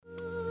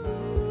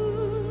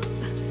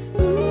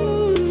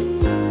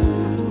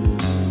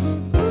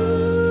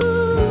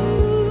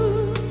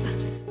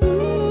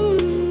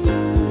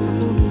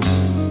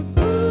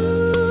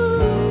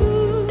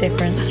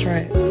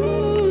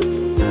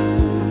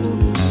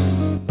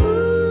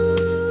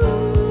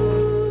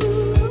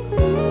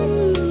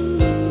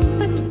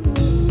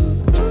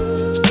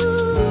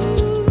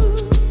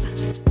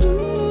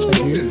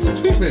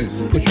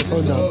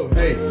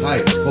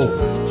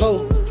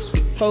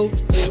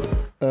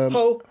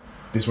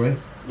This way?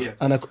 Yeah.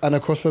 And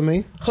across from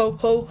me? Ho,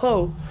 ho,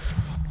 ho.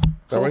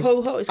 Ho, way?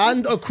 ho, ho. It's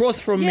And across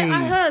from yeah, me.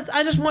 I heard.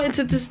 I just wanted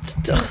to just...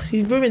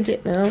 you ruined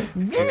it now.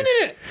 Ruined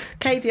it.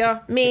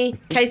 Kadia, me,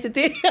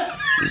 quesadilla.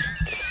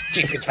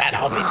 Stupid fat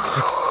hobbit.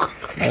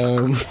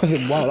 Was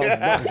it, wow,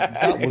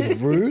 that was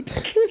rude.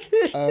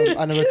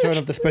 And a return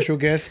of the special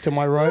guest to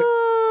my right.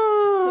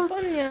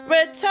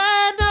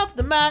 Return of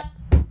the Mac.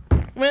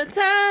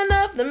 Return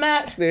of the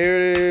Mac.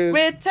 There it is.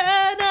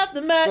 Return of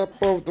the Mac.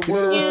 Top of the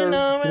world. You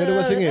know the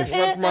best thing is?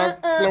 What's my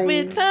flow?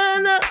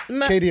 Return of the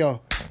Mac. KDR.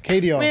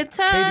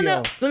 Return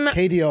of the Mac.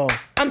 KDR.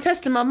 I'm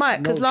testing my mic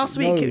because last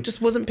week it just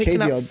wasn't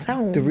picking up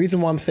sound. The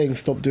reason why I'm saying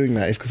stop doing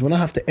that is because when I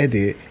have to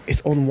edit,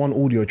 it's on one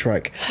audio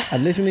track.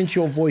 And listening to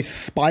your voice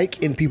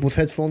spike in people's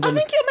headphones. I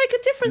think it'll make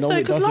a difference No, though, it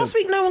because doesn't. last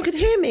week no one could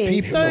hear me.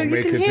 People so don't you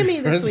make can a hear me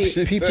this difference,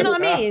 week. she Do you know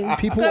what I mean?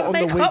 People Don't are on the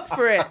make way- up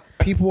for it.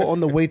 People are on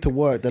the way to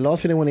work. The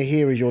last thing they want to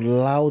hear is your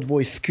loud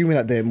voice screaming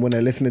at them when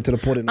they're listening to the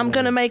pod. I'm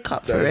going to make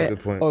up for That is a it. good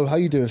point. Oh, how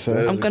you doing,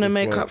 sir? I'm going to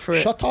make up for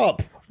it. Shut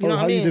up. You know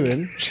what How I you mean?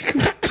 doing? She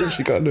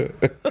can't do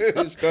it.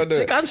 She can't do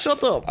She it. can't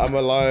shut up. I'm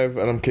alive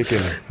and I'm kicking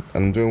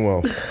and I'm doing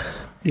well.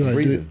 You are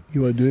breathing.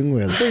 you are doing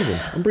well.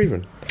 I'm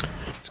breathing.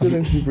 It's good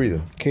thing to be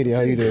breathing. Katie,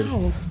 how you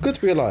doing? Good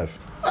to be alive.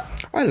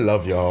 I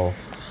love y'all.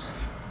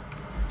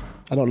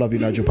 I don't love you,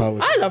 Nigel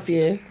Powers. I love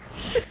you.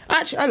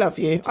 Actually, I love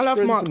you. I love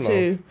spread Mark some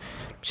too.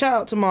 Shout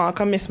out to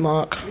Mark. I miss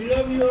Mark. We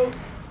love you.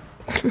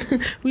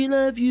 We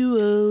love you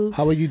all.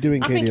 How are you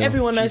doing, I Katie? think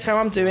everyone knows how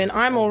I'm doing.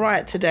 I'm all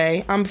right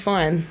today. I'm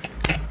fine.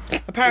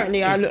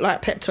 Apparently, I look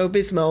like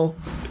Pepto-Bismol.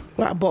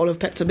 Like a bottle of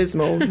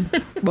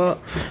Pepto-Bismol. But,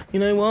 you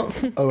know what?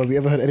 Oh, have you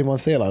ever heard anyone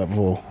say it like that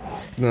before?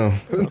 No.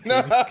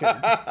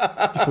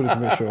 Just wanted to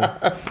make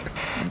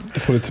sure.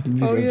 Just wanted to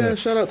leave Oh it at yeah, that.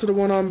 shout out to the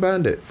one-armed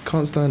bandit.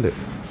 Can't stand it.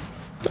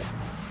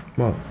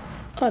 Mark.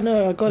 I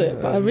know, I got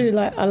it. But I really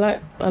like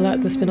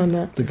the spin on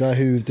that. The guy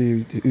who's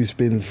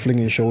been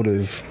flinging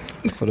shoulders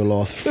for the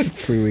last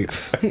 3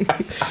 weeks.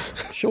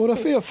 Shoulder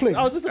fear fling.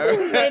 I was just about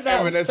to say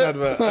that. M&S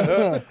advert.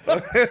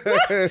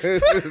 Have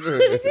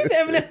you seen the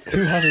evidence?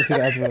 Who hasn't seen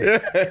that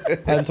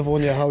advert?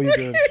 Antonia, how are you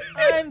doing?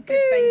 I'm good,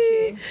 thank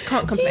you.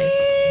 Can't complain.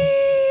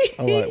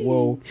 All right,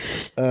 well,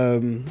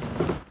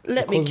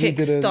 Let me because we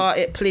didn't- kickstart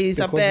it, please.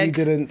 I because we beg.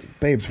 didn't,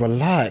 babes,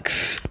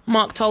 relax.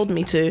 Mark told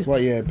me to.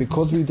 Right, yeah,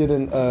 because we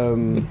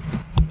didn't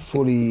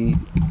fully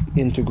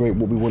integrate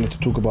what we wanted to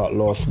talk about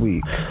last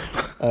week.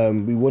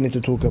 We wanted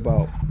to talk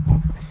about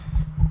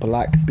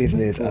black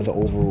business as an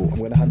overall. I'm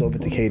going to hand over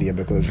to Kadia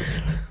because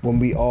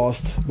when I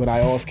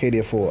asked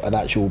Kadia for an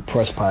actual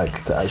press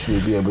pack to actually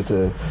be able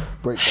to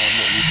break down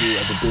what you do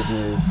as a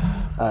business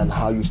and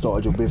how you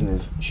started your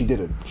business, she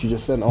didn't. She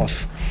just sent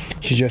us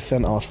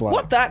like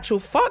What the actual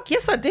fuck?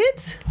 Yes, I did.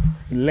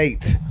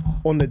 late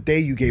on the day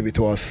you gave it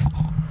to us.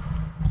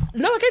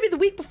 No, I gave you the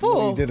week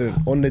before. You didn't.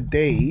 On the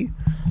day,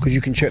 because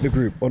you can check the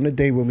group, on the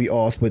day when we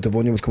asked, where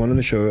Devonia was coming on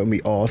the show and we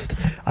asked,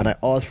 and I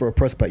asked for a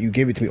press pack, you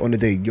gave it to me on the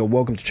day. You're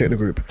welcome to check the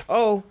group.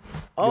 Oh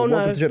You're no.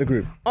 welcome to check the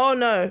group. Oh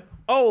no.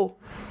 Oh.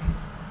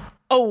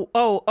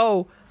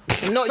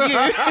 Not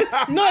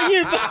you. Not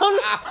you. But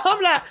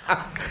I'm like,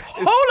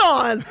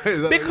 hold on.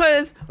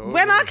 Because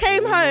when I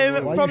came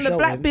home Why from you the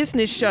Black shouting?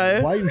 Business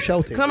Show, Why are you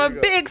shouting? 'cause I'm a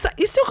bit excited.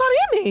 You still can't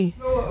hear me.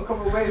 No,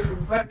 come away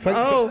from back.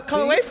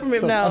 Come away from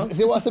him now.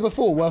 See what I said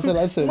before? What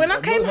I said. When I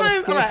I'm came not trying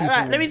home, to all scare right,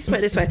 people. let me just put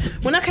it this way.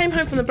 When I came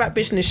home from the Black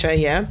Business Show,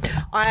 yeah,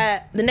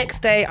 the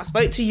next day I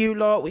spoke to you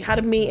lot. We had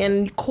a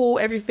meeting, call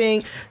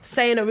everything,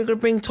 saying that we're gonna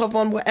bring Tov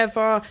on,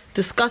 whatever.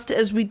 Discussed it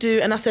as we do,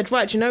 and I said,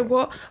 right, do you know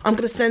what? I'm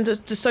gonna send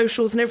the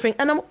socials and everything,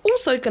 and I'm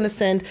also gonna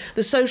send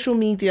the social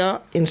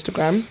media,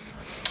 Instagram,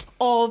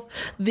 of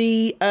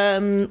the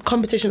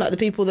competition, like the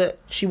people that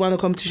she won the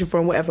competition for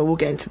and whatever. We'll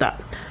get into that.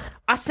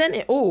 I sent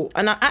it all,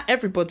 and at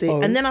everybody,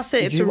 Oh, and then I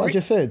sent it did you to. what I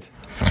just said?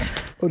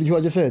 Oh, did you what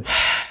I just said?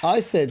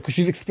 I said, because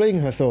she's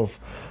explaining herself.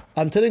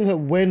 I'm telling her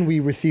when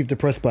we received the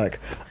press back.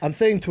 I'm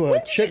saying to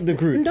her, check the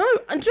group. No,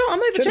 and do you know, I'm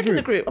not even Check the checking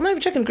the group. group. I'm not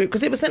even checking the group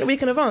because it was sent a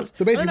week in advance.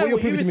 So basically, I don't what you're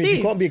know proving to me is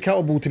you can't be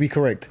accountable to be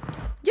correct.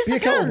 Yes, be I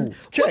accountable. can.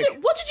 Check.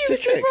 What did you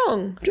Just receive check.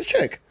 wrong? Just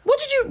check.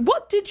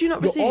 What did you not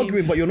You're receive?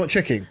 arguing, but you're not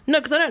checking. No,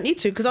 because I don't need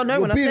to, because I know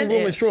You're when I being sent wrong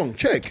and it. strong.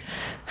 Check.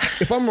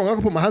 If I'm wrong, I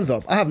can put my hands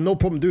up. I have no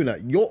problem doing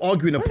that. You're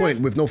arguing a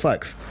point with no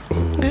facts.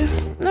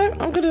 No,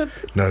 I'm gonna.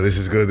 No, this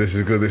is good. This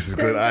is good. This is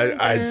good.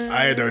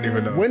 I don't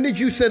even know. When did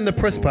you send the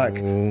press pack?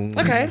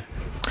 Okay.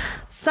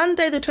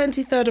 Sunday, the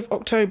 23rd of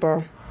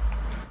October.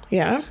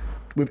 Yeah.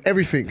 With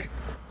everything.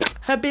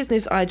 Her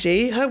business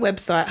IG, her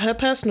website, her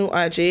personal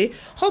IG.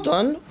 Hold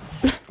on.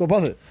 Go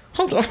pause it.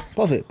 Hold on.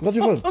 Pause it. Pause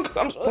your phone.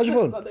 Pause your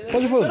phone. Pause your phone.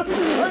 Pause your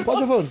phone. Pause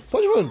your phone.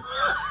 Pause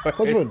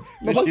your phone.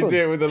 No, pause You your do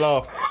phone. it with a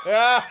laugh.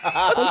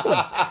 I don't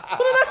know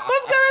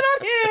what's going on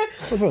here.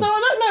 What's wrong? So I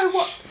don't know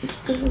what.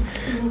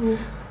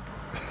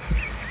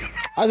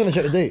 I was going to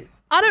check the date.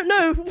 I don't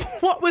know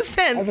what was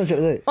I was going sent to check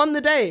the date. on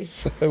the day.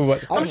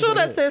 I'm sure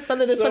that says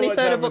Sunday the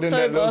 23rd of In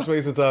that little October.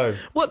 space of time.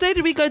 What day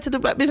did we go to the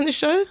Black Business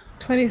Show?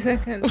 20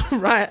 seconds.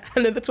 Right,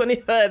 and then the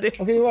 23rd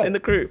Okay, you're right. in the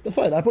group. That's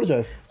fine. I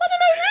apologise. I don't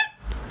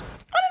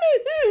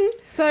know who.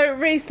 So,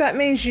 Reese, that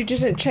means you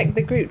didn't check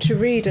the group to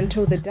read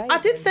until the day. I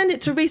did send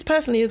it to Reese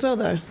personally as well,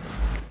 though.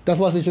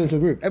 That's why I said send it to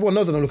the group. Everyone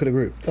knows I don't look at the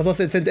group. That's why I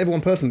said send to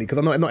everyone personally,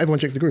 because not everyone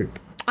checks the group.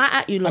 I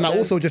at you, And I London.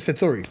 also just said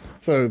sorry.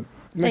 So,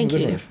 Thank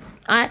you.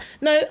 I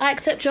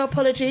accept your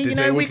apology. Did You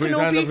know, anyone we put can his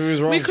all hand be up if he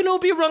was wrong? we can all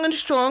be wrong and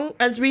strong,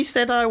 as Reese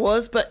said I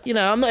was. But you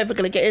know, I'm not ever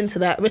going to get into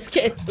that. Let's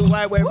get into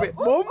why we're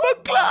Bomba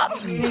Club.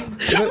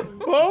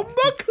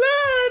 Bomba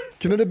Club.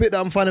 Do you know the bit that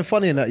I'm finding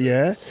funny in that,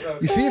 yeah?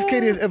 You see, if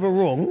Katie is ever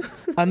wrong,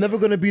 I'm never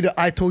going to be the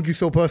I told you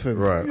so person.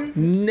 Right.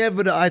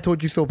 Never the I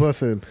told you so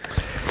person.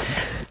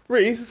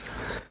 Reese,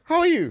 how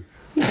are you?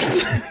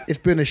 It's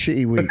been a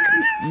shitty week,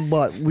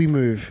 but we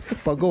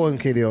move. But go on,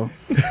 Katie.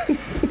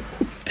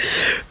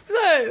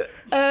 So,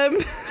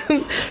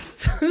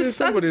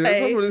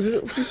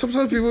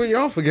 Sometimes people,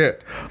 y'all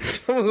forget.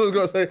 Someone's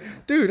got to say,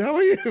 dude, how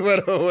are you, by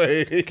the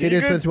way? Katie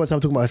spends too much time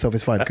talking about herself.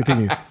 It's fine.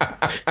 Continue.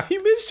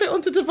 you moved straight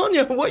on to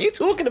Tavonia. What are you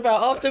talking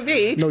about after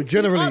me? No,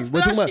 generally, You we're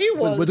asked talking how about she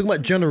was. we're talking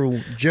about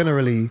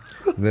generally.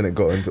 Then it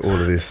got into all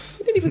of this.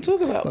 We didn't even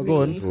talk about me.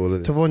 Go on, All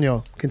of this.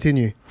 Tavonia.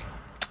 Continue.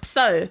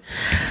 So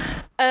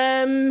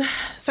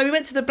we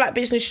went to the Black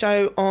Business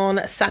Show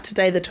on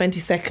Saturday, the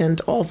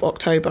 22nd of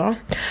October,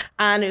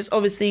 and it was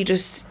obviously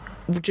just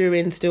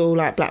during still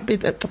like Black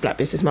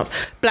Business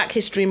Month, Black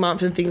History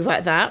Month, and things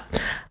like that.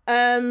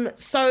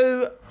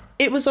 So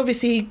it was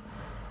obviously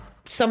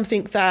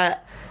something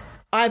that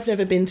I've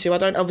never been to. I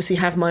don't obviously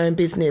have my own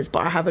business,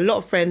 but I have a lot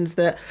of friends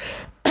that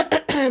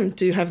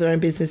do have their own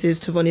businesses,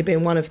 Tavonia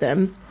being one of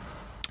them.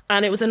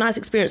 And it was a nice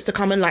experience to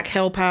come and like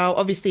help out.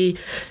 Obviously,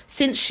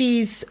 since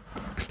she's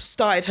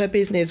started her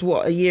business,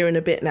 a year and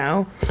a bit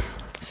now,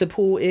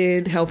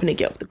 supporting, helping it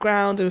get off the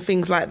ground and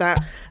things like that.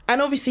 And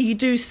obviously you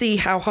do see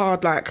how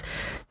hard like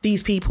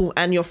these people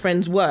and your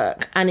friends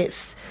work. And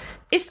it's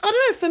I don't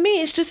know, for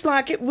me, it's just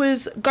like it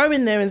was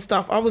going there and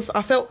stuff. I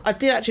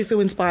did actually feel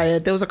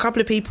inspired. There was a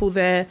couple of people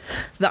there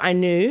that I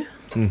knew.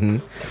 Mm-hmm.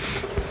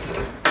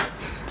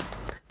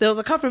 There was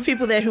a couple of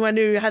people there who I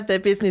knew had their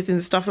business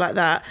and stuff like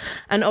that.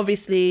 And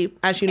obviously,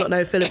 as you lot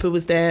know, Philippa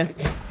was there.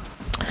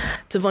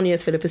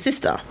 Tavonia's Philippa's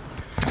sister.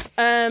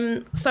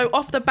 So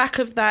off the back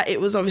of that,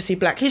 it was obviously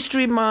Black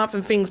History Month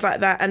and things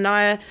like that. And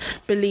I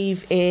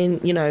believe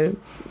in, you know,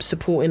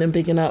 supporting and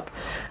bigging up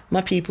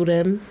my people,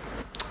 them.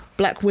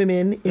 Black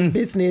women in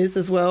business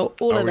as well.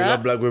 All of We that.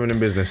 love black women in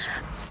business.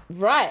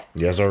 Right.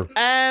 Yes, sir.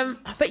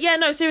 But yeah,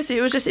 no, seriously,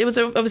 it was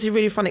obviously a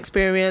really fun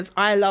experience.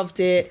 I loved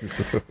it.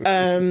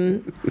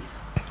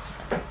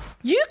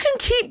 You can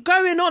keep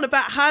going on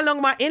about how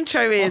long my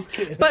intro is,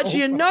 but do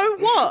you know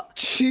what?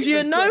 Do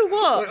you know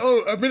what?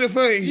 Oh, a minute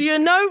 30. Do you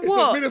know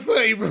what? It's a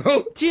minute 30,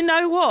 bro. Do you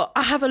know what?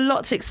 I have a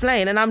lot to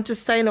explain, and I'm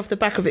just saying off the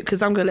back of it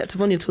because I'm going to let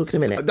Tavonia talk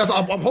in a minute. That's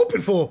what I'm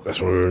hoping for. That's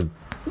what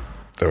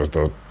that was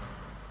the...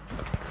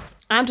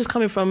 I'm just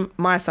coming from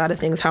my side of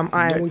things, how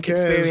I No one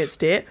cares.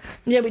 experienced it.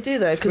 Yeah, we do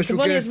though, because Special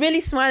Tavonia's guest. really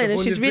smiling and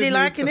she's Tavonia's really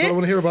business, liking that's it. what I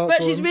wanna hear about, But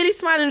go she's on. really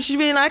smiling and she's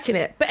really liking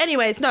it. But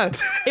anyways, no,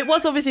 it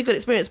was obviously a good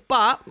experience.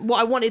 But what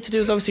I wanted to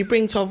do is obviously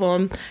bring Tov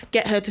on,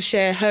 get her to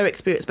share her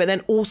experience, but then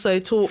also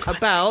talk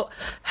about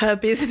her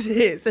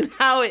business and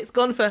how it's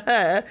gone for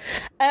her.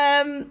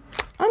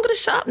 I'm going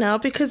to shut up now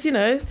because, you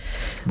know,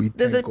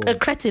 there's a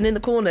cretin in the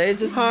corner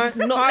just not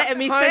letting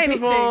me say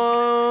anything.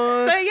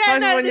 So yeah,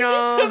 no, this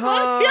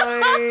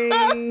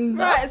is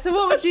Right, so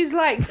what would you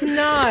like to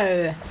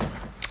know?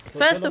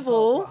 First of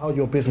all, How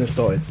your business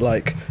started,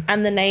 like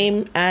and the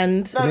name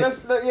and No,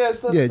 let's yeah,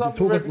 start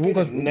talk us, with walk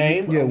us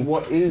name. Yeah, and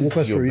what is walk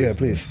us your through, yeah,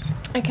 business?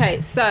 please.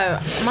 Okay, so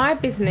my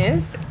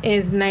business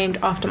is named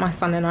after my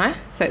son and I.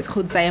 So it's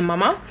called Zaya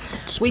Mama.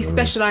 We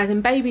specialise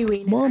in baby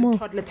weaning and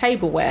toddler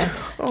tableware.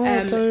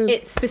 don't.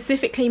 It's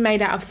specifically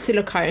made out of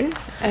silicone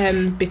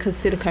because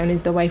silicone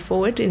is the way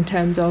forward in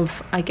terms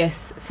of, I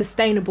guess,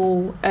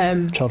 sustainable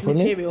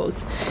Child-friendly?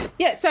 materials.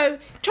 Yeah, so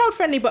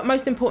child-friendly, but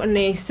most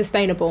importantly,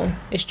 sustainable.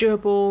 It's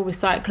durable,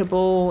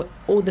 recyclable,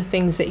 all the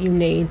things that you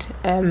need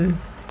in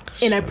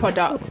a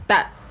product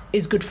that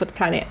is good for the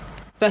planet.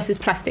 Versus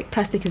plastic.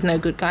 Plastic is no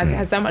good, guys. It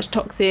has so much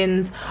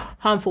toxins,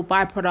 harmful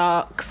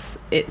byproducts.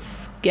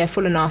 It's,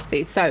 full of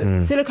nasty.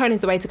 So silicone is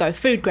the way to go.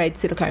 Food grade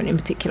silicone in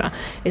particular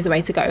is the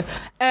way to go.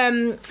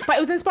 But it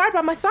was inspired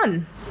by my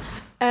son.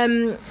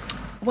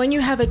 When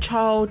you have a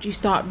child, you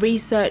start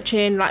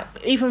researching, like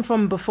even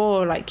from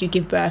before, like you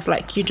give birth,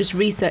 like you're just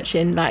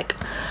researching, like,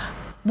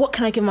 what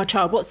can I give my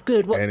child? What's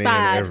good? What's Any and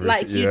bad? everything.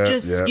 Like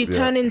you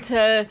turn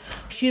into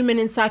human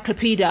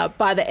encyclopedia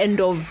by the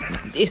end of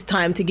it's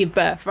time to give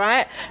birth,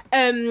 right?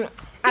 And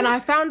I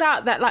found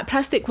out that like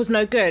plastic was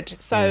no good.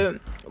 So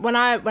when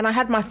I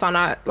had my son,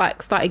 I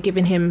like started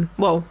giving him,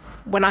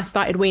 when I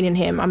started weaning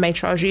him, I made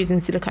sure I was using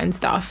silicone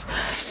stuff.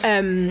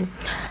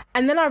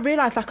 And then I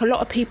realised like a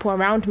lot of people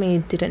around me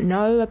didn't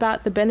know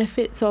about the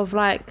benefits of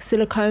like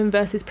silicone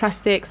versus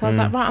plastic. So I was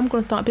like, right, I'm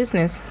going to start a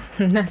business.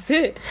 And that's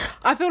it.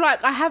 I feel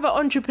like I have an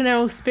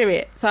entrepreneurial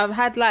spirit. So I've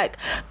had like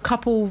a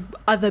couple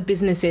other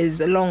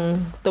businesses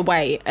along the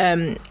way.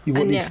 You've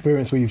got the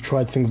experience where you've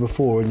tried things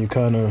before and you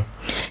kind of...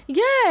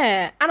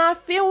 Yeah. And I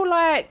feel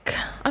like,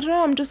 I don't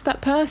know, I'm just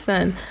that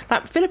person.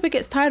 Like Philippa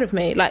gets tired of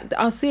me. Like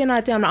I'll see an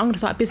idea, I'm like, I'm going to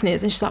start a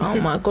business. And she's like, oh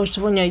my gosh,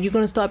 Tavonia, you're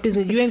going to start a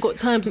business. You ain't got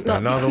time to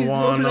start Another business.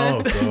 one.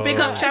 Oh, God. Big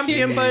up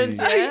Champion Bones,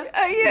 yeah?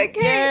 Yeah, Kate.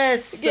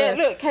 Yes. Yeah,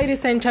 look, Katie's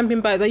saying Champion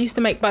bows. I used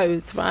to make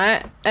bows,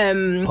 right?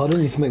 Pardon,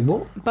 you used to make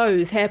what?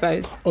 Bows, hair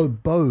bows. Oh,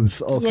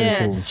 bows. Okay,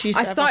 Yeah. cool. She used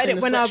to I have us started in it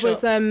the when I was,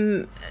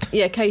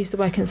 sweatshop. Kay used to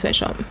work in a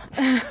sweatshop.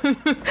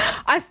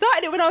 I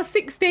started it when I was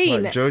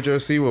 16. Like Jojo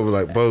Siwa with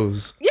like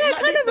bows. Yeah, Like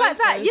kind this of like bows,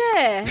 that. bows.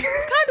 Yeah,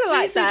 kind of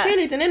like It's a that.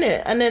 cheerleading,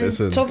 innit? And then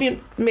Listen. Tovi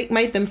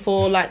made them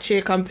for like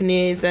cheer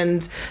companies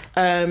and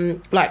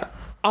like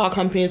our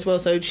company as well.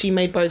 So she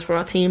made bows for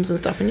our teams and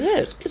stuff. And yeah,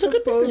 it's a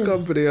good Bow business.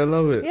 company, I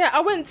love it. Yeah,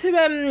 I went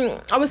to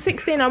I was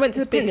 16. I went to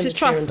the Speaking Prince's of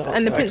cheer and Trust, dance,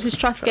 and the right. Prince's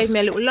Trust gave me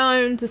a little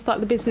loan to start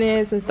the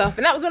business and stuff.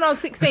 And that was when I was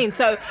 16.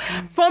 So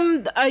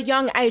from a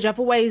young age, I've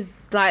always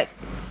like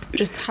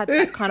just had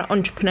that kind of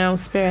entrepreneurial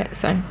spirit.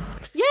 So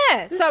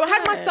yeah, so I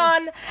had my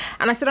son,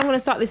 and I said I'm going to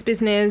start this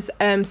business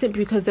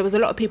simply because there was a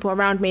lot of people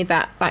around me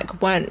that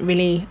like weren't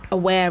really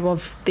aware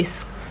of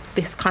this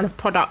kind of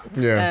product.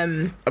 Yeah. I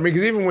mean,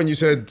 because even when you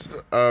said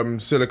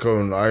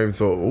silicone, I even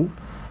thought, oh,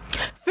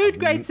 Food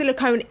grade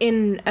silicone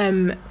in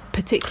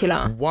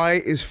particular. why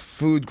is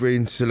food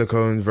grade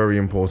silicone very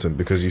important?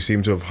 Because you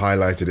seem to have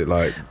highlighted it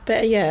like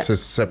Better yet, to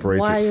separate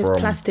why it is from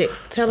plastic?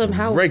 Tell them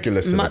how regular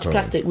much silicone.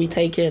 plastic we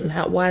take in.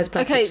 Why is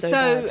plastic Okay, so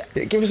so bad?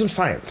 Yeah, give us some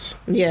science.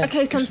 Yeah.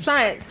 okay, some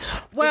science.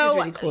 Well,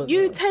 really cool as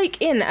you well.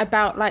 take in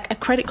about like a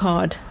credit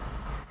card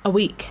a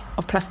week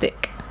of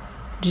plastic.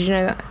 Did you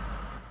know that?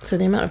 So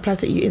the amount of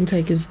plastic you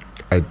intake is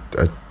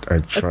I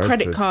try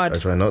credit card. I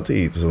try not to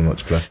eat so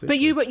much plastic. But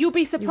you'll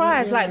be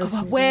surprised like realise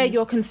we where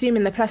you're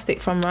consuming the plastic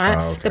from, right?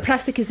 Ah, okay. The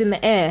plastic is in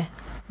the air.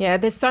 Yeah,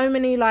 there's so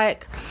many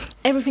like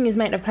everything is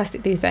made of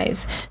plastic these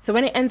days. So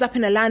when it ends up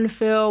in a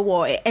landfill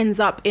or it ends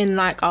up in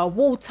like our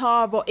water,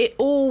 or it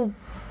all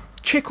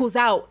trickles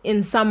out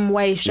in some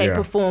way, shape Yeah.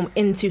 or form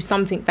into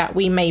something that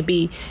we may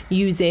be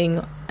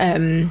using,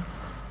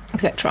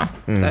 etc.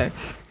 So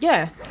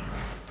yeah.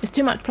 It's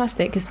too much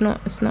plastic. It's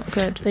not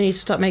good. they need to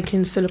start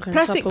making silicone.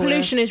 Plastic Tupperware.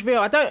 pollution is real.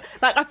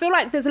 I feel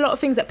like there's a lot of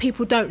things that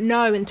people don't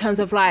know in terms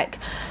of like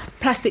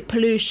plastic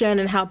pollution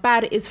and how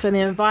bad it is for the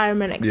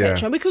environment, etc.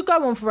 Yeah. We could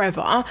go on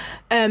forever,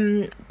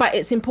 but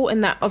it's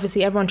important that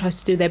obviously everyone tries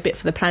to do their bit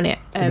for the planet.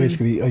 So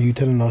basically, are you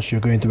telling us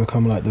you're going to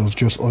become like those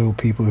Just Oil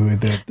people who are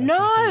there? No,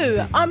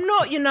 I'm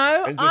not. You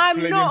know, And just I'm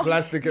flinging not.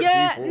 plastic at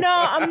yeah, people.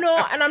 no, I'm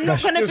not, and I'm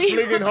not going to Just be.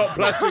 flinging hot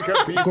plastic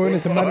at people. Going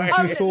into Madame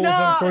I'm- Tussauds no,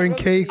 and throwing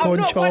cake I'm on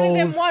not one of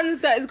them Charles. ones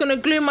that is going to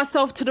glue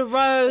myself to the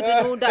road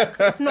and all that.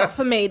 It's not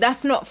for me.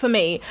 That's not for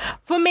me.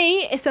 For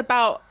me, it's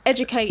about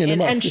educating Yeah, they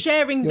might and fi-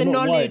 sharing the you're not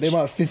white. knowledge. They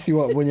might fist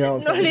you up when you're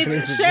outside. the Knowledge,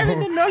 places, sharing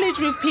bro. the knowledge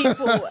with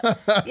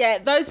people. Yeah,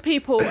 those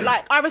people,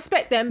 like I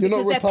respect them You're not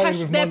because retired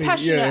with they're money,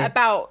 passionate yeah.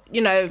 about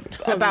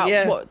about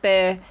yeah. what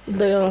they're.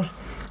 They are.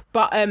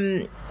 But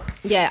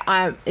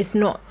it's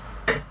not.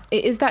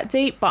 It is that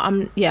deep, but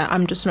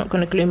I'm just not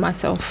going to glue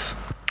myself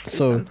to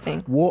So,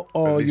 something. what At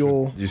are least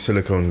your with your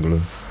silicone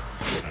glue?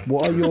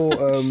 what are your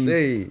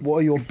Hey. what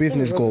are your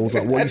business goals?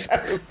 Like,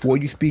 what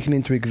are you speaking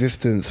into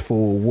existence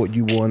for? What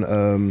you want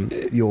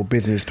your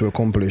business to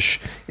accomplish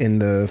in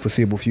the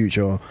foreseeable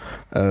future?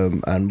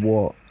 And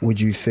what would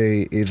you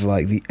say is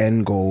like the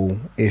end goal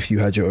if you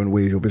had your own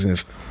way with your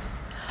business?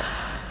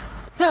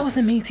 That was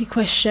a meaty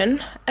question.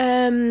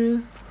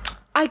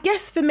 I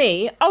guess for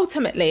me,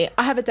 ultimately,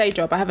 I have a day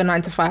job. I have a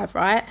 9 to 5,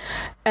 right?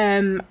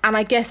 And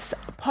I guess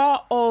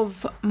part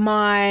of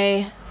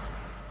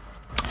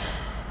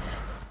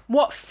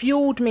what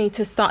fueled me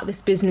to start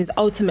this business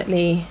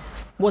ultimately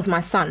was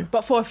my son,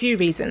 but for a few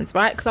reasons,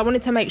 right? Because I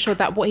wanted to make sure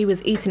that what he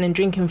was eating and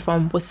drinking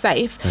from was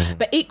safe.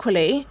 But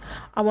equally,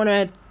 I want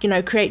to,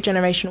 create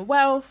generational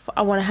wealth.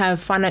 I want to have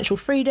financial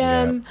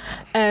freedom.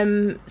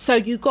 So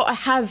you got to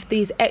have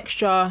these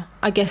extra,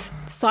 I guess,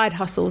 side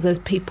hustles, as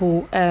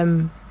people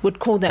would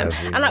call them.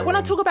 And like when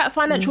I talk about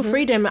financial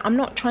freedom, I'm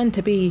not trying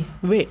to be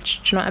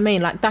rich. Do you know what I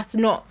mean? Like that's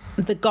not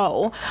the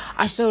goal.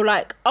 I feel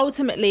like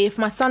ultimately if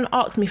my son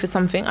asks me for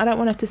something, I don't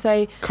want to have to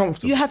say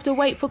Comfortable. you have to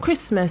wait for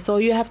Christmas or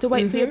you have to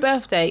wait for your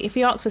birthday. If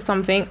he asks for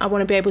something, I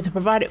want to be able to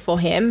provide it for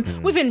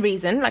him within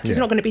reason. Like he's Yeah.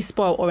 not going to be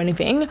spoiled or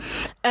anything.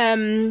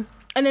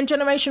 And then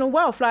generational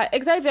wealth, like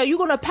Xavier, you're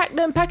gonna pack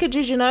them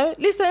packages,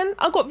 Listen,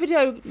 I got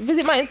video.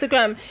 Visit my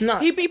Instagram. No.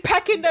 He'd be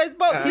packing those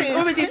boxes. He's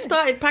already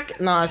started packing.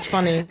 No, it's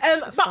funny.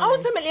 But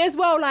ultimately as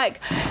well, like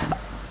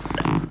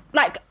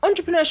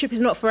entrepreneurship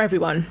is not for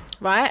everyone,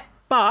 right?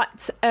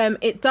 But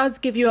it does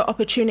give you an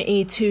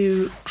opportunity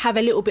to have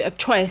a little bit of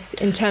choice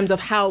in terms of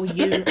how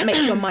you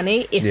make your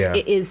money if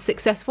it is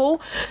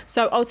successful.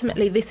 So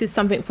ultimately, this is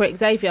something for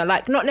Xavier.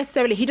 Like, not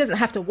necessarily, he doesn't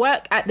have to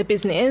work at the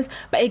business,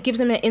 but it gives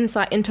him an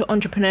insight into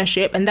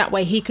entrepreneurship, and that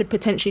way he could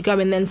potentially go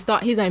and then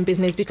start his own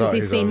business because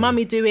he's seen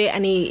mummy do it,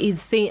 and he's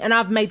seen, and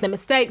I've made the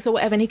mistakes or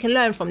whatever, and he can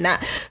learn from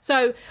that.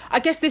 So I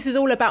guess this is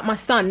all about my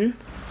son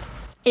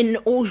in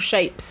all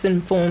shapes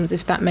and forms,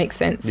 if that makes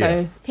sense.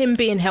 So him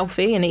being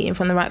healthy and eating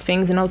from the right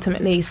things, and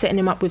ultimately setting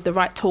him up with the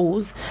right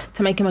tools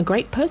to make him a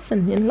great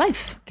person in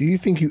life. Do you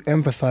think you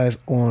emphasize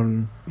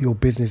on your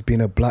business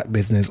being a black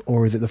business,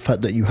 or is it the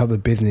fact that you have a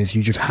business,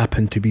 you just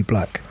happen to be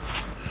black?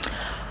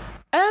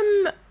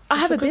 I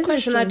have a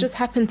business and I just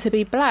happen to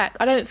be black.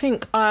 I don't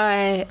think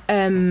I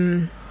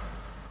don't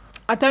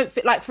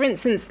feel like, for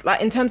instance,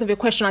 like in terms of your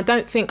question, I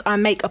don't think I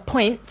make a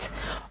point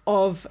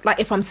of, like,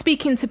 if I'm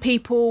speaking to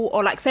people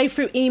or like say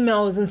through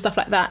emails and stuff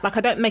like that, like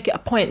I don't make it a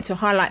point to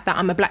highlight that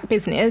I'm a black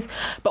business.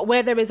 But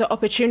where there is an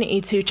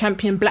opportunity to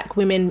champion black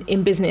women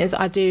in business,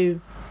 I do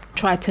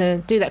try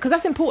to do that, because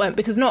that's important.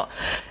 Because not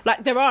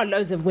like there are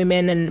loads of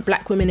women and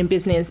black women in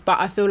business, but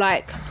I feel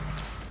like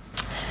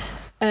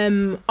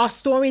our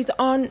stories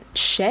aren't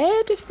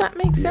shared, if that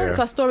makes sense.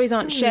 Our stories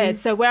aren't shared.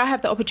 So where I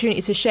have the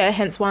opportunity to share,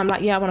 hence why I'm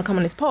like, I want to come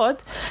on this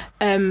pod.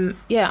 I'm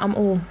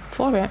all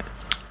for it.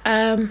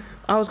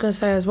 I was going to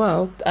say as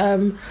well,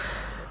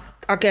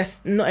 I guess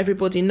not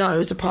everybody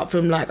knows, apart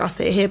from like us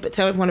that are here, but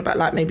tell everyone about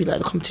like maybe like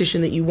the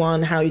competition that you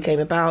won, how you came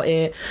about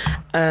it,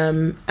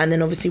 and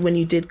then obviously when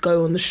you did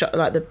go on the show,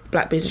 like the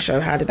Black Business Show,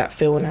 how did that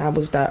feel and how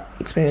was that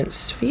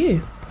experience for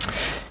you?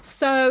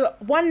 So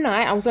one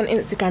night I was on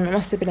Instagram, it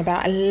must have been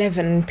about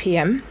 11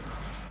 p.m.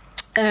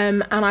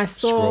 And I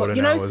saw,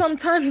 Scrolling hours.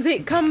 sometimes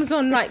it comes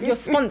on like your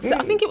sponsor.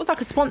 I think it was like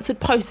a sponsored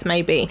post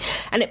maybe.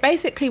 And it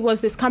basically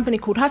was this company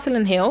called Hustle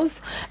and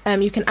Heels.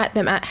 You can at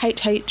them at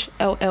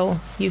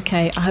HHLLUK.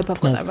 I hope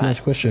I've got that right. Nice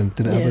question.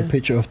 Did it have a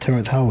picture of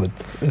Terrence Howard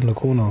in the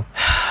corner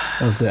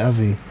of the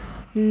Avi?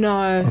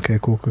 No. Okay,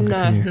 cool.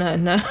 Continue.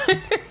 No.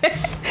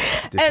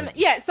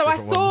 So I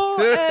saw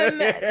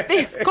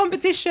this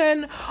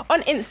competition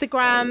on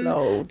Instagram,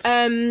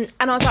 and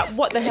I was like,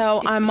 "What the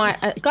hell?" I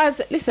might, guys,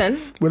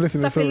 listen. We're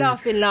listening. Stop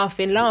laughing,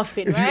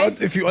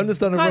 right? If you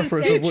understand the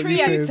reference of what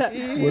you said,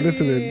 we're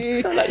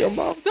listening. Sound like your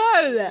mom. So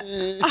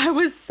I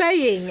was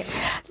saying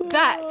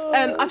that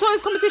I saw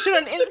this competition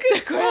on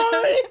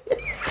Instagram.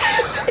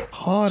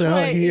 Hard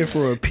out here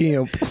for a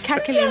pimp.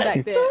 Cackling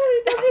back there.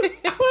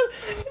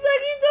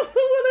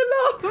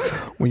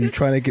 When you're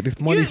trying to get this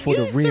money for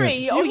the rent.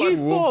 Three or you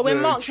four,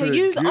 when Mark, so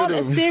you aren't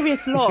a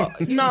serious lot.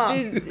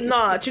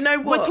 Nah, do you know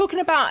what? We're talking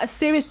about a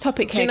serious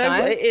topic here, do you know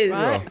guys. what it is?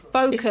 Right?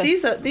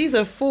 Focus. These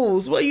are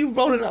fools. What are you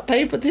rolling up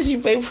paper,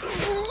 tissue paper?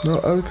 No,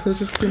 can I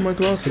just clean my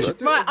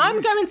glasses? Right, I'm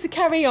going to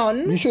carry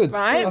on. You should.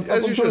 Right?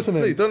 As you should.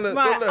 Please, don't let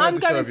I'm her going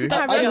disturb to you.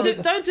 carry on. Don't do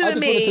it I just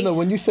with wanted to know, me.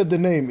 when you said the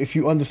name, if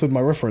you understood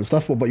my reference.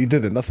 That's what, but you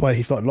didn't. That's why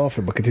he started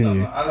laughing, but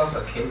continue. I lost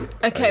a kid.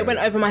 Okay, it went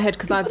over my head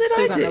because I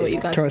still don't know what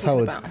you guys are Terrence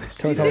talking Howard. about.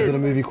 Terrence Howard in a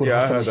movie called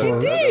Yeah, I Hustle heard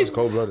and that. Flow. That was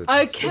cold-blooded.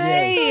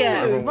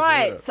 Okay,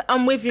 right.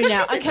 I'm with you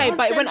now. Okay,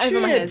 but it went over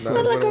my head.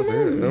 No one wants to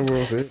hear it. No one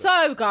wants to hear it.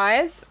 So,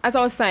 guys, as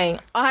I was saying,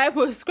 I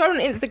was scrolling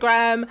on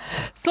Instagram,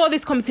 saw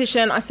this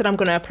competition. I said, I'm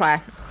going to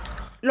apply.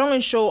 Long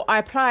and short, I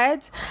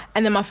applied,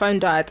 and then my phone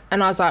died.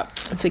 And I was like,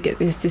 forget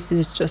this. This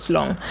is just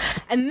long.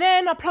 And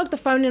then I plugged the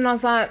phone in, and I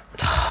was like,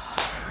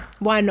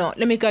 why not?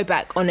 Let me go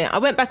back on it. I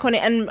went back on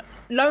it, and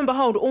lo and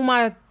behold, all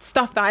my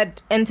stuff that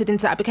I'd entered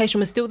into the application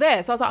was still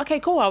there. So I was like, okay,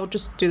 cool. I'll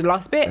just do the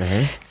last bit.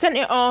 Sent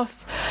it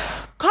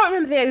off. Can't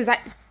remember the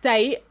exact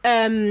date,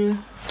 but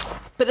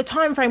the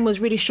time frame was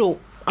really short.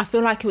 I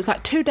feel like it was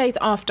like 2 days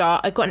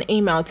after I got an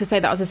email to say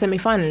that I was a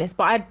semi-finalist,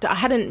 but I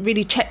hadn't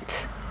really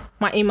checked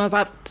my emails.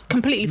 I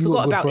completely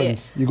forgot about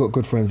it. You got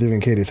good friends.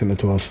 Vivian Katie sent it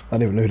to us. I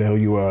didn't even know who the hell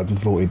you were. I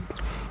just voted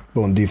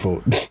on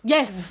default.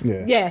 Yes,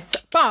 Yeah. yes.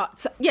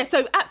 But, yeah,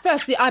 so at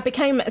first I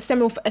became a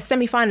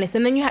semi-finalist,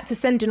 and then you had to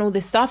send in all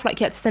this stuff. Like,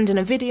 you had to send in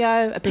a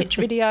video, a pitch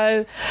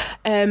video,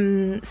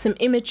 some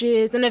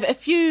images, and a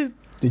few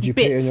Did you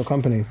bits. pay it in your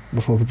company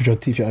before people tried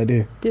to teach your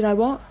idea? Did I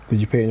what?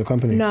 Did you pay it in your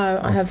company? No,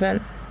 I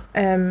haven't.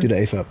 Do that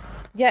ASAP.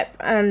 Yep,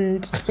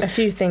 and a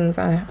few things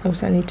I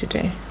also need to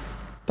do.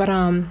 But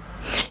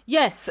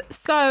yes,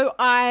 so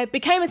I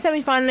became a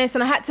semi-finalist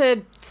and I had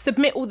to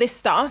submit all this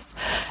stuff.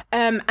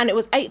 And it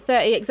was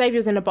 8:30. Xavier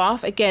was in the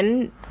bath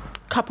again.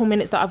 Couple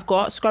minutes that I've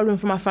got, scrolling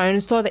through my phone,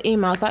 saw the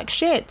emails. Like,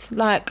 shit,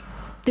 like,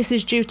 this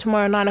is due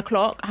tomorrow 9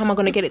 o'clock. How am I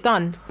going to get it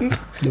done?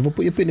 Never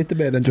put your pin into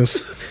bed and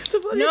just.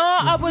 No,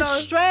 I was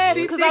stressed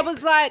because I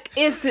was like,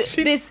 is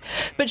this?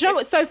 But do you know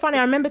what's so funny?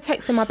 I remember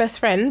texting my best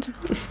friend.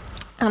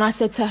 And I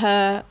said to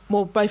her,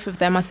 well, both of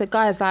them, I said,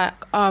 guys, like,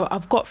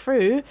 I've got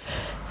through.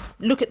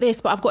 look at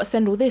this, but I've got to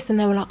send all this. And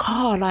they were like,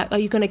 oh, like, are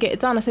you going to get it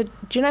done? I said,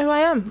 do you know who I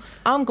am?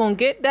 I'm going to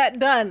get that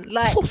done.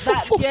 Like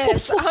that,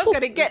 yes, I'm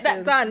going to get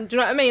that done. Do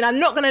you know what I mean? I'm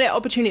not going to let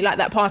opportunity like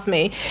that pass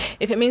me.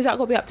 If it means I've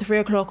got to be up to 3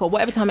 o'clock or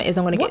whatever time it is,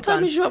 I'm going to get What time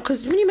done. was you up?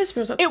 Because when you messaged me,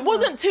 I was like, It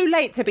wasn't too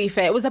late, to be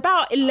fair. It was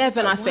about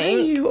 11, I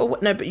think.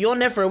 No, but you're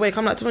never awake.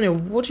 I'm like, Tanya,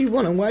 what do you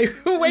want and why are you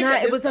awake No, at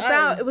it this was time?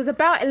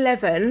 about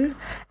 11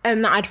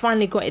 that I'd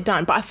finally got it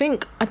done. But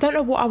I don't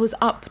know what I was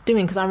up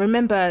doing, because I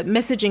remember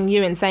messaging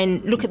you and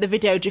saying, look at the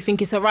video, do you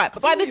think it's all right?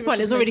 But by this you point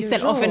were it's just already making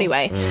sent off sure.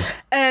 anyway.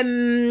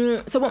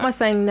 So what am I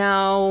saying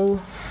now?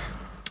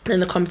 In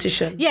the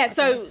competition. Yeah,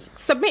 so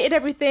submitted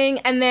everything,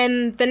 and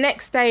then the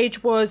next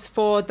stage was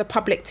for the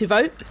public to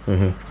vote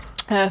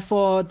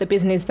for the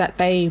business that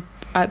they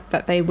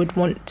would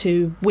want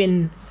to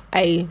win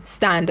a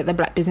stand at the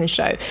Black Business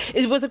Show.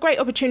 It was a great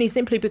opportunity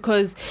simply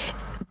because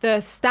the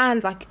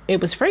stand, like,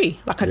 it was free.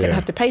 Like, I didn't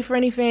have to pay for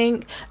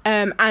anything.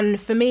 And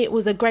for me, it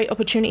was a great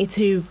opportunity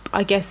to,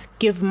 I guess,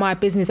 give my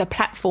business a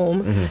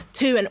platform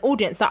to an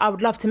audience that I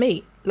would love to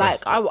meet.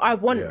 Like, I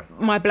want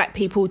my Black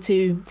people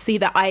to see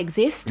that I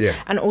exist,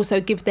 and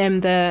also give them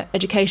the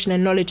education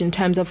and knowledge in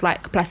terms of,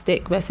 like,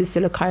 plastic versus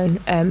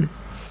silicone,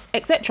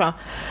 etc.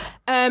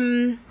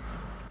 So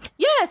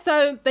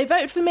they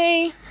voted for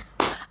me.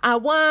 I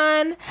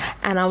won,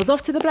 and I was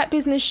off to the Black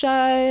Business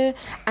Show,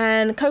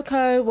 and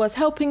Coco was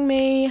helping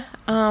me.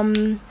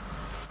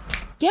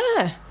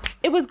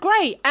 It was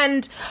great.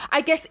 And I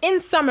guess in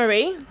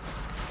summary,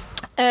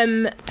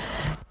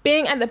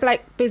 being at the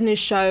Black Business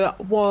Show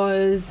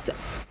was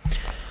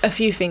a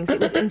few things. It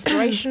was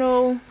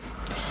inspirational.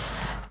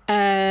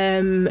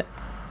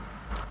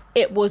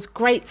 It was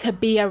great to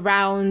be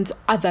around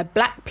other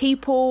Black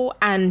people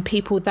and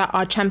people that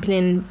are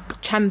championing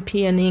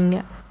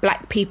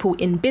Black people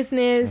in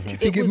business. Do you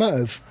think it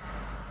matters?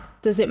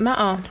 Does it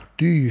matter?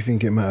 Do you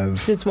think it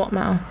matters? Does what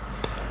matter?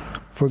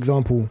 For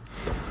example,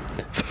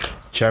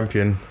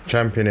 championing.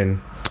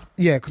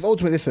 yeah, because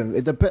ultimately, listen,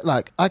 it's a bit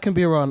like I can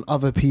be around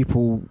other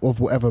people of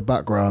whatever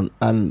background,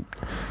 and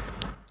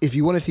if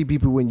you want to see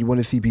people win, you want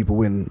to see people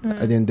win.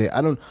 At the end of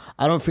the day,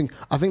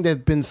 I think there's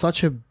been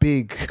such a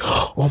big,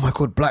 oh my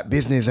God, Black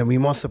business, and we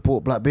must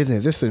support Black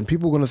business. Listen,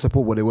 people are going to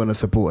support what they want to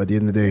support at the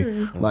end of the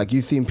day. Like,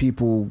 you've seen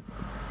people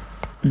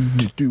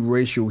just do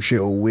racial shit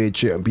or weird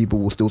shit, and people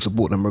will still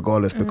support them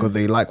regardless because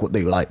they like what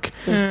they like.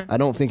 I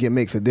don't think it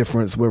makes a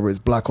difference whether it's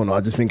Black or not. I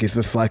just think it's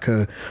just like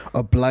a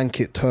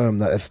blanket term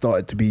that has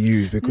started to be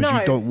used because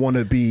you don't want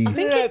to be. I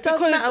think it does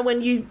matter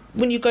when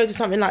you go to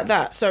something like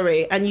that,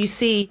 and you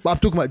see. But I'm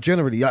talking about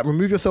generally, like,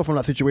 remove yourself from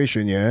that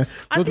situation, yeah?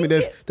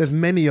 Ultimately, there's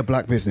many a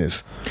Black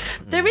business.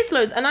 There is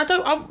loads,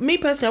 and me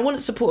personally, I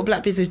wouldn't support a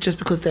Black business just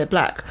because they're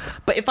Black.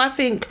 But if I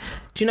think,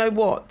 do you know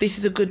what, this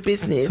is a good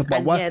business, So, but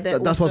and why, that's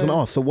that's what I was going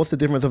to ask. So what's the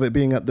difference of it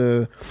being at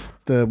the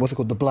what's it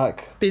called, the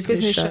Black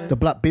business show. the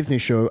Black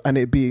Business Show, and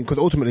it being, because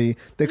ultimately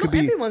there could Not be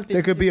everyone's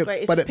there could be business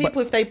is great. It's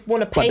people if they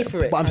want to pay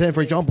for it. But I'm saying,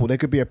 for example, there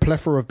could be a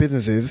plethora of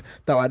businesses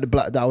that were at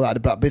the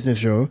Black Business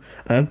Show,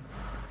 and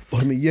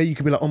I mean, yeah, you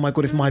could be like, oh my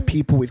God, it's my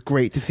people. It's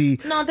great to see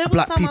No, there was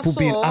Black some I people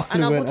being saw, and I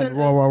affluent and wouldn't-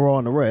 rah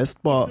and the rest.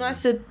 But It's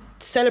nice to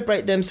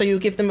celebrate them, so you'll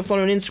give them a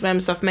follow on Instagram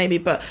and stuff maybe.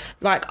 But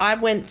like, I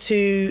went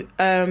to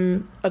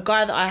a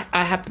guy that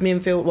I happen, me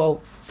and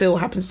Phil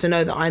happens to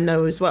know that I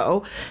know as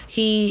well.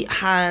 He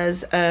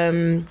has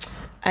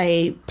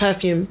a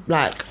perfume,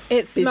 like,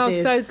 It smells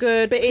business, so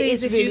good. but Please, it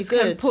is if really you can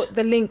good. put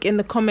the link in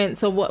the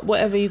comments or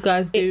whatever you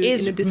guys do. It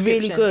is in the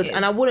description. really good, It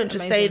and I is wouldn't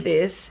just say amazing.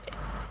 this.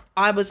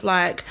 I was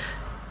like,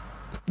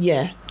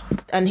 yeah.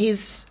 And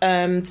his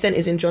scent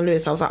is in John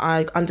Lewis. I was like,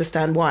 I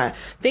understand why.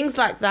 Things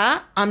like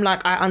that, I'm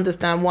like, I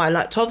understand why.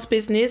 Like Tov's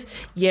business,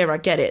 yeah, I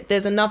get it.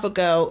 There's another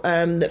girl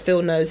that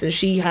Phil knows, and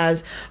she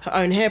has her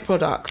own hair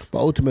products. But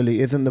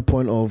ultimately, isn't the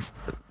point of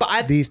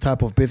these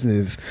type of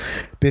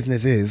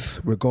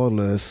businesses,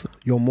 regardless,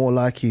 you're more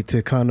likely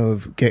to kind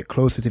of get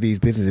closer to these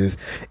businesses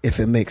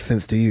if it makes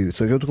sense to you.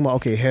 So if you're talking about,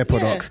 okay, hair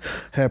products,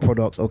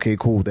 okay,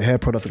 cool. The hair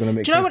products are going to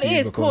make Do you know sense what to it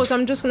is? because- Pause.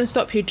 I'm just going to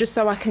stop you just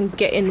so I can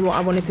get in what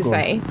I wanted to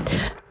say.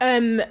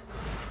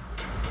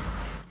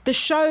 The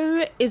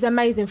show is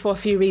amazing for a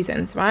few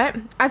reasons, right?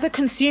 As a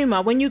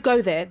consumer, when you go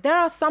there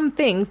are some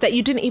things that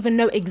you didn't even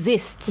know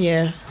exists.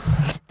 Yeah.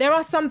 There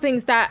are some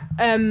things that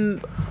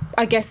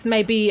I guess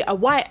maybe a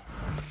white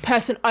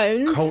person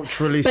owns.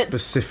 Culturally but-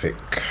 specific.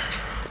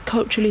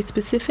 Culturally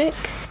specific?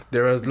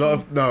 There are a lot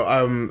of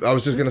I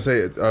was just gonna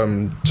say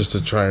just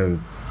to try and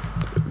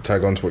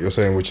tag on to what you're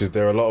saying, which is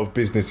there are a lot of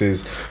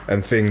businesses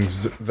and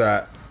things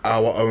that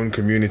our own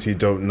community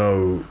don't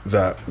know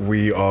that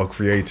we are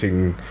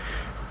creating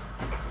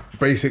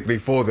basically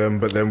for them,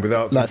 but then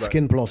without Like things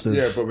skin plasters.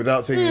 Yeah, but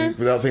without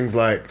things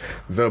like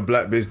the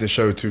Black Business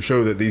Show to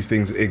show that these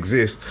things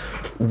exist,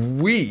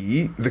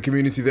 we, the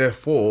community,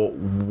 therefore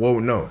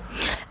won't know.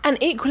 And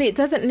equally, it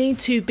doesn't need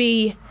to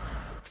be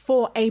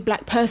for a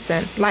Black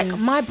person. Like,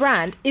 my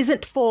brand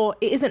isn't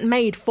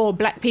made for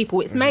Black people.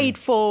 It's made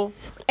for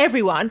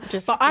everyone,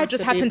 but I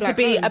just happen to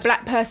be a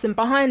Black person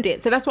behind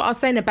it. So that's what I was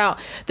saying about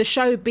the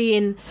show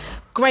being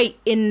great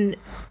in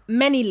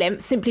many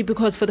lengths, simply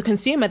because for the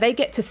consumer, they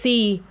get to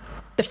see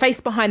the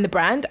face behind the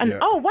brand, and Yeah.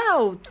 oh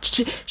wow,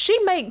 she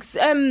makes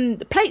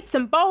plates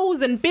and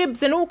bowls and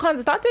bibs and all kinds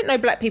of stuff. I didn't know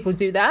black people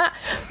do that.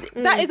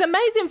 That is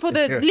amazing for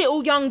the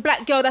little young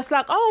black girl that's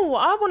like, oh,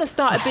 I want to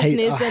start a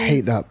business. I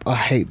hate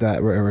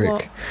that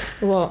rhetoric.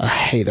 What? I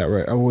hate that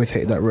rhetoric. I always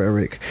hate that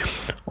rhetoric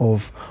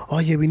of, oh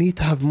yeah, we need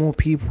to have more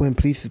people in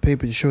police's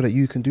paper to show that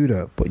you can do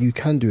that. But you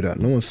can do that.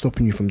 No one's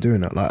stopping you from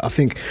doing that. Like, I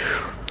think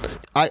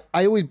I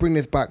always bring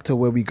this back to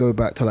where we go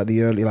back to like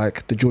the early,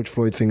 like the George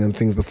Floyd thing and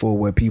things before,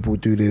 where people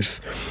do this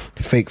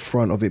fake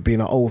front of it being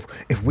like, oh,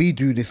 if we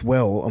do this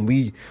well and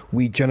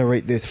we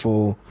generate this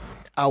for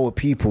our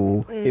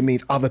people, it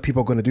means other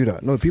people are going to do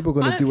that. No, people are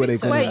going to do what they're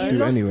going to Wait, do you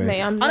lost anyway.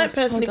 me. I don't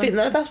personally think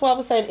that. That's what I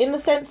was saying. In the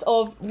sense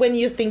of when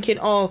you're thinking,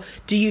 oh,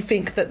 do you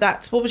think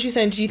that's what was you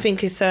saying? Do you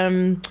think it's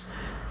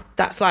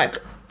that's like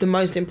the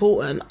most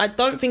important? I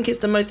don't think it's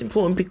the most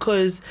important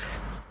because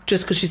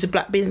she's a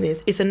black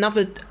business. It's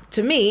another.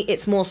 To me,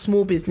 it's more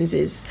small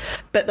businesses,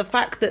 but the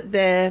fact that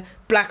they're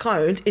black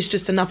owned is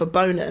just another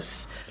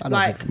bonus. I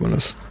don't think it's a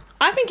bonus.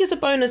 I think it's a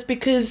bonus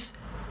because.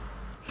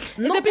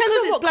 Not depends because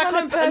on it's what black kind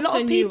of owned, but a lot of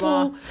person you people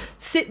are.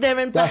 sit there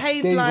and That's,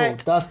 behave there you go.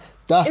 like. That's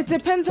It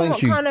depends on thank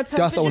what you. kind of person.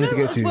 That's what I wanted to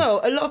get as to.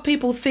 well, a lot of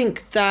people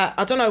think that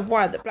I don't know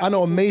why that black I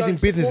know people amazing don't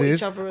support businesses.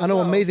 each other as I know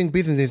well. amazing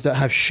businesses that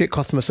have shit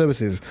customer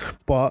services,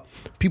 but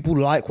people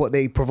like what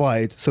they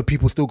provide, so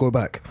people still go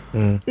back.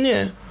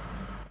 Yeah.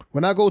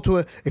 When I go to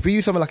if we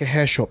use something like a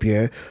hair shop,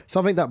 yeah,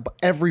 something that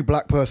every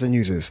black person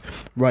uses,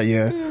 right?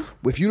 Yeah.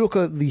 If you look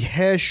at the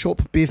hair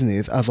shop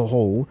business as a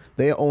whole,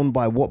 they are owned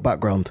by what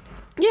background?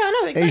 Yeah, I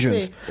know exactly.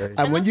 Asians.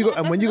 And when you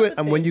go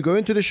when you go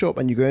into the shop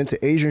and you go into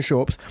Asian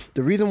shops,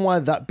 the reason why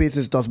that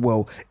business does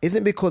well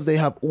isn't because they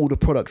have all the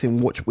products in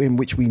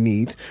which we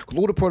need. Because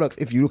all the products,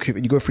 if you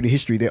go through the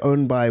history, they're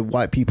owned by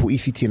white people,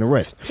 ECT and the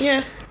rest.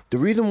 Yeah. The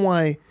reason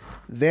why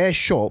their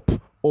shop,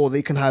 or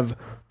they can have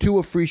 2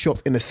 or 3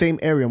 shops in the same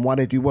area, and why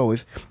they do well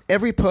is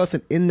every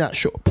person in that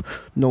shop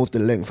knows the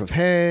length of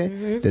hair,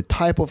 the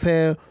type of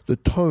hair, the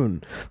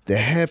tone, the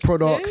hair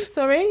products.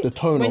 Sorry, the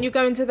tone. when you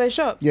go into those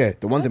shops. Yeah,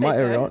 the ones in my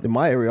area. In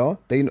my area,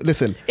 they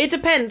listen. It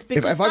depends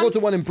because if I go to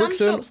one in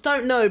Brixton, some shops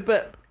don't know,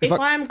 but if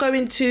I'm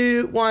going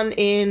to one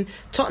in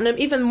Tottenham,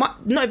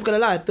 not even gonna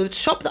lie, the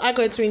shop that I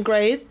go to in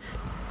Grays,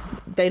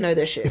 they know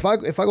their shit. If I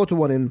go to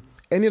one in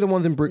any of the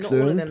ones in Brixton,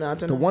 Not all of them, though, I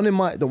don't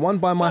know. the one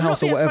by my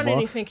house or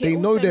whatever, they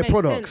know their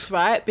products, sense,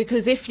 right?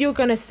 Because if you're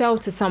going to sell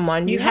to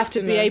someone, you have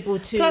to be know. able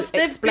to Plus,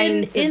 they've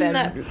explain been to in them.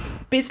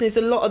 that business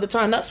a lot of the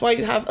time. That's why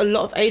you have a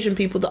lot of Asian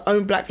people that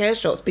own black hair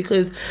shops,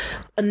 because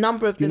a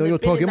number of them know your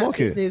have been in target that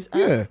market. business,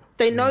 Yeah.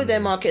 they know their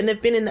market and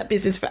they've been in that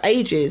business for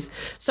ages.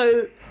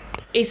 So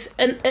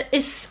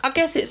I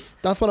guess it's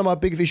That's one of my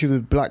biggest issues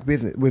with black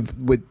business,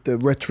 with the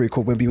rhetoric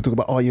of when people talk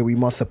about, oh yeah, we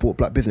must support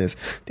black business.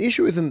 The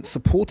issue isn't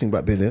supporting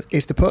black business.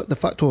 It's the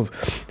fact of,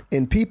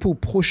 in people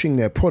pushing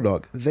their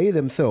product, they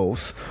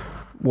themselves.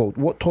 Well,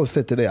 what Tov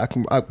said today,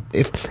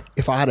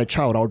 if I had a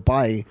child, I would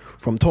buy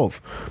from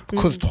Tov,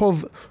 because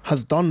Tov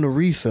has done the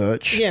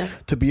research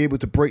to be able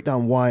to break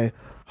down why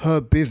her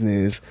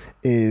business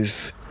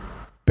is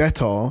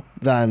better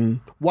than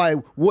why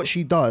what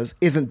she does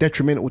isn't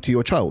detrimental to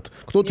your child.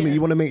 Because ultimately,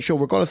 you want to make sure,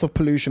 regardless of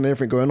pollution and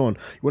everything going on,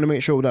 you want to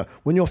make sure that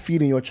when you're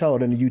feeding your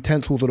child and the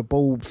utensils or the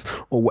bulbs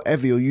or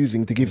whatever you're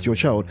using to give to your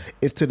child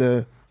is to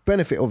the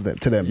benefit of them,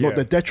 not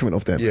the detriment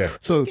of them. Yeah.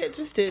 So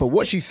for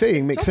what she's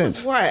saying makes Toph was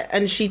sense. right,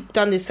 and she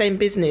done the same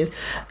business.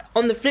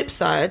 On the flip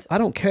side, I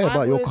don't care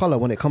about your colour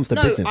when it comes to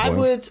business. I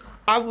would.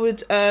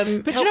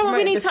 But you know what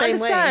we need to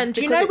understand?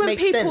 You know when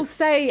people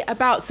say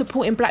about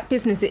supporting black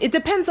business, it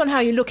depends on how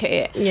you look at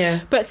it.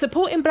 Yeah. But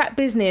supporting black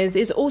business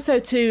is also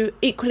to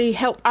equally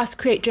help us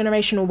create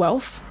generational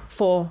wealth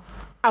for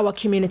our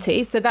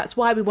community. So that's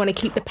why we want to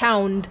keep the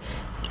pound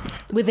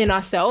within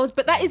ourselves,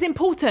 but that is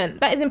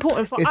important. That is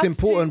important for us. It's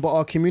important, but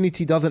our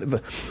community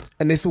doesn't.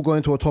 And this will go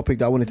into a topic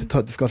that I wanted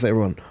to discuss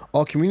later on.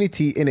 Our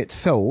community in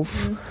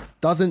itself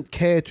doesn't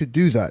care to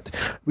do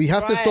that. We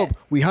have to stop.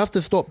 We have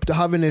to stop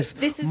having this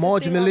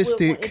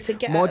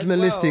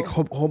marginalistic,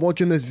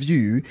 homogenous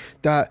view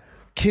that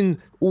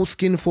all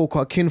skin folk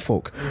are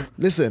kinfolk.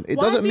 Listen, it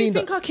doesn't mean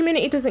that our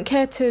community doesn't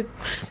care to.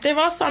 There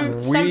are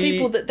some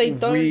people that they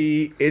don't.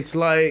 It's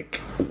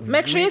like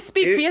make sure you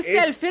speak for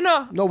yourself, you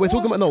know. No, we're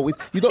talking about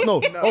you don't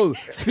know. Oh,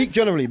 speak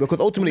generally, because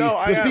ultimately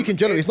you're speaking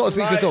generally. It's not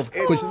speak for yourself.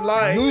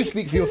 Because you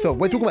speak for yourself.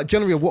 We're talking about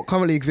generally of what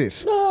currently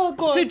exists. Oh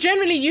God. So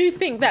generally, you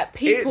think that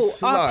people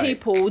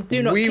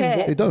do not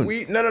care. They don't.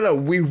 No.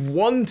 We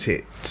want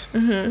it.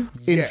 In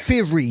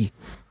theory.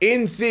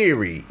 In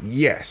theory,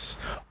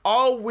 yes.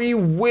 Are we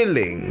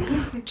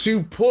willing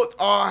to put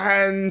our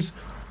hands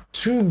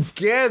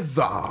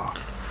together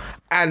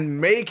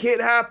and make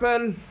it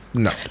happen?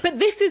 No. But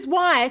this is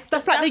why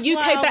stuff like the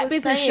UK Black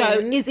Business Show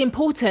is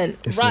important.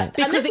 Right.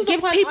 Because it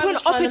gives people an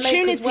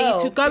opportunity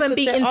to go and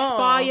be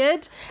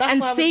inspired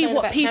and see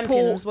what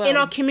people in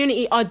our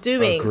community are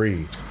doing.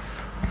 Agreed.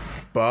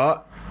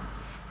 But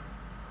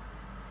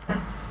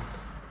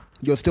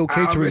you're still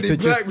how catering many to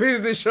black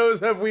business shows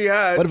have we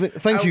had?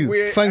 Thank you.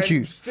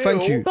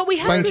 But we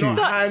have to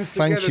stop. Hands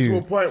together to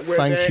a point where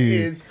there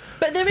is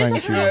But there Thank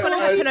isn't you. not going to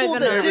happen people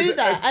that overnight. do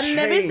that, and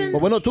there isn't.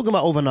 But we're not talking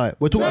about overnight.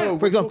 We're talking, No, for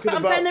we're example, talking But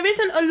I'm about- saying there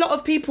isn't a lot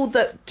of people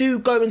that do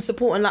go and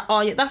support and like,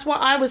 oh yeah, that's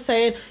what I was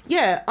saying.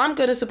 Yeah, I'm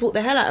going to support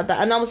the hell out of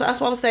that, and that's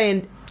what I was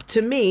saying.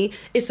 To me,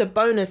 it's a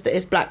bonus that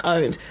it's black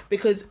owned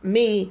because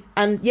me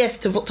and yes,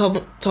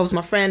 Tov's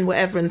my friend,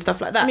 whatever, and stuff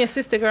like that. I'm your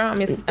sister, girl. I'm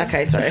your sister.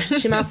 Okay, sorry,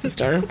 she's my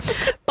sister.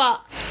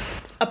 But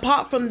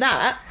apart from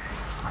that,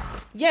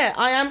 yeah,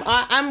 I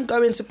am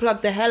going to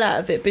plug the hell out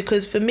of it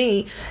because for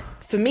me,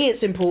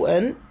 it's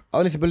important. I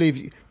honestly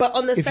believe, But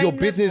on the if same your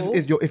business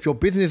level, if your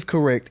business is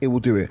correct, it will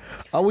do it.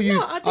 I will use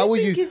I do I will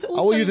think use it's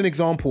I will use also- an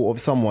example of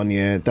someone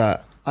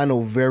that I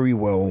know very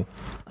well,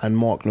 and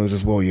Mark knows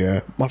as well.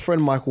 Yeah, my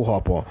friend Michael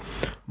Harper.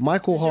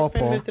 Michael your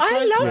friend Harper. with the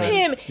I love clothes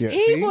him. brands? Yeah,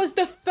 He see? was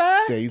the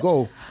first. There you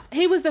go.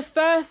 He was the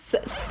first,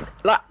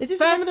 like, Is this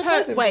the one with the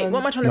clothing wait, brand? what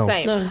am I trying No. to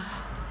say? No.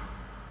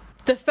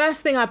 The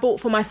first thing I bought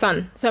for my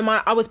son. So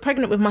I was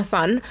pregnant with my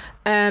son,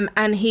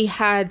 and he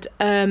had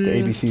The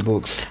ABC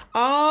books.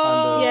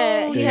 Oh,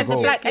 yeah, he There had you the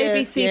go. black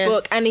ABC yes.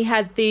 book, and he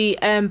had the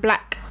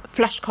black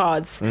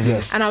flashcards.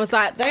 Yes. And I was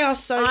like, They are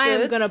so I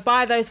am good. gonna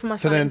buy those for my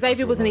son. then-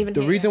 Xavier wasn't even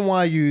The here. reason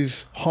why I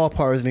use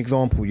Harper as an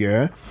example,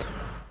 yeah,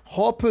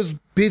 Harper's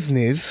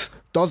business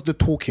does the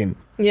talking.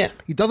 Yeah.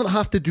 He doesn't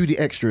have to do the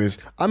extras.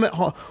 I met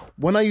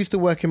when I used to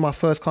work in my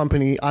first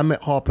company. I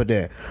met Harper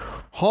there.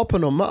 Harper,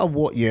 no matter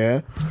what,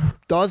 yeah,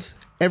 does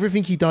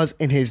everything he does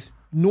in his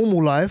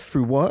normal life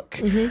through work,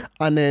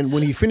 and then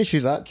when he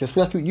finishes that, just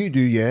like what you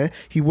do, yeah,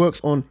 he works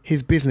on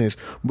his business.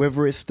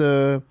 Whether it's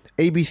the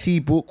ABC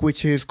book,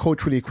 which is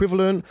culturally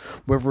equivalent,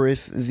 whether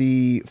it's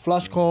the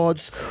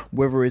flashcards,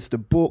 whether it's the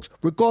books,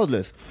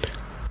 regardless.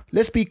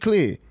 Let's be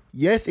clear.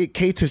 Yes, it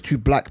caters to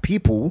black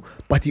people,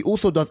 but he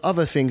also does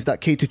other things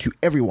that cater to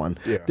everyone.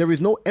 Yeah. There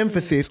is no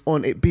emphasis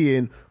on it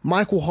being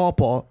Michael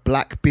Harper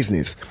black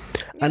business.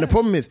 And the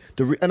problem is,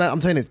 and I'm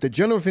saying this, the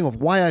general thing of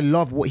why I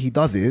love what he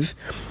does is,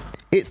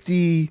 it's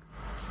the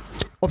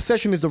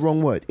obsession is the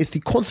wrong word. It's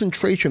the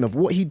concentration of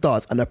what he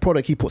does and the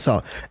product he puts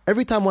out.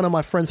 Every time one of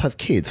my friends has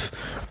kids,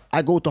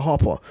 I go to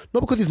Harper.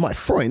 Not because he's my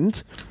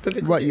friend, But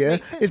because right? it Yeah,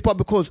 makes sense. it's but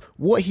because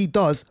what he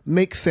does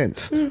makes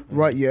sense,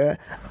 right? Yeah.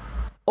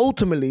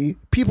 Ultimately,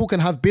 people can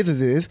have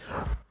businesses,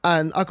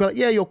 and I go, like,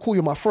 yeah, you're cool,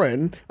 you're my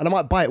friend, and I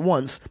might buy it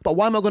once, but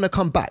why am I going to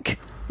come back?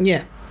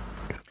 Yeah.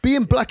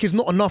 Being black is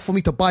not enough for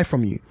me to buy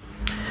from you.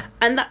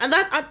 And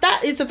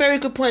that is a very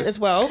good point as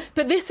well.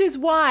 But this is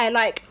why,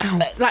 like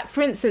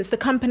for instance, the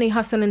company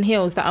Hustle and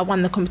Heels that I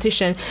won the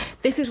competition.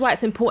 This is why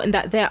it's important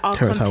that there are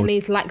Terrence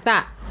companies like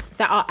that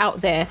are out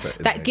there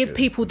that give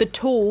people the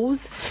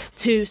tools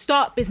to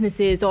start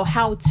businesses or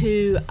how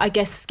to, I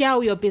guess,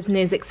 scale your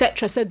business,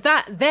 etc. So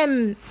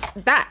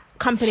that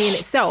company in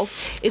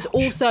itself is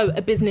also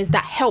a business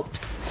that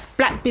helps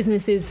black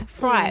businesses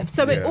thrive.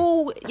 So it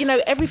all,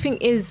 everything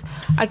is,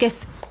 I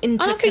guess,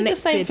 interconnected. And I think the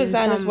same for in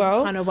Zan some as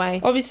well. kind of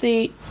way.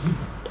 Obviously,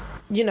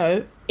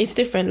 it's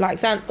different. Like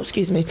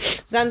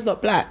Zan's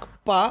not black,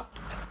 but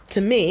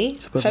to me,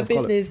 her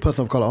business,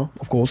 Person of colour,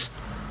 of course.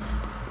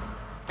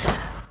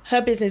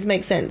 her business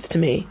makes sense to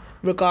me,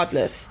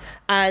 regardless.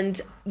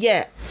 And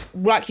yeah,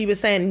 like you were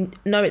saying,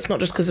 no, it's not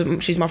just because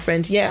she's my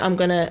friend. Yeah, I'm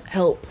gonna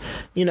help,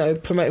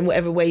 promote in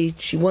whatever way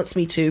she wants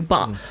me to.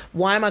 But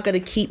why am I gonna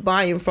keep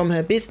buying from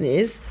her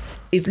business?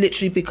 Is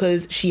literally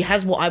because she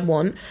has what I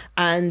want,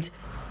 and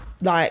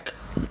like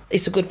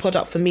it's a good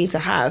product for me to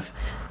have.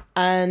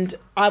 And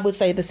I would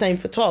say the same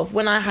for Tov.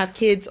 When I have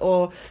kids,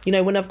 or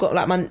when I've got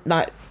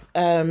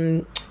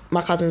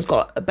my cousin's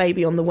got a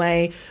baby on the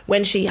way,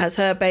 when she has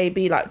her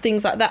baby, like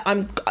things like that,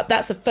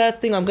 that's the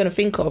first thing I'm going to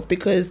think of,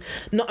 because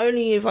not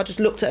only have I just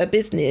looked at a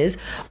business,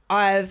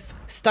 I've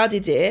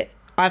studied it,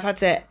 I've had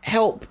to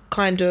help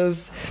kind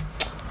of,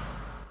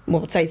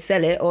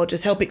 sell it, or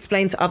just help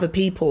explain to other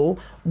people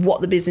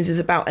what the business is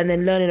about, and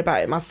then learning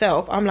about it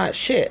myself. I'm like,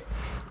 shit,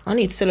 I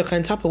need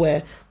silicone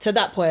Tupperware. To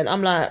that point,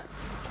 I'm like,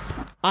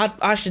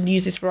 I should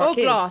use this for our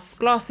kids.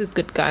 Glass is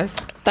good, guys.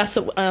 That's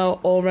what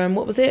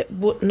was it?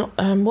 What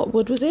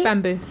wood was it?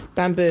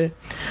 Bamboo,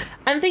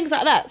 and things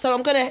like that. So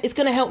it's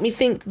gonna help me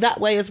think that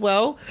way as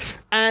well,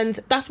 and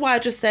that's why I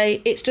just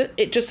say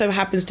it just so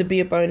happens to be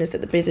a bonus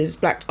that the business is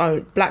black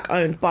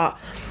owned, but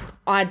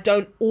I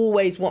don't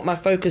always want my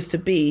focus to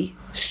be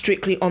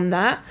strictly on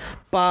that.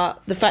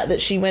 But the fact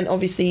that she went,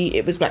 obviously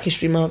it was Black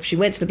History Month, she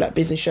went to the Black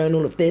Business Show and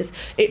all of this,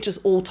 it just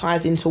all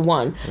ties into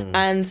one.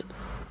 And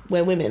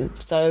we're women,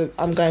 so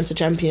I'm going to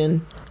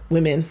champion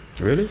women.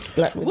 Really?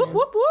 Black women. Whoop,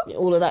 whoop, whoop.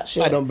 All of that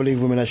shit. I don't believe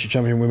women actually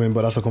champion women,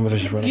 but that's a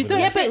conversation for another You don't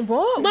day. think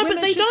what? No, Women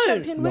but they should don't.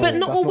 champion No, But women?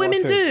 not that's all not women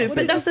what I said. do. I But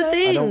said that's the I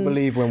thing. don't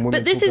believe when women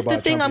But this talk is the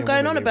about thing I'm champion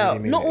going on women, about. they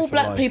really Not mean all it's a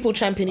black lie. people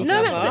champion each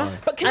No, other.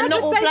 but can And I not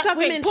just all say black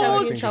something? women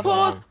champion each other.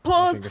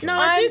 Pause. No,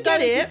 I do I'm get going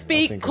to it.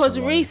 speak think it's because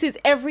a lie. Reese is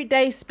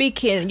everyday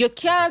speaking. You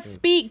can't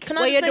speak Can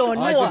I where just you make a don't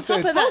point know. on top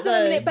of that, Hold on a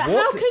though? minute, but What?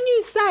 how can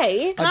you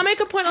say? Can I make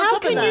a point on How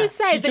top of can that? you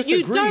say She that just you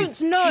agreed.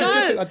 don't know? She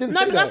just- I No, didn't no,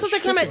 say but that's that. what I'm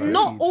She saying. just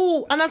Not agreed.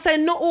 all, and I'm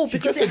saying not all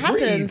because just it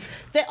happens.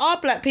 there are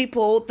black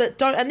people that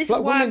don't, and this Black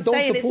is why women I'm don't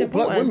saying it's support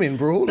black important. women,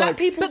 bro. Black Like,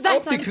 people But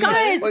that- sometimes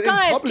guys, in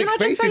guys, public can I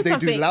just say spaces they do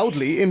something?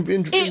 loudly. In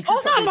It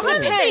often No, behind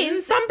the depends.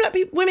 scenes, some black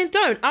people, women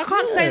don't. I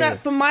can't say Yeah. that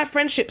for my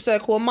friendship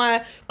circle or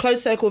my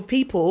close circle of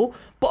people,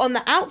 but on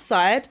the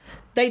outside,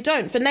 they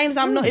don't. For names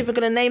I'm not even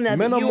going to name that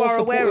Men are you more are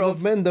aware supportive of.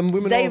 of men than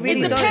women They are of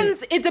really women.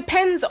 don't. It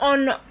depends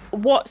on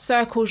what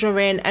circles you're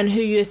in and who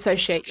you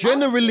associate.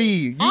 Generally,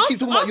 you keep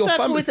talking about your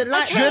circle family. isn't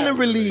like that.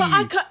 Generally, But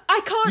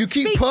I can't. you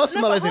keep speak,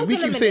 personalizing. No, but We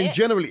hold on keep a saying minute.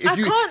 generally. If I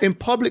you can't- in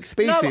public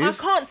spaces, No, I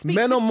can't speak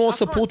men for- are more I can't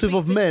supportive speak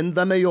of for- men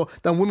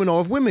than women are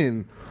of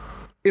women.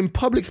 In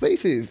public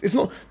spaces, it's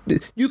not.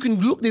 You can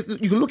look.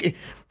 You can look.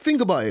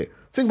 Think about it.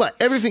 Think about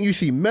everything you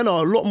see. Men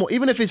are a lot more,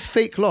 even if it's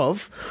fake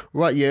love,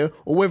 right? Yeah,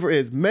 or whatever it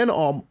is. Men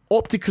are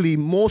optically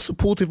more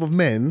supportive of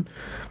men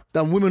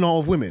than women are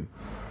of women.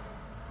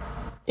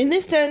 In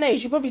this day and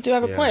age, you probably do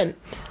have a point.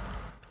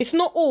 It's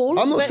not all.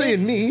 I'm not but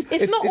saying me.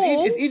 It's not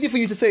all. It's easy for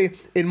you to say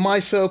in my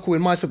circle.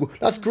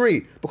 That's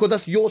great because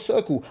that's your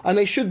circle, and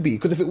it should be.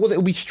 Because if it wasn't, it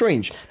would be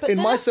strange. But In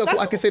then my that's- circle,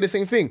 that's I can say the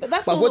same thing. but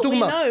that's we're all that talking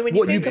we about know when you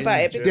what think about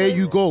it, There because-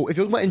 you go. If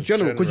you're talking about in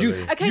general, because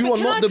Generally. Okay, you but are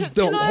can not I-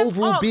 the can I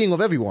overall ask- being of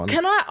everyone.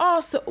 Can I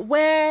ask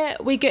where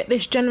we get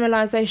this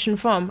generalization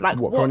from? Like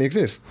what currently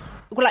exists?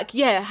 Like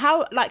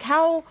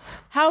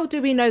how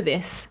do we know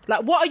this?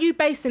 Like what are you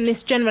basing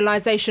this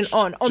generalization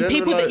on? On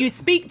people that you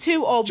speak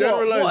to or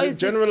what is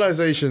this?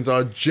 Generalizations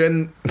are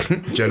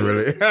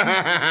generally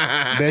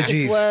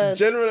Veggies. Words,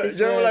 these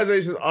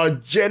generalizations are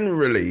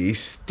generally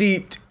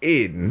steeped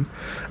in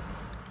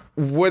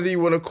whether you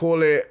want to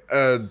call it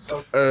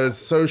a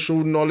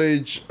social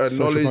knowledge, a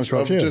knowledge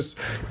construct, of yeah. just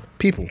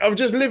People. of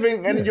just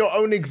living and your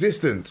own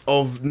existence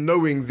of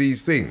knowing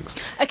these things.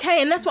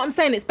 Okay, and that's what I'm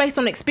saying. It's based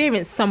on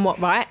experience somewhat,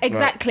 right?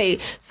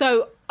 Exactly.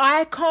 So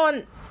I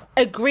can't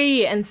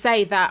agree and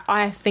say that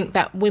I think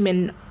that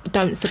women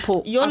don't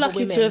support You're other lucky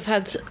women. to have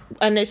had,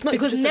 and it's not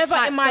because just a never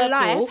tight in my circle,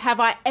 life have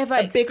I ever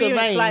a bigger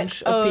experienced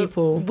range like of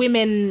people.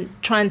 women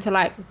trying to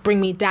like bring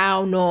me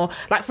down, or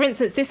like for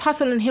instance this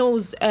Hustle and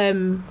Hills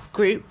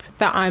group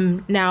that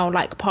I'm now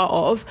like part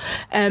of.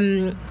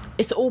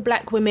 It's all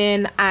black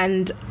women,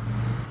 and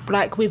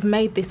like we've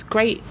made this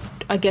great,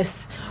 I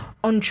guess,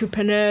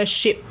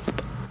 entrepreneurship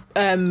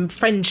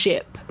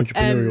friendship.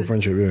 Entrepreneurial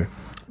friendship, yeah.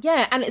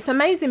 Yeah, and it's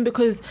amazing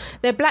because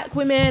they're black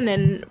women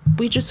and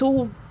we just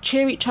all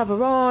cheer each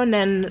other on,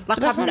 and like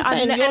That's what I'm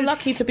saying. You're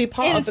lucky to be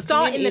part in of a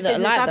starting community the that are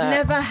business. like I've that.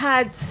 never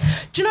had.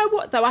 Do you know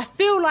what though? I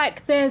feel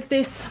like there's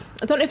this.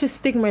 I don't know if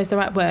stigma is the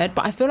right word,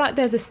 but I feel like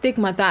there's a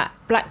stigma that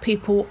black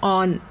people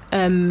aren't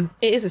It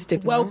is a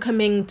stigma.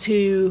 welcoming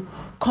to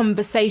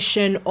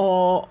conversation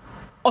or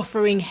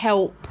offering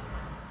help.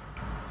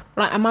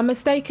 Like, am I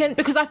mistaken?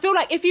 Because I feel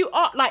like if you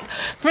are, like,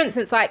 for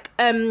instance, like,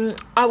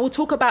 I will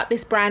talk about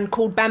this brand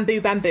called Bamboo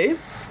Bamboo,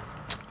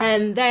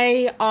 and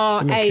they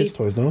are Kids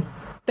toys, no?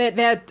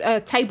 they're a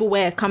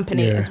tableware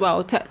company Yeah. as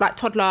well, like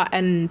toddler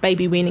and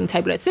baby weaning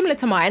tableware, similar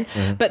to mine,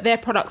 but their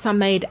products are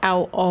made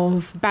out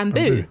of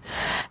bamboo.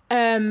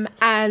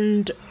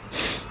 And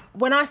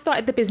when I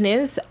started the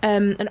business,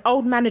 an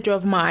old manager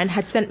of mine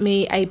had sent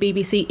me a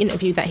BBC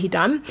interview that he'd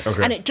done.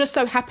 Okay. And it just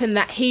so happened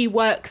that he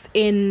works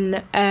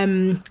in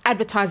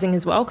advertising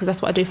as well, because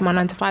that's what I do for my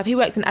 9 to 5. He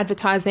works in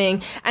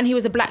advertising, and he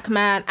was a black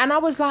man. And I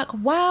was like,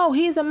 wow,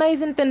 he's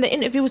amazing. Then the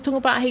interview was talking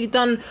about he'd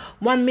done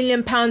 £1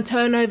 million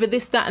turnover,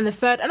 this, that, and the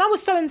third. And I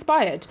was so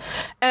inspired.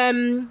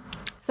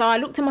 So I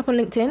looked him up on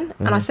LinkedIn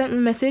and I sent him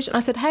a message and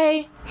I said,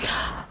 hey,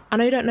 I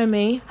know you don't know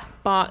me,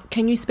 but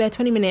can you spare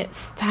 20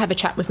 minutes to have a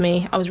chat with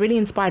me? I was really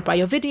inspired by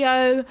your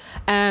video,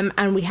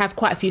 and we have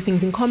quite a few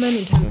things in common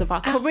in terms of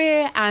our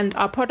career and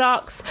our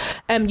products.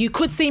 You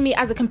could see me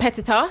as a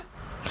competitor,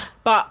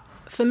 but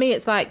for me,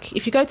 it's like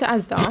if you go to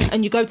Asda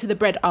and you go to the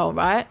bread aisle,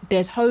 right?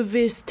 There's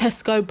Hovis,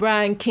 Tesco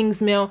brand,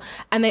 Kingsmill,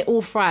 and they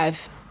all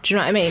thrive. Do you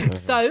know what I mean?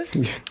 So,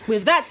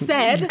 with that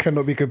said, You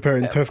cannot be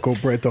comparing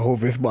Tesco bread to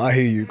Hovis, but I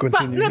hear you.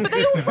 Continue. no, but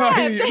they all I thrive.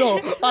 hear you. No,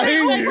 I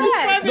hear all you.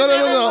 thrive.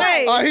 No.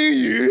 way. I hear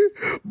you,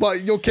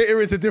 but you're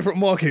catering to different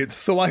markets,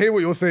 so I hear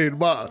what you're saying.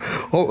 But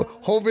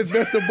Hovis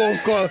best of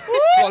both can't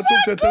talk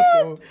to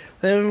Tesco.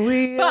 Then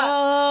we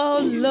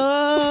all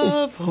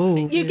love home.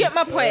 you get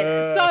my point.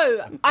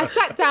 So I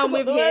sat down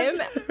with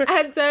him,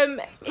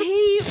 and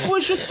he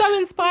was just so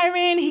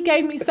inspiring. He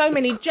gave me so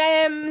many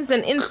gems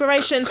and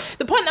inspiration.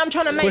 The point that I'm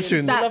trying to make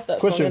Question, is that love that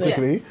question song, innit?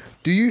 quickly.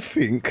 Do you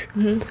think,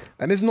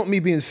 and it's not me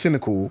being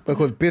cynical,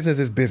 because business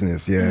is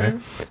business, yeah?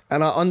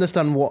 And I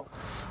understand what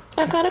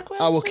I got a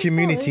question our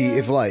community for you.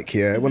 is like,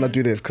 yeah, when I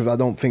do this, because I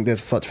don't think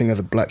there's such thing as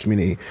a black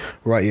community,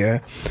 right, yeah?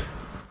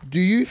 Do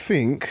you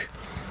think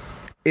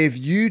if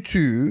you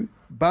two,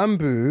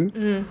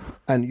 Bamboo,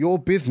 and your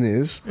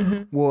business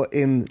were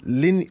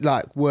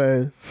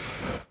were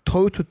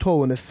toe to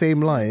toe on the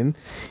same line,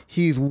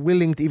 he's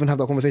willing to even have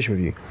that conversation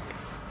with you?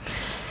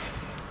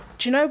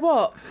 do you know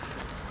what?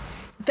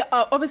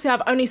 Obviously,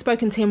 I've only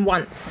spoken to him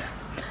once,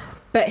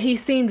 but he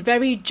seemed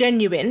very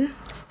genuine.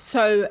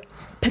 So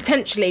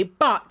Potentially,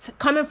 but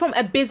coming from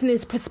a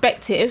business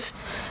perspective,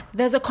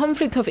 there's a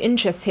conflict of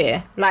interest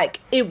here. Like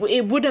it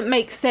wouldn't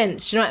make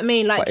sense. Do you know what I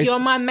mean? Like you're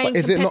my main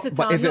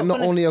competitor. I'm not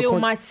going to spill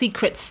my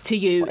secrets to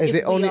you.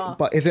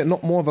 But is it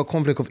not more of a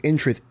conflict of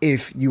interest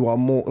if you are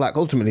more like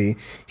ultimately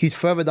he's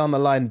further down the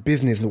line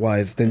business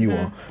wise than you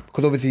are,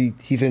 because obviously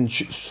he's in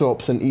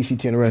shops and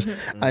ECT and the rest,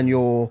 and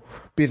your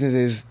business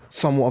is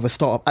somewhat of a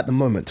startup at the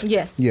moment.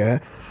 Yes. Yeah.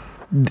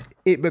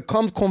 It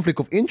becomes conflict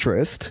of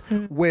interest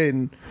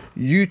when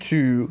you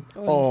two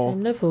are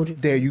same level,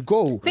 there. You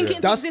go. Think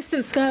into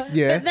existence, girl.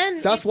 Yeah, But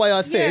then that's why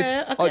I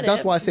said.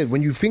 That's why I said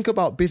when you think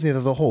about business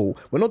as a whole,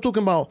 we're not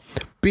talking about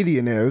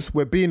billionaires.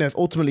 Where billionaires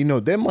ultimately know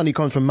their money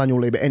comes from manual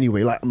labor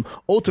anyway. Like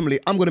ultimately,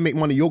 I'm going to make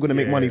money. You're going to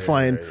make money.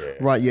 Fine,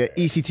 right? Yeah,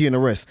 ECT and the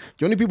rest.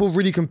 The only people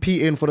really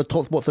competing for the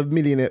top spots of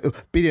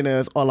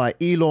billionaires are like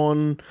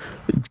Elon,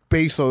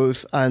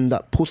 Bezos, and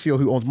that pussyo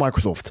who owns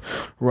Microsoft.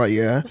 Right?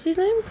 Yeah. What's his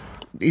name?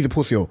 He's a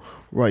pussyo.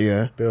 Right?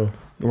 Yeah. Bill.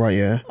 Right?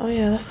 Yeah. Oh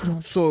yeah, that's the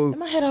one. So In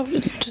my head, I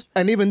would just.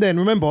 and even then,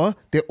 remember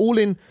they're all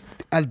in.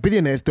 As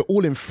billionaires, they're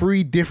all in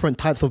 3 different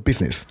types of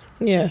business.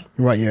 Yeah.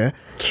 Right, yeah.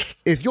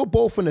 If you're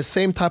both in the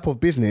same type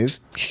of business,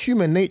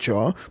 human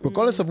nature,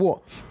 regardless of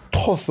what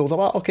Tov feels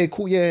about, okay,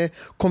 cool, yeah,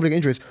 conflict of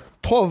interest.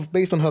 Tov,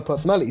 based on her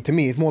personality, to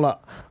me, is more like,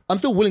 I'm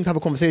still willing to have a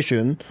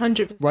conversation.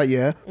 100%. Right,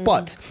 yeah.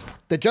 But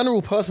the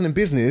general person in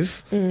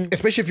business,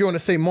 especially if you're on the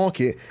same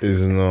market,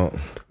 Is not.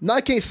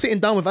 Nike ain't sitting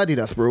down with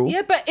Adidas, bro.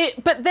 Yeah,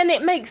 but then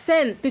it makes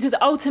sense because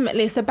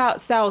ultimately it's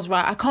about sales,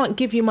 right? I can't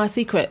give you my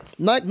secrets.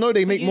 Nike know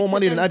they make more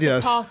money than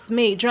Adidas. Past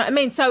me, do you know what I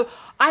mean? So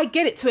I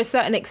get it to a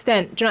certain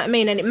extent, do you know what I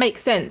mean? And it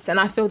makes sense, and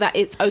I feel that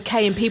it's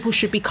okay, and people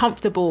should be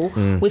comfortable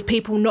with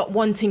people not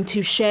wanting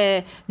to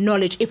share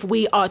knowledge if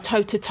we are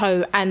toe to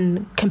toe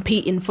and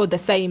competing for the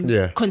same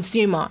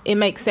consumer. It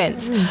makes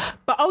sense,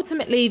 but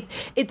ultimately,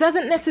 it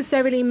doesn't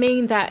necessarily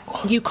mean that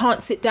you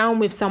can't sit down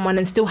with someone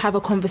and still have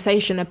a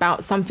conversation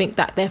about something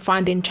that they're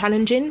finding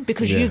challenging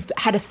because you've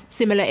had a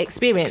similar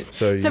experience.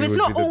 So it's you would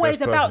not be the always best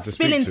person about to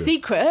speak spilling to.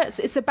 secrets.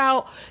 It's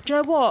about, do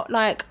you know what?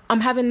 Like,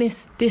 I'm having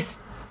this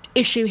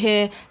issue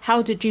here.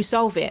 How did you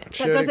solve it?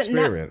 Shared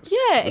experience.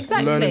 Yeah, It's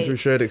exactly. learning through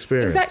shared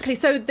experience. Exactly.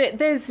 So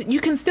there's you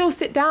can still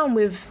sit down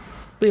with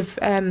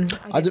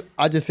I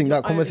just think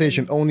that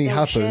conversation only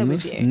they'll share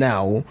happens with you.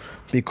 now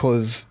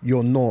because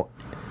you're not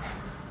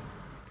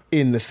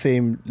in the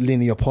same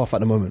linear path at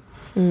the moment.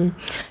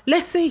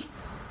 Let's see.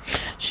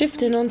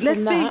 Shifting on from Let's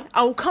see. that.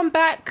 I'll come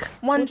back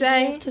one What do you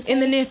day have to in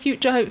the say? near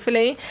future,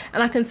 hopefully,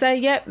 and I can say,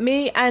 yep,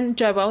 me and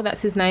Joel,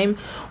 that's his name,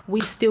 we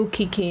still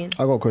kicking.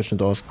 I got a question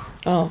to ask.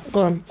 Oh,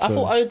 go on. I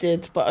thought O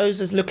did, but O's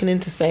just looking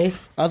into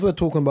space. As we're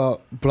talking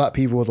about black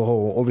people as a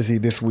whole, obviously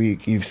this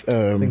week you've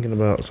Thinking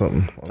about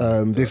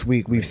something. this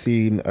week we've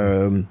seen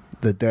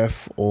the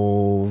death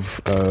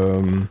of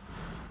the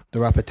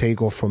rapper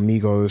Takeoff from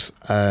Migos,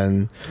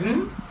 and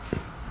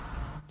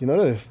you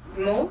know this?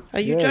 No, Are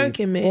you Yeah,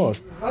 joking me?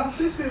 Passed. I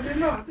seriously did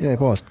not. Yeah, he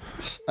passed.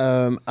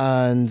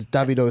 And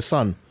Davido's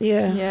son.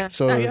 Yeah. Yeah.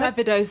 So- that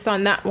Davido's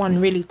son, that one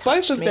really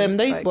touched Both of me. them,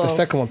 they Like, well, The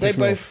second one they pissed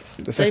me both.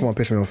 off. The second one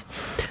pissed me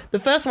off. The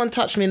first one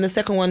touched me, and the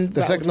second one.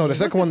 The second what's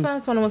second the one.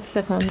 first one and what's the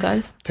second one,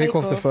 guys?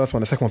 Takeoff's the first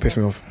one. The second one pissed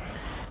me off.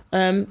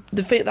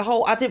 The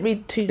whole. I didn't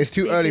read too. It's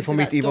too deep early for into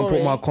me that to even put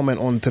story. my comment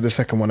on to the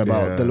second one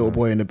about the little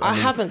boy in the. I and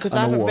the- haven't because and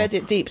I the haven't water. read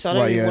it deep, so I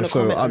don't Right, even yeah. want to So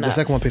comment on the that.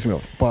 second one pissed me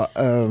off, but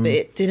But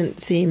it didn't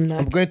seem I'm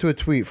like. going to a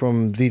tweet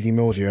from Zizi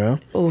Mills, yeah,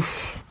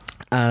 Oof.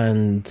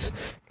 and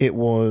it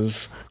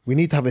was, we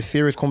need to have a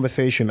serious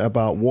conversation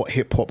about what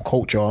hip hop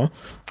cultures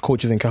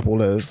in capital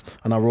letters,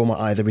 and I roll my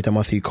eyes every time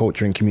I see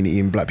culture and community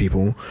in black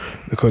people,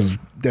 because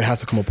there has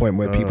to come a point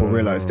where people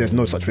realise there's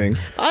no such thing.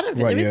 I don't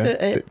think Right, there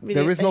is yeah. a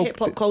There is no- hip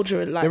hop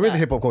culture like There is that. a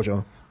hip hop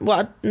culture.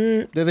 What?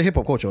 There's a hip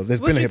hop culture. There's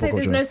What been did a you hip hop say?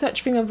 There's culture. no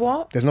such thing of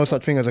what? There's no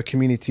such thing as a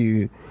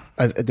community,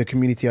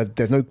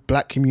 there's no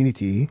black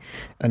community,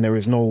 and there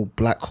is no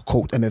black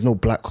culture, and there's no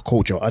black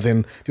culture. As in,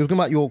 if you're talking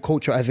about your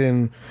culture as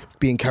in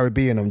being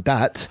Caribbean and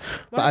that,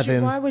 but as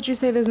in, Why would you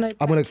say there's no?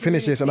 I'm gonna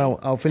finish this and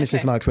I'll finish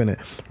this and I'll explain it.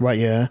 Right,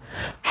 yeah,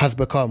 has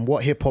become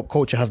what hip hop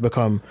culture has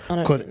become, I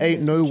don't because think ain't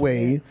there's no much of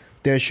way it.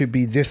 there should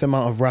be this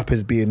amount of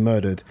rappers being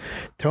murdered.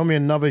 Tell me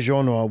another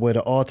genre where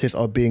the artists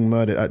are being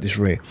murdered at this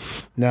rate.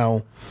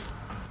 Now,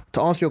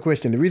 to answer your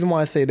question, the reason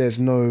why I say there's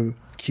no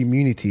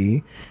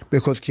community,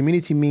 because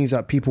community means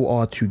that people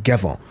are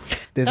together.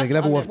 There's That's a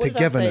level what I of meant. What did I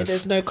say? togetherness.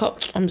 There's no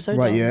I'm so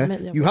Right, dumb. I yeah.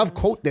 meant the other You have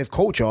one. there's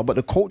culture, but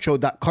the culture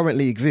that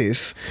currently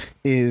exists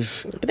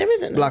is But there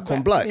isn't black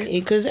on black.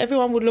 because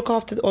everyone would look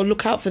after or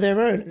look out for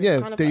their own. And Yeah,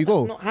 it's kind of there like you that's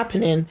go. not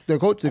happening. the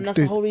culture. And that's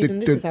the whole reason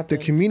this is the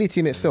happening. community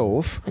in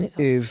itself And it's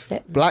is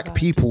upset me black bad.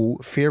 people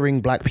fearing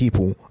black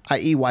people,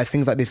 i.e., why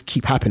things like this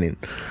keep happening.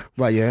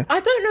 Right, yeah. I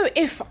don't know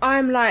if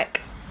I'm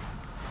like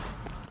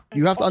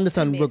You have to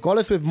understand, optimist.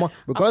 regardless I of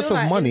feel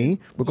like money,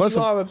 regardless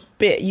you of are a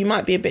bit. You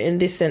might be a bit in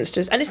this sense,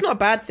 just, and it's not a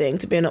bad thing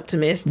to be an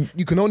optimist.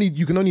 you can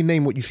only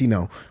name what you see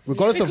now.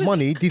 Regardless of Because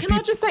money, these can people.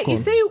 I just say, Go you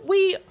on.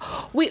 see,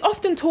 we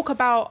often talk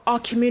about our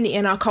community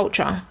and our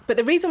culture, but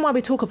the reason why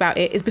we talk about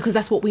it is because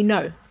that's what we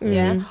know.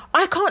 Yeah,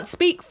 I can't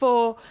speak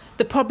for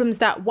the problems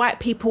that white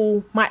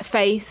people might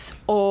face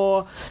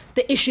or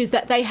the issues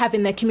that they have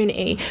in their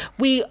community.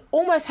 We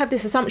almost have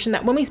this assumption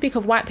that when we speak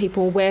of white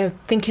people, we're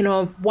thinking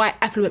of white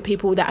affluent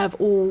people that have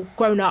all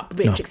grown up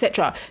rich,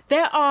 etc.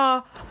 There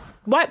are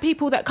white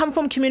people that come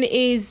from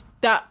communities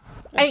that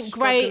ain't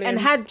great and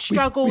had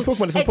struggles. We talked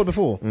about this on pod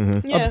before.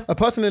 Yeah. A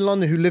person in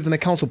London who lives in a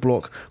council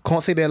block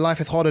can't say their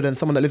life is harder than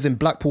someone that lives in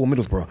Blackpool or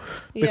Middlesbrough.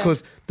 Yeah.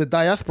 Because the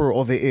diaspora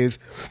of it is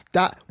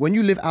that when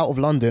you live out of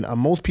London, and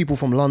most people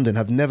from London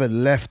have never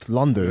left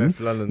London. Left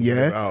London to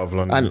live out of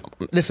London.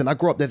 And listen, I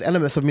grew up, there's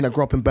elements of me that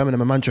grew up in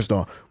Birmingham and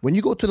Manchester. When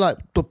you go to like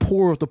the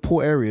poor of the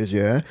poor areas,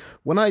 yeah,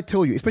 when I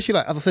tell you, especially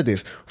like, as I said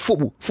this,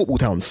 football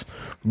towns,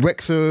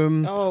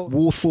 Wrexham,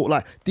 Walsall,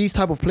 like these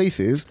type of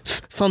places,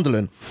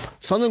 Sunderland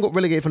got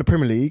relegated from the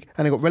Premier League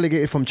and they got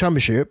relegated from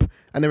Championship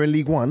and they're in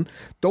League One.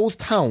 Those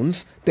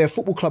towns, their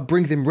football club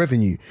brings in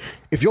revenue.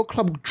 If your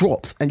club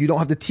drops and you don't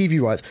have the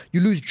TV rights, you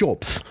lose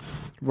jobs.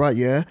 Right,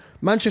 yeah.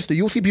 Manchester,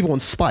 you'll see people on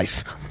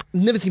Spice.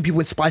 Never seen people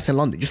with Spice in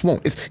London. Just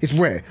won't. It's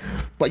rare.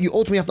 But you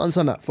ultimately have to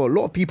understand that for a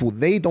lot of people,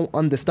 they don't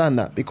understand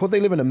that because they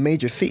live in a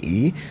major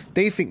city,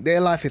 they think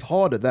their life is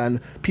harder than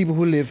people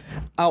who live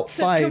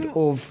outside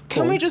of.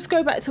 Can we just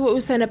go back to what we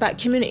were saying about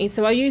community?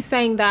 So are you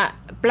saying that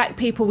black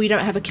people, we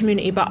don't have a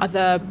community, but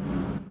other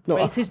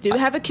races do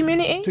have a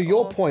community? To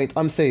your point,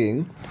 I'm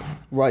saying,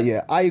 right,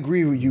 yeah, I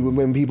agree with you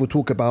when people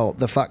talk about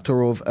the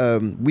factor of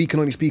we can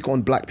only speak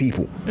on black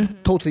people.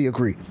 Totally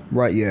agree,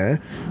 right, yeah.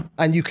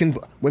 And you can,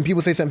 when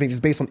people say something, it's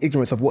based on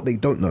ignorance of what they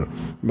don't know,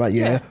 right,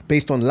 yeah.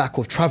 Based on lack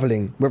of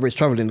travelling, whether it's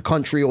travelling the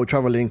country or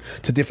travelling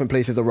to different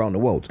places around the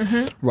world,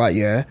 right,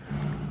 yeah.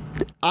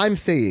 I'm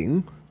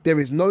saying there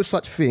is no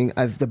such thing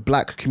as the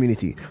black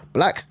community.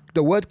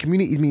 The word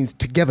community means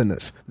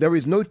togetherness. There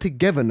is no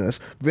togetherness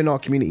within our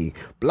community.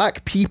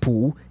 Black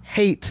people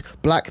hate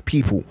black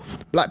people.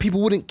 Black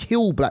people wouldn't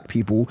kill black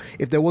people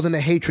if there wasn't a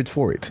hatred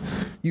for it.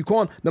 You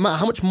can't, no matter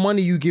how much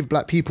money you give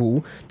black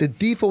people, the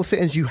default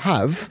settings you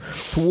have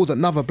towards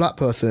another black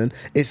person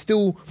is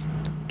still,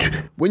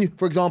 when you,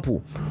 for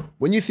example,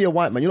 when you see a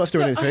white man, you're not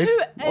staring in his face.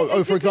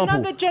 Is this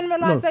another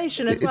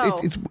generalisation as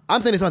well?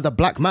 I'm saying this as a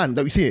black man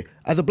that we see it.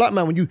 As a black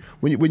man, when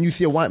you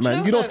see a white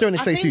man, you don't stare in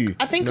his face, do you?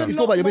 I think you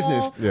go about your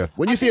business. Yeah.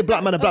 When you see a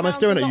black man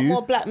staring at you,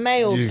 more black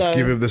males, You though. just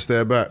give him the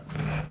stare back.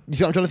 you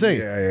see what I'm trying to say?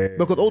 Yeah.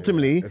 Because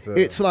ultimately,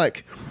 it's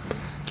like,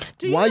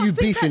 why are you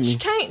beefing me?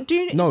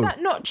 Is No.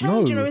 that not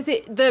changing, No. or is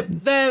it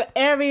the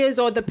areas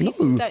or the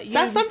people No. that you...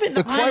 That's something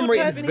that The crime I would rate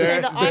is personally there.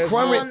 say that The I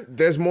crime rate- can't.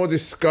 There's more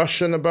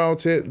discussion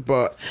about it,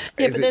 but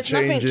Yeah, is but it there's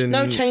changing?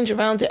 no change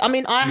around it. I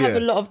mean, I have Yeah.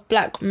 a lot of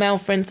black male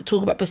friends to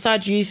talk about.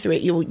 Besides you three,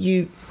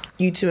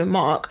 you two and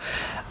Mark,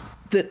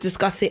 that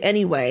discuss it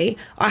anyway.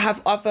 I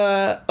have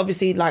other,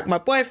 obviously, like my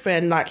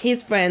boyfriend, like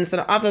his friends,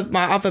 and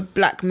my other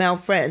black male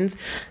friends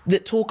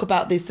that talk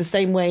about this the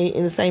same way,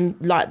 in the same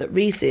light that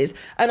Reese is.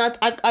 And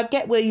I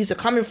get where yous are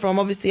coming from.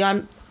 Obviously,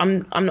 I'm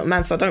not a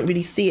man, so I don't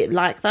really see it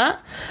like that.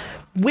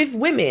 With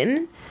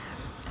women,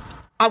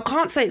 I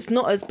can't say it's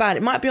not as bad.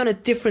 It might be on a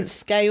different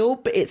scale,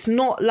 but it's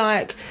not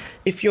like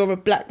if you're a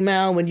black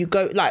male when you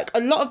go, like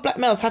a lot of black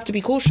males have to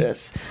be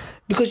cautious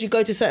because you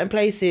go to certain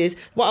places.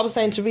 What I was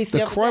saying to Reese, the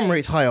the other crime day,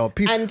 rate's higher.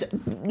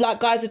 and like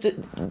guys are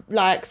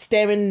like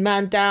staring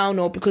man down,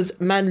 or because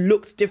man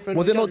looks different.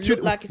 Was or it not don't two?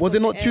 look like it's Was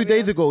it from not the 2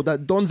 days area. ago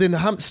that Dons in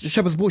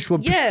Shepherd's Bush were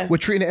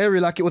treating the area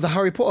like it was a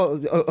Harry Potter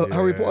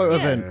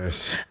event,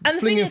 Yes. And the thing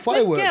flinging is,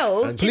 fireworks? with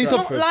girls, And it's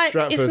not Stratford, like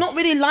it's Stratford. not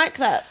really like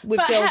that with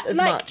But girls as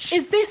like, much.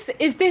 is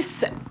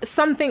this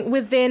something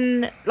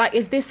within, like,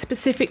 is this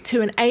specific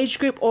to an age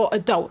group or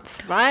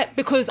adults, right?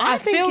 Because I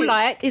think feel it's-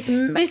 like it's-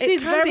 this it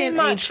is can be very an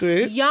much age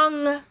group.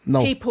 young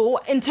No. people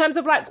in terms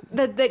of like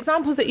the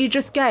examples that you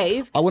just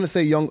gave. I wouldn't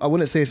say young. I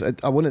wouldn't say it's And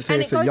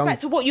a it goes young. back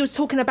to what you was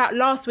talking about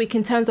last week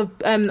in terms of,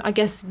 I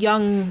guess,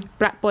 young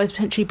black boys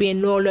potentially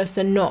being lawless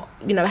and not,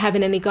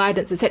 having any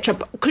guidance, etc.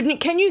 But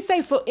can you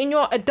say, for in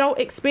your adult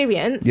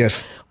experience,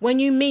 Yes. when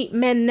you meet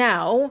men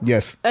now,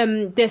 Yes.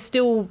 they're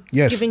still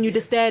Yes. giving you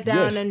the stare down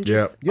Yes. and Yeah.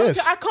 just. Yes.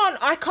 I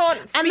can't.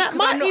 Speak And that 'cause I'm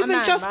might not a even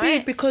man, just be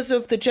right? because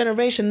of the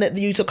generation that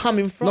you are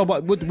coming from. No,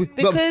 but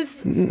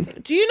because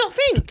do you not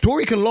think?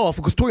 Tori can laugh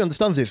because Tori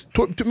understands this.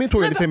 Me and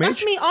Tori are No, the same but that's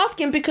age. me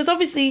asking because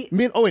obviously.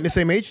 Me and O ain't the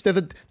same age. There's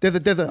a.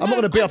 I'm not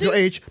gonna beat I up your do-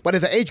 age, but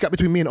there's an age gap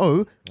between me and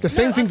O. The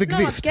same things No,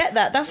 exist. I get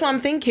that. That's what I'm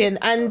thinking,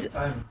 and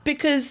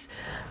because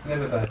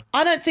Never though.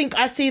 I don't think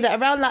I see that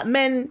around like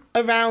men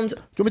around. Do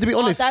you want me to be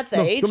honest? Our dad's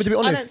No, do age. you want me to be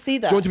honest? I don't see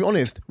that. Do you want me to be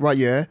honest? Right,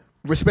 yeah.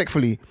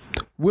 Respectfully,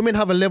 women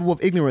have a level of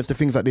ignorance to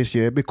things like this,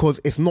 yeah, because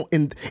it's not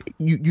in.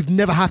 You've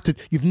never had to No,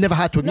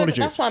 but acknowledge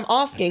that's it. why I'm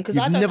asking because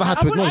You've I don't. never had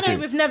to acknowledge I know it.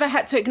 we've never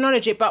had to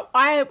acknowledge it, but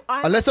I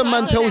Unless a man I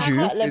don't tells know you-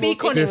 how to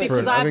speak on it because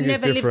Different. I I've think it's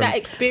never lived different. that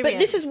experience. But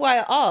this is why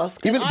I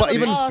ask. Even- And but I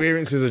even would ask-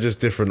 Experiences are just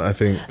different, I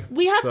think.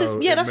 We have So this.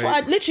 Yeah, it that's what I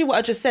makes literally what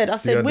I just said. I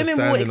said women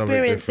will understanding of it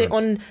experience it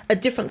different. on a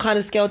different kind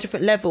of scale,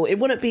 different level. It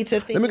wouldn't be to a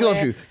thing. Let me go where,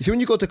 ask you. You see, when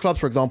you go to clubs,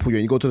 for example, yeah,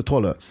 you go to the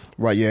toilet,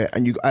 right? Yeah,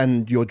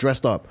 and you're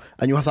dressed up,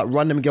 and you have that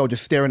random girl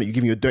just staring at you,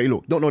 giving you a dirty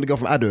look. Don't know the girl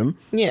from Adam.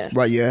 Yeah.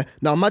 Right. Yeah.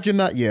 Now imagine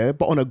that. Yeah,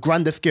 but on a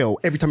grander scale,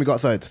 every time you go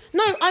outside.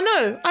 No, I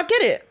know. I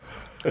get it.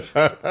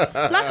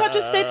 Like I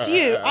just said to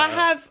you, I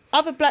have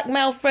other black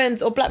male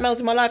friends or black males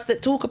in my life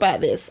that talk about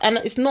this, and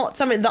it's not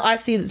something that I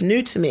see that's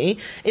new to me.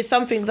 It's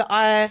something that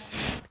I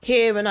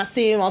hear and I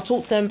see, and I'll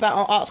talk to them about,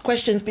 I'll ask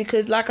questions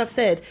because, like I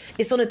said,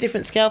 it's on a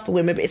different scale for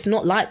women, but it's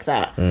not like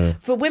that.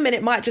 For women,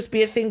 it might just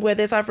be a thing where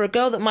there's either a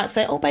girl that might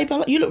say, "Oh, baby,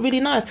 you look really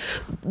nice."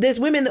 There's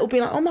women that will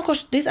be like, "Oh my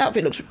gosh, this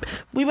outfit looks."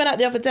 We went out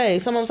the other day.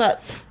 Someone was like,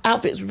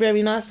 "Outfit's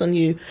very nice on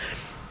you."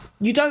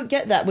 You don't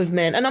get that with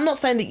men, and I'm not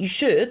saying that you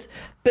should.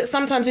 But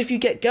sometimes if you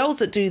get girls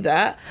that do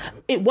that,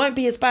 it won't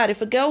be as bad.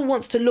 If a girl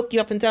wants to look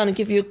you up and down and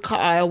give you a cut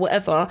eye or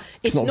whatever,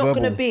 it's not not going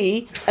to verbal.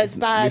 be as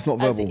bad It's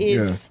not as verbal, it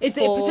is. it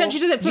for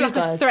potentially doesn't feel you like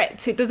guys. a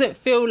threat. It doesn't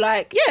feel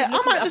like Yeah, I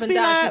looking might up just and be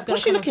down, she's like, gonna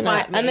 "What's she come looking and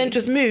at?" fight me. And then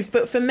just move.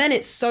 But for men,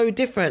 it's so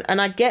different,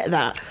 and I get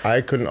that. I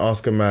couldn't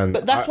ask a man.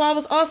 But that's why I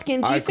was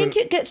asking. Do you think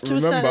it gets to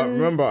a certain?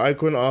 Remember, I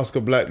couldn't ask a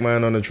black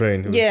man on a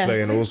train who was Yeah.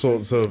 playing all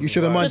sorts of. You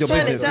should have mind Just your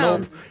turn it business.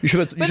 down. No, you should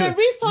have. But then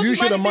Reece told you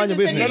should have mind your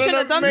business, and business. you should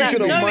have done that,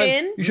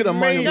 knowing. You should have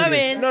mind your business.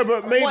 knowing No,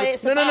 but maybe what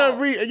it's no, about.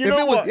 Reece, you If know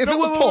it was- what? if it No,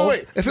 was wait, tough-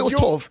 wait. if it was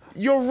You're- tough-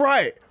 you're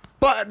right.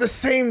 But at the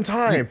same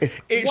time,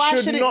 it Why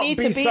should should it not need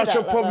be to be such that a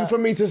like problem that? for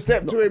me to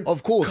step to him.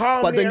 Of course,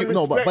 calmly but then and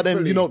but then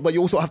respectfully. but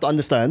you also have to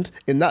understand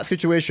in that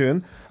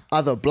situation.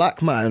 As a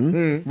black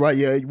man, right?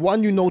 Yeah,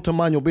 one, you know to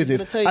mind your business,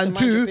 gonna tell you to and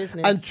mind your two,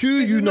 business. and two,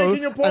 This you is know,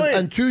 making your point.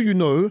 and two, you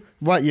know,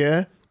 right?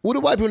 Yeah, all the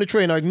white people on the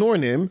train are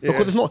ignoring him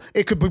because it's not.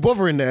 It could be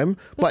bothering them,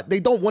 but they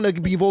don't want to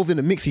be involved in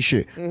the mixy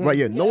shit, right?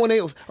 Yeah, no one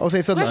else. I'll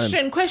say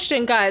something.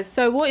 Question, guys.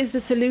 So, what is the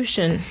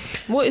solution?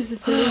 What is the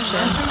solution?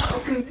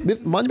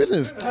 Mind your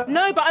business.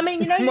 No, but I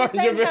mean, you know, you're Mind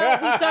saying your how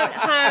we don't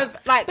have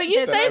like. But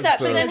you say that,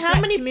 but then how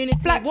black many community,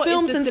 black what is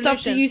films the and stuff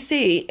do solution? you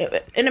see?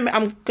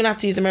 I'm gonna have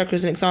to use America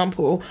as an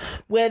example,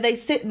 where they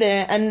sit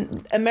there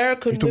and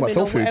American talking women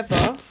about or soul food?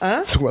 whatever.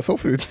 Huh? Talk about soul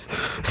food.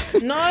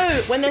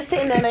 No, when they're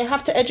sitting there, and they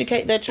have to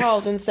educate their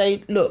child and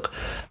say, "Look,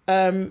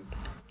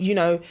 you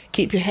know,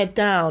 keep your head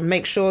down.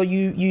 Make sure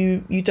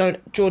you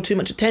don't draw too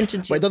much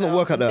attention to But it doesn't yourself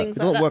work like and that. things It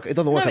doesn't like work. It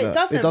doesn't work No, like it that.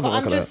 doesn't. It doesn't but work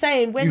I'm like just that.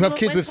 saying, when you have when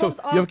kids with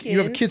Tom's you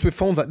have kids with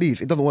phones like these.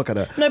 It doesn't work like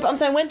that. No, but I'm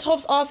saying when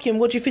Tov's asking,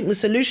 what do you think the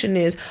solution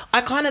is?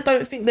 I kind of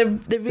don't think there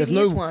really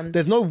no- is one.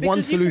 there's no one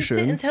Because you can sit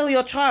solution. and tell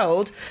your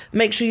child,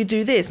 make sure you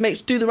do this,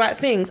 do the right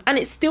things, and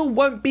it still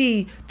won't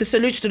be the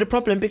solution to the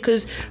problem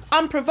because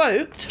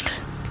unprovoked,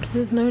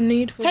 There's no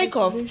need for take the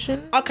off.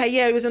 solution. Okay,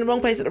 yeah, it was in the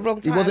wrong place at the wrong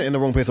He time. wasn't in the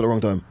wrong place at the wrong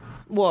time.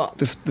 What?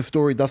 The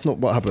story. That's not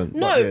what happened.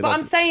 No, yeah, but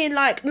I'm that's- saying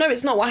like, no,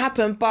 it's not what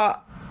happened,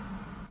 but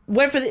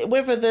whether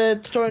the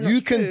story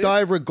you can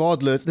die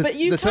regardless. But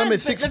you the can. term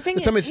is But six. the thing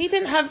the term is, he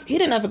didn't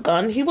have a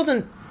gun. He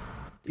wasn't.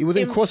 He was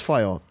in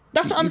crossfire.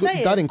 That's what I'm He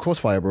saying. died in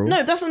crossfire, bro.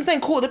 No, that's what I'm saying.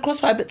 Caught the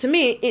crossfire, but to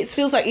me, it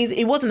feels like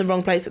he was in the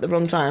wrong place at the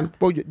wrong time.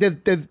 Bro, there's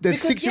Because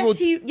 6-year-old.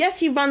 yes,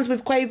 he runs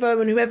with Quavo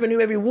and whoever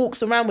he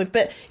walks around with,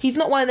 but he's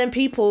not one of them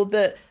people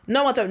that.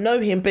 No, I don't know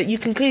him, but you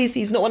can clearly see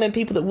he's not one of them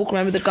people that walk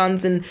around with the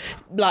guns and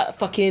like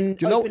fucking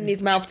you know- opening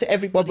his mouth to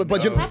everybody. But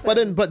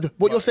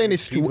what you're saying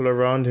is People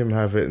around him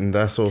have it, and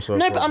that's also. a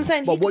no, but problem. I'm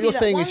saying. But he what could be you're that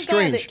saying one is guy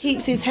strange. that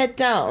keeps his head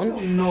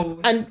down No.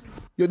 and.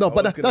 No,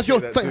 but was gonna that's your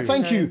say that too.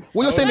 thank you.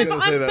 What you're saying I is, was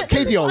gonna say that too.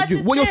 this is what I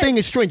just what you're said. saying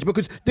is strange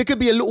because there could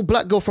be a little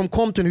black girl from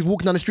Compton who's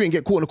walking down the street and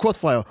get caught in a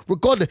crossfire.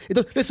 Regardless,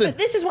 listen. But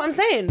this is what I'm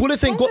saying.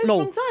 Bullets ain't Wrong got place, no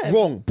wrong time.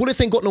 wrong. Bullets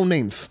ain't got no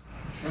names.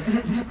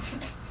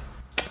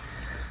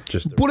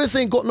 Just Bullets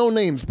ain't got no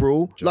names,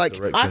 bro. Like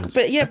directions.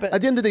 But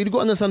at the end of the day, you got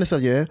to understand this,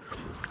 yeah.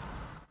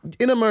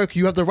 In America,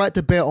 you have the right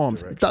to bear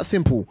arms. It's that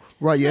simple,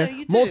 right? Yeah.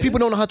 you Most do. people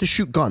don't know how to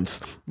shoot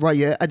guns, right?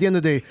 Yeah. At the end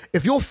of the day,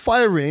 if you're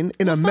firing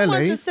in a someone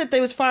melee, just said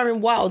they was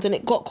firing wild and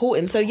it got caught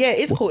him. So yeah,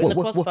 it's caught in the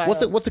crossfire.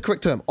 what's the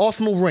correct term?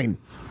 Arsenal rain,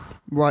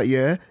 right?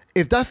 Yeah.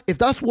 If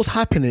that's what's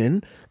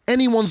happening,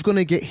 anyone's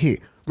gonna get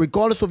hit,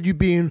 regardless of you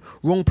being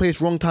wrong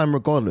place, wrong time.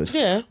 Regardless,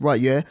 Yeah. right?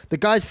 Yeah. The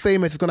guy's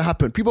famous. It's gonna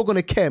happen. People are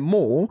gonna care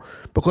more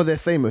because they're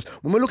famous.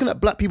 When we're looking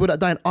at black people that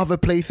die in other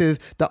places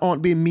that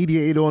aren't being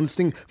mediated on,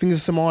 things in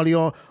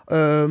Somalia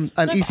and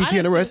No, but ECT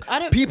and the rest, I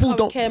don't people think I would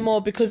don't care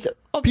more because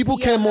people obviously,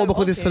 care yeah, more no,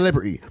 because it's okay.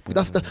 celebrity.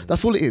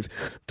 That's all it is.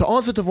 To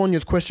answer to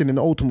Vonya's question, and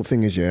the ultimate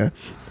thing is, yeah,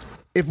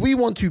 if we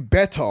want to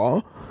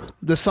better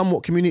the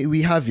somewhat community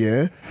we have,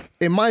 yeah,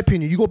 in my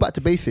opinion, you go back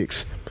to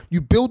basics. You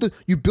build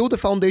the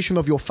foundation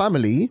of your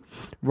family,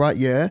 right?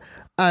 Yeah.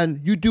 And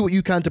you do what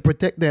you can to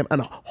protect them,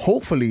 and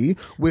hopefully,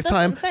 with That's what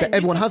time, I'm saying. that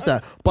everyone You has can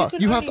that. But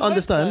can you have only to hope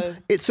understand,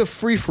 so. it's a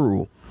free for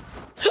all.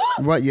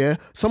 Right, yeah.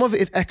 Some of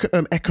it is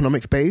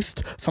economics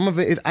based, some of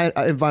it is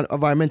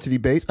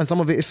environmentally based, and some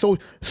of it is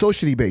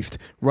socially based.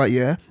 Right,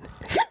 yeah.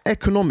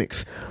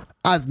 economics.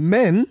 As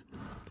men,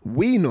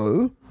 we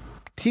know,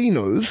 T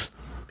knows,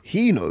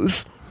 he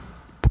knows,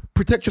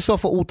 protect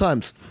yourself at all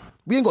times.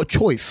 We ain't got a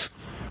choice.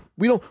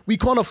 We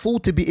can't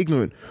afford to be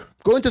ignorant.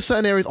 Go into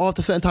certain areas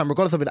after a certain time,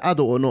 regardless of an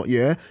adult or not,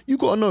 yeah? You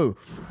gotta know.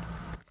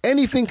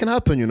 Anything can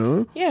happen, you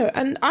know? Yeah,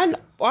 and I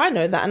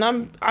know that,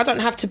 and I don't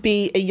have to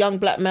be a young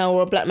black male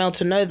or a black male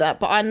to know that,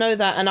 but I know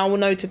that, and I will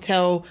know to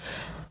tell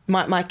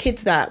my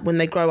kids that when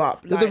they grow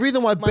up. There's a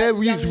reason why bare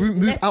youths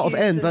move out of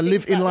ends and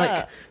live in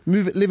live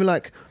in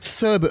like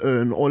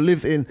Surbiton or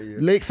live in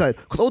Lakeside,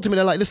 because ultimately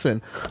they're like,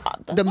 listen,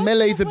 the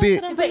melee's a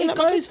bit. But it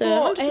goes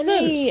for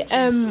any,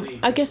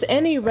 I guess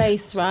any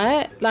race,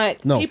 right?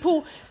 Like No,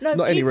 people, not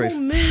any race.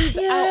 move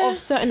out of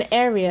certain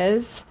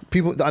areas.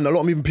 People, and a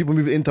lot of people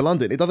move into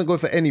London. It doesn't go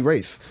for any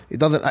race. It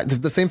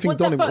doesn't. The same things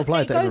don't even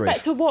apply to every It goes race.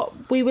 back to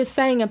what we were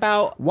saying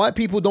about White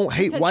people don't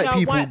hate white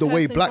people the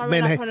way black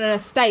men hate. On an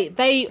estate,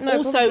 they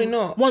also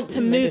want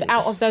to move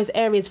out of those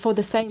areas for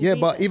the same reason.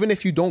 But even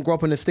if you don't grow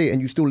up in a state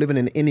and you still live in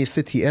an inner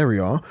city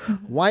area,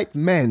 white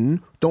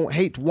men don't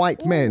hate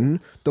white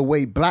men the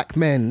way black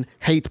men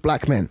hate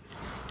black men.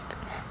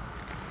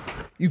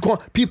 You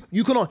can't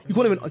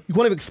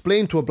even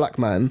explain to a black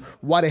man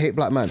why they hate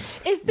black man.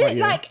 Is this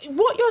like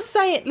what you're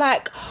saying?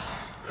 Like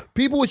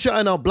people were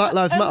shouting out Black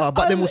Lives Matter,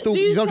 but then we'll still.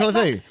 You know what I'm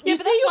trying to say? Yeah,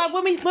 but that's why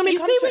when we come to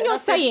it, you're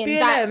saying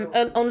BLM,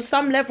 that on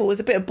some level is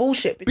a bit of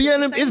bullshit.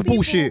 BLM is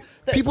bullshit.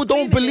 People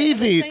don't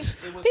believe it.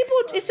 People,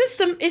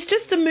 it's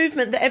just a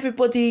movement that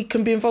everybody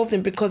can be involved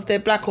in because they're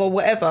black or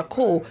whatever.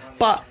 Cool,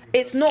 but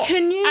it's not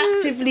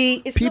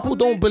actively. It's people not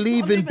don't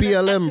believe in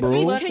BLM,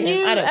 bro. Can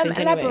you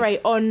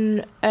elaborate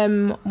on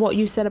what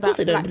you said about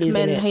black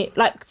men hate?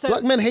 Like, so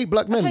black men hate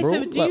black men, bro.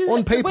 So like,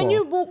 on paper. When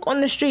you walk on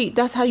the street,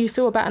 that's how you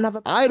feel about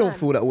another black I don't man.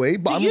 feel that way.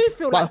 But Do you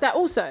feel like that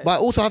also? But I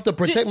also have to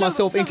protect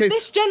myself in case.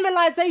 This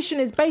generalization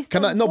is based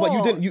on. No, but you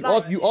what? didn't.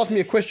 You asked me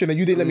a question and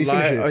you didn't let me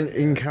finish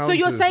it. So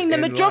you're saying the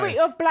majority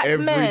of black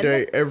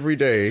men. Every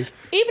day.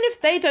 Even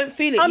if they don't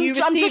feel it, you receive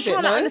it. I'm just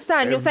trying to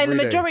understand. You're saying the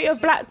majority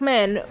of black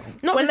men,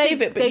 not when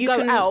receive it, but they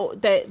go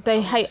out,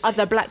 they hate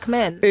other black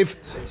men. If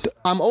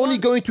I'm only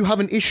going to have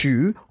an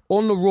issue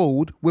on the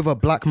road with a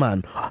black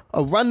man,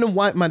 a random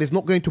white man is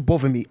not going to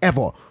bother me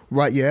ever,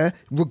 right? Yeah,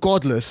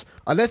 regardless,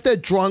 unless they're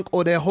drunk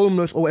or they're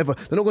homeless or whatever,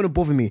 they're not going to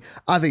bother me.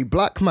 As a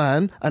black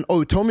man, and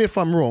tell me if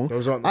I'm wrong,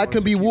 I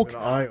can be walking.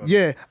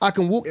 Yeah, I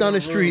can walk down the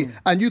street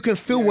and you can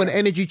feel when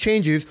energy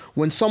changes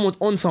when someone's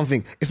on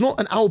something. It's not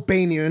an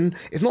Albanian.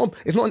 It's not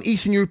an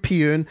Eastern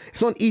European.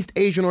 It's not an East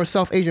Asian or a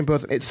South Asian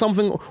person. It's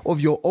something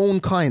of your own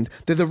kind.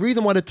 There's a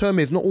reason why the term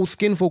is not all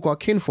skin folk are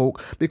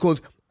kinfolk,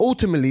 because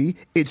ultimately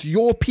it's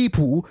your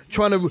people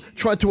trying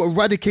to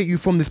eradicate you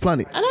from this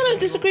planet. And I don't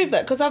disagree with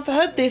that, because I've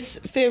heard this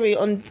theory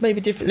on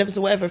maybe different levels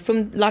or whatever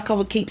from, like I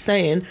would keep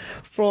saying,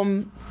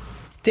 from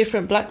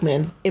different black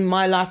men in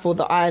my life or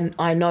that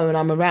I know and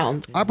I'm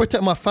around. I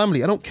protect my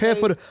family. I don't care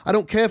for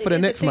the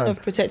next man. Of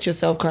protect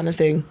yourself kind of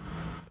thing.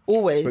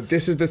 Always. But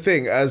this is the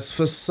thing, as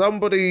for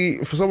someone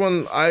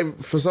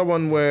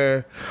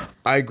where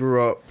I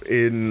grew up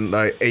in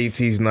like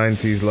 80s,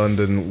 90s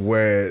London,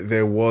 where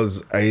there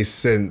was a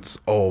sense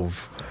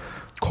of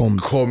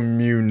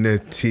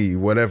community,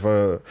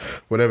 whatever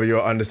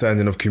your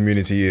understanding of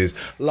community is.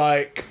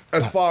 Like,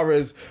 as far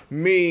as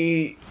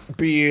me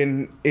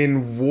being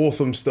in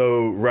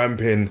Walthamstow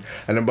ramping,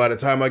 and then by the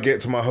time I get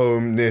to my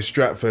home near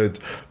Stratford,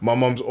 my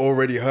mum's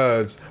already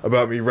heard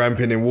about me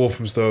ramping in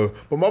Walthamstow,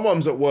 but my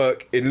mum's at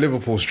work in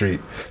Liverpool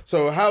Street.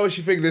 So how has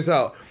she figured this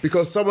out?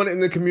 Because someone in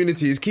the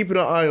community is keeping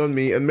an eye on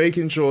me and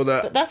making sure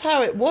that... But that's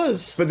how it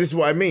was. But this is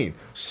what I mean.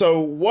 So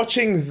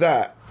watching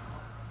that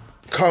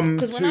come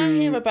to... Because when I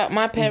hear about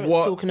my parents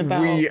talking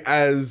about... we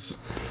as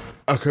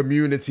a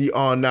community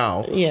are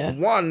now. Yeah.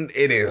 One,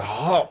 it is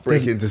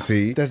heartbreaking to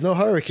see. There's no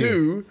hurricane.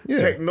 Two,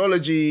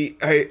 technology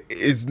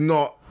is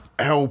not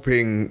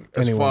helping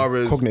as far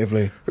as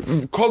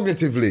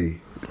cognitively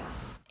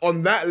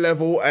on that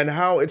level, and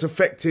how it's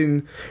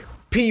affecting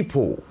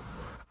people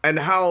and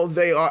how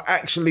they are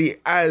actually,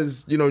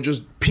 as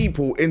just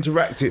people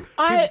interacting.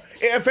 It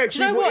affects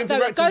people interacting with each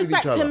other. It goes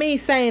back to me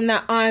saying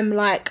that I'm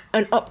like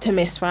an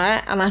optimist,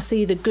 right? And I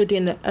see the good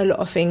in a lot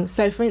of things.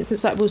 So for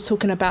instance, like we was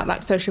talking about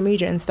like social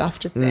media and stuff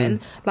just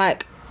then,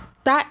 like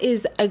that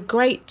is a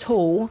great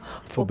tool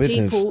for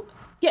business. People.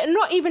 Yeah,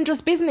 not even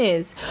just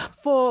business,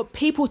 for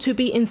people to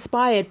be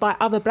inspired by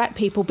other black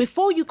people.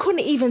 Before you couldn't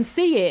even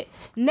see it.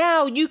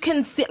 Now you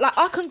can see, like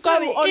I can go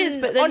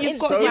on, but then on you've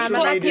got Instagram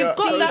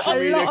social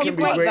media can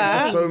be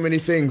great for so many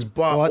things,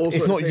 but also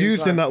it's not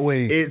used in that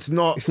way. It's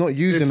not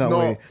used in that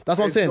way. That's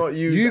what I'm saying. Not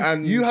used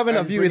you having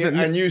that view isn't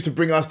and used to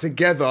bring us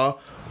together.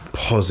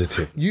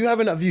 Positive. You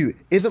having that view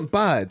isn't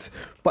bad,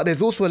 but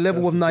there's also a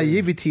level of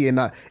naivety in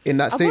that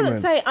I statement.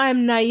 wouldn't say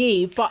I'm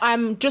naive, but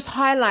I'm just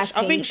highlighting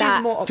I think she's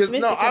that more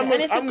optimistic. no, I'm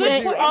and it's a with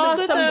good, you. there are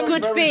it's a some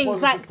good, good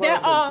things. Like there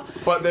are,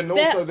 but then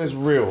also there's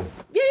real.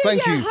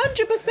 Thank you.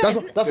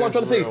 100%. That's what I'm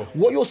trying to say. real.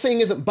 What you're saying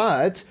isn't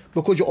bad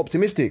because you're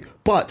optimistic,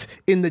 but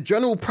in the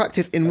general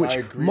practice in which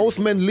agree most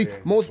with men what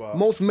live, you're saying,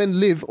 most men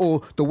live,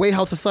 or the way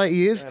how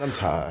society is, Man, I'm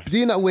tired.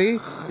 being that way,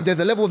 there's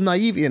a level of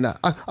naivety in that.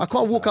 I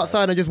can't walk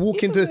outside and just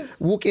walk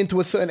into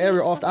a certain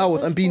area after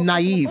hours and be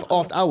naive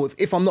after hours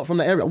if I'm not from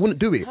the area. I wouldn't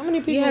do it. How many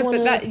people Yeah, wanna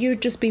but that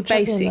you'd just be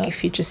champion basic that?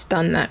 if you just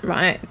done that,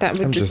 right? That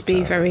would I'm just just be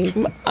tired. very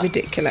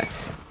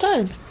ridiculous.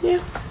 Done. Yeah.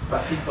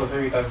 But people are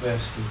very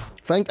diverse.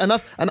 And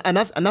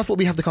that's what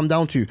we have to come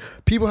down to.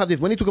 People have this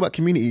when they talk about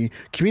community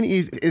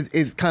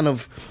is kind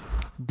of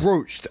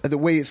broached the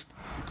way it's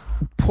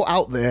put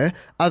out there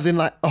as in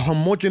like a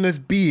homogenous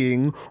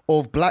being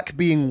of black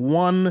being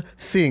one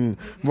thing,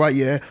 right?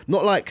 Yeah,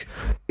 not like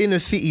inner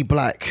city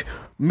black,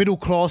 middle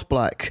class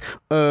black,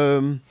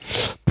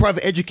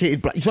 private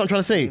educated black. You know what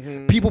I'm trying to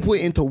say? People put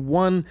it into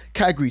one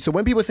category. So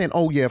when people are saying,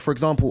 oh yeah, for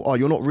example, oh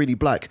you're not really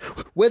black,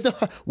 where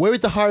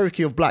is the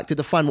hierarchy of black to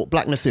define what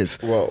blackness is?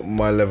 Well,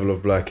 my level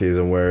of black is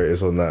and where it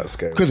is on that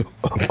scale. Because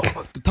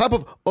the type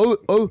of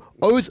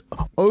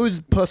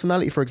O's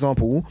personality, for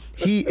example,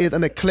 he is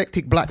an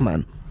eclectic black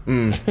man.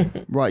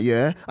 Right,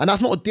 yeah, and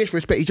that's not a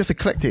disrespect. He's just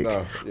eclectic,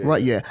 No, yeah.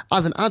 right? Yeah.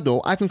 As an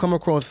adult, I can come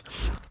across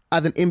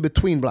as an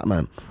in-between black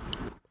man.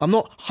 I'm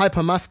not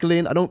hyper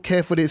masculine. I don't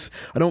care for this.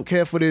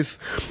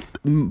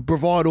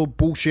 Bravado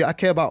bullshit. I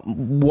care about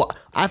what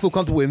I feel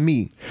comfortable with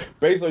me.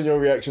 Based on your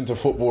reaction to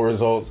football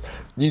results,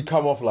 you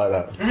come off like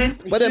that.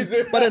 But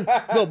then,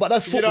 no, but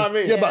that's You know football. what I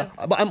mean? Yeah,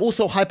 but I'm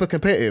also hyper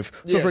competitive.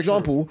 So, Yeah, for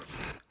example,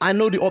 I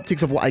know the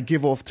optics of what I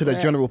give off to the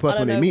general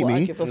person when they meet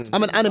me.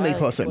 I'm an anime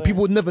person.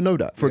 People would never know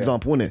that, for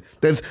example, innit?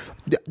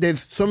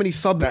 There's so many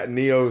That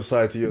neo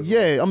side to you.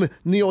 Yeah, I'm a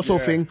neo soul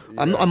thing.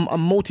 I'm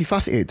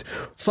multifaceted.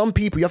 Some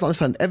people, you have to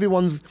understand,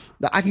 everyone's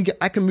that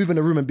I can move in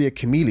a room and be a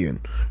chameleon.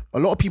 A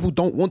lot of people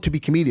don't want to be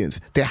chameleons.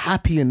 They're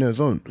happy in their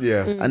zone.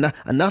 Yeah. And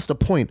that's the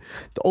point.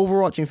 The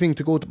overarching thing,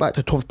 to go back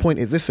to Tov's point,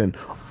 is listen,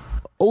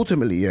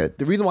 ultimately, yeah,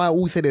 the reason why I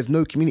always say there's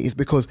no community is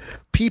because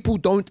people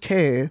don't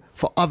care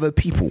for other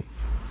people.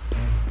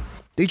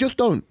 They just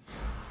don't.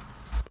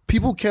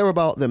 People care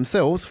about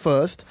themselves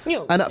first,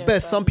 and at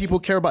best, some people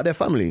care about their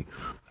family.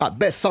 At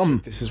best,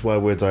 some. This is why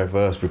we're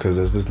diverse, because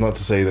there's not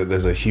to say that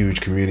there's a huge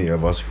community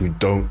of us who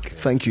don't care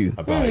Thank you.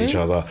 about each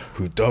other,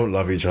 who don't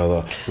love each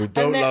other, who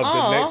don't there love the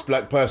are- next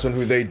black person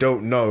who they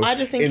don't know. I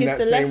just think in it's that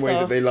the same way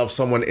lesser. that they love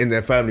someone in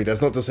their family.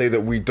 That's not to say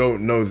that we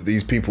don't know that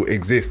these people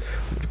exist.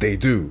 They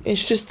do.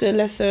 It's just the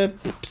lesser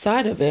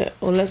side of it,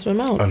 or lesser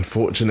amount.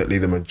 Unfortunately,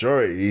 the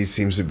majority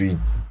seems to be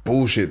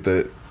bullshit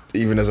that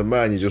even as a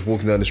man, you're just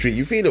walking down the street,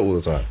 you feel it all the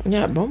time.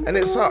 Yeah, bomb. And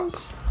it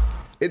sucks.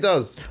 It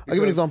does. I'll give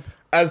you an example.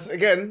 As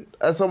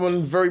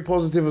someone very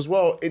positive as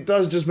well, it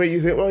does just make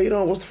you think, well, you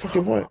know, what's the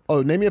fucking point?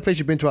 Oh, name me a place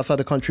you've been to outside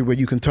the country where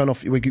you can turn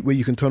off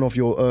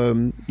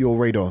your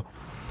radar.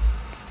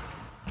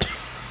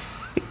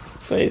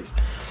 Face.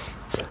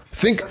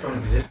 Think.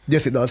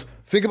 Yes, it does.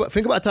 Think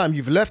about a time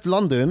you've left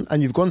London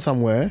and you've gone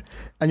somewhere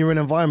and you're in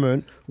an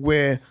environment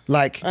where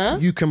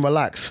you can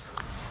relax.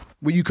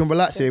 Where you can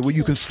relax here, where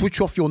you can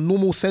switch off your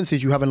normal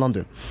senses you have in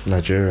London.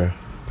 Nigeria.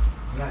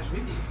 Nice,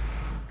 really.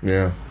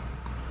 Yeah.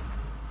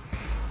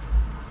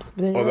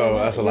 Although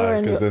that's a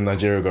lie, because then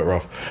Nigeria got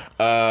rough.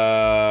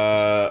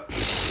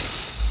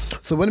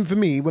 So for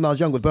me, when I was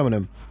young with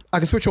Birmingham, I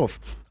can switch off.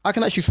 I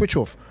can actually switch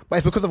off. But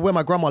it's because of where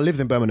my grandma lives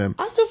in Birmingham.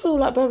 I still feel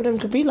like Birmingham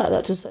could be like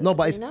that to a certain No,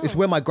 but degree it's now.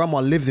 where my grandma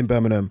lives in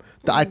Birmingham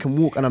that I can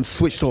walk and I'm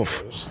switched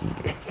off.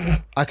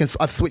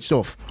 I've switched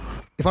off.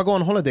 If I go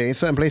on holiday in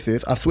certain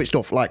places, I've switched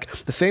off. Like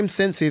the same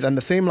senses and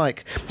the same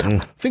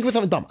think of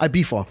something dumb.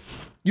 Ibiza.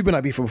 You've been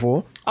Ibiza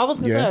before. I was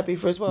gonna say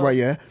Ibiza as well. Right,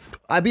 yeah.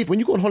 Ibiza, when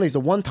you go on holidays, the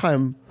one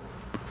time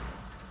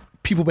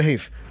people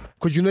behave.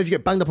 Because you know if you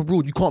get banged up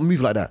abroad, you can't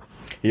move like that.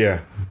 Yeah.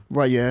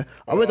 Right, yeah.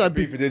 I went to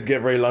Ibiza. Ibiza did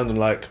get very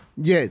London-like.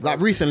 Yeah, like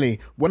recently.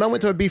 When I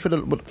went to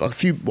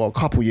Ibiza a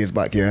couple years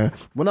back, yeah.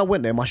 When I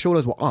went there, my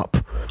shoulders were up.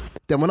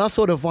 Then when I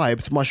saw the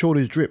vibes, my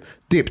shoulders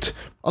dipped.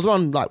 I was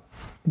on like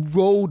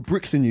rolled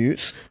bricks and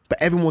utes, but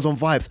everyone was on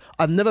vibes.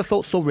 I've never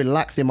felt so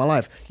relaxed in my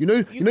life. You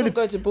know could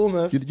go to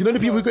Bournemouth. You know the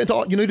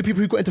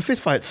people who got into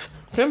fist fights.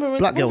 Remember when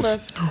Black girls.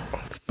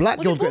 Bournemouth? Black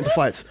girls got into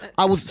fights.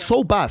 I was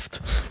so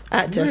baffed.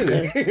 At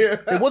Tesco.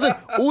 It wasn't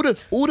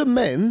all the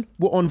men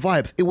were on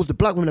vibes. It was the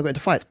black women that got into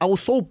fights. I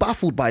was so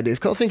baffled by this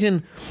because I was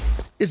thinking,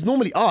 it's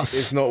normally us.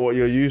 It's not what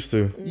you're used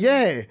to.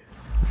 Yeah.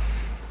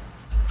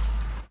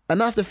 And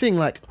that's the thing,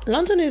 like,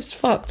 London is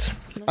fucked.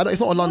 it's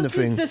not a London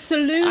thing. What's the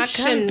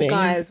solution, be.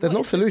 guys? There's What no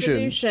is the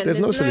solution. There's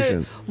no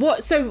solution.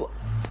 What? So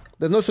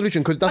There's no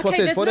solution because that's what I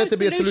okay, said. For there's there to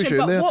be a solution,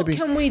 but there has what to be.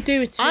 can we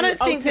do to I don't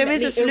think there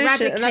is a ultimately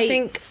solution, and I eradicate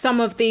think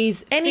some of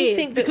these anything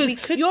fears? that Because we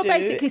could you're do-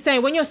 basically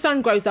saying when your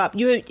son grows up,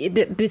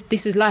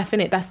 this is life,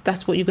 innit?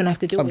 That's what you're gonna have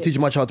to do. I'm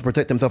teaching my child to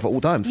protect himself at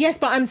all times. Yes,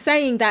 but I'm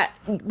saying that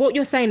what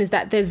you're saying is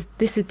that this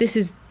is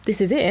it,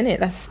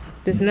 innit?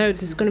 There's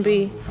going to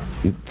be.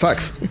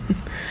 Facts.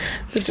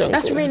 The jungle.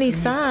 That's really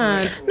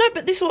sad. No,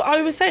 but this is what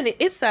I was saying. It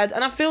is sad,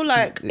 and I feel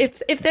like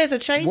if there's a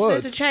change,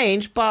 there's a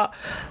change. But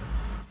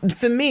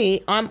for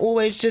me, I can't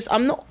always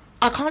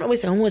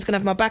say I'm always gonna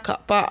have my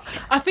backup, but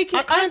I think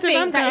that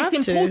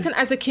it's important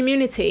as a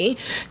community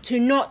to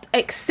not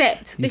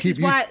accept. You keep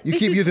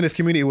using this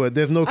community word.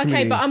 There's no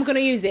community. Okay, but I'm gonna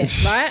use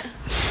it, right?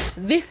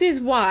 This is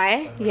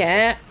why,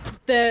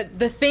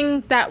 the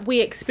things that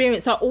we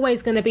experience are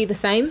always going to be the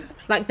same.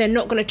 Like, they're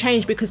not going to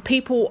change because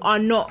people are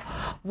not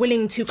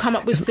willing to come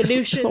up with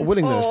solutions. It's not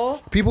willingness.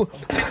 People.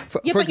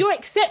 But you're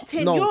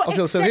accepting. No, you're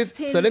okay.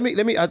 accepting. So let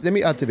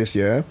me add to this.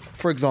 Yeah.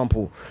 For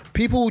example,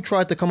 people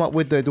tried to come up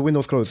with the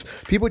windows closed.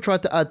 People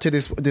tried to add to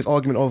this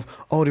argument of,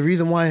 the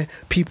reason why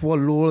people are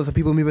lawless and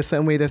people move a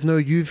certain way. There's no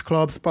youth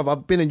clubs. Bruv,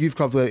 I've been in youth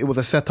clubs where it was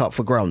a setup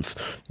for grounds.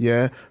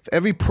 Yeah. For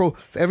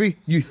every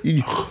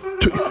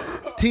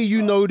T,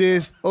 you know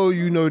this. Oh,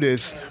 you know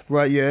this,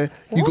 right? Yeah.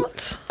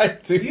 What?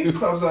 Youth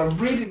clubs are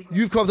breeding.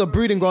 Youth clubs are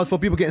breeding grounds for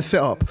people getting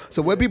set up.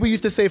 So where people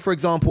used to say, for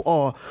example,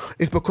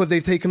 it's because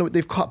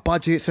they've cut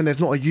budgets and there's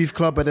not a youth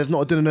club and there's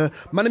not a dinner.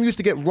 Man, used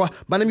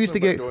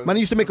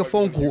to make a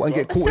phone call and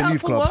get caught in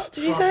youth clubs. What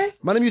did you say?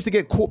 Man, used to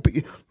get caught.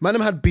 Man,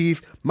 had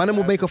beef. Man,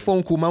 will make a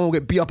phone call. Man, will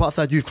get beat up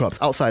outside youth clubs.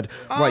 Outside,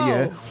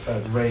 right?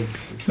 Yeah.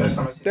 Raids. First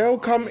time I see. They'll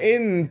come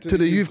in to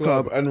the youth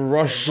club and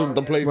rush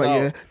the place Right, out.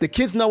 yeah. The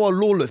kids now are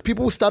lawless.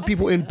 People will stab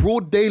people in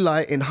broad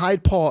daylight in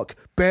Hyde Park,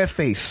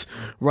 bareface.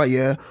 Right,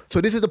 yeah.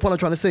 So this is the point I'm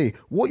trying to say.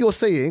 What you're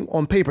saying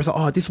on paper is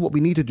like, this is what we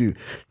need to do.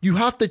 You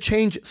have to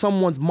change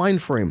someone's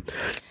mind frame.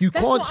 You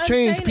can't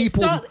change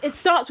people. It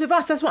starts with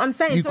us. That's what I'm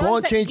saying. You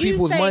can't change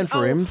people's mind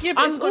frame. Yeah,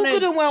 but it's all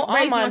good and well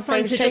our mind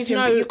frame's changing,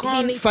 but you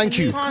can't. Thank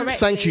you.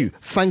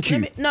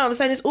 No, I'm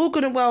saying it's all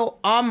good and well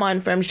our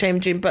mind frame's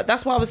changing, but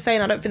that's why I was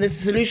saying I don't think there's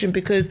a solution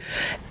because,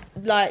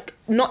 like,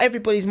 not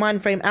everybody's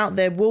mind frame out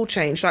there will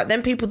change. Like,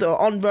 them people that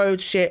are on road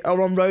shit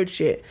are on road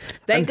shit.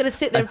 They ain't gonna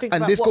sit there and think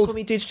about what can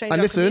we do to change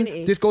our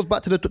community. This goes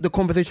back to the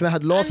conversation I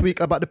had last week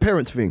about the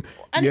parents thing.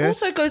 And it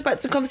also goes back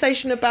to the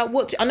conversation about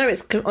I know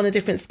it's on a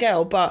different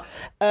scale, but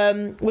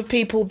with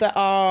people that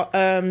are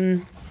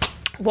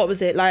what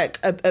was it, like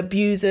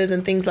abusers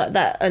and things like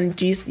that,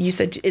 and you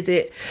said, is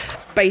it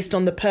based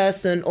on the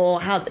person or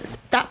how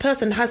that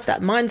person has that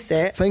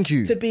mindset? Thank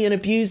you. To be an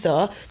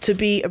abuser, to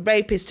be a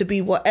rapist, to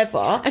be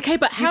whatever. Okay,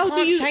 but how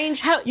do you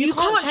change? You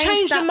can't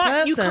change that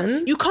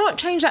person. You can't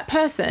change that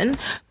person,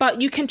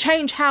 but you can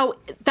change how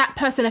that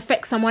person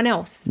affects someone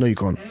else. No, you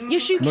can't.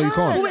 Yes, you can. No, you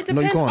can't. Well, it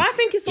depends. No, you can't. I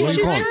think it's all No,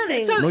 you a can't.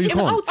 thing. No, you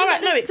can't. All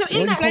right, no,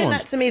 explain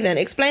that to me then.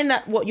 Explain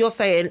that what you're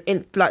saying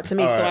to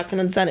me so I can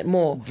understand it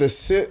more. The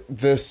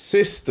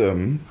system.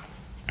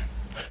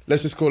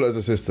 Let's just call it as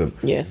a system.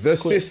 Yes. The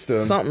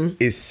system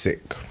is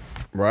sick,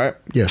 right?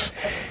 Yes.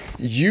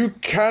 You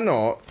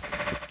cannot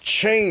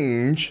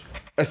change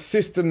a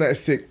system that is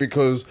sick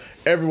because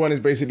everyone is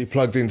basically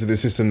plugged into the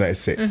system that is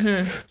sick.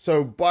 Mm-hmm.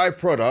 So by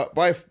byproduct,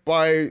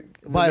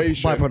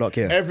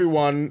 yeah.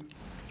 Everyone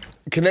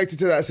connected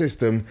to that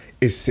system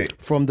is sick.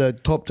 From the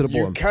top to the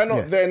bottom. You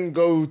cannot then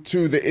go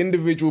to the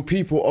individual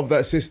people of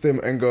that system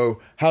and go,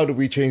 how do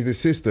we change this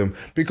system?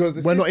 Because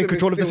we're not in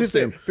control of the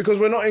system. Because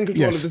we're not in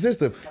control of the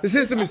system. The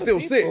system is still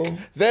sick.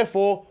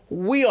 Therefore,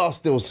 we are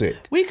still sick.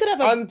 We could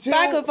have a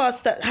bag of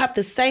us that have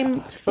the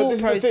same thought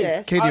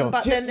process,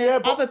 but then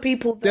there's other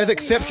people that... There's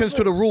exceptions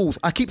to the rules.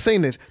 I keep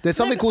saying this. There's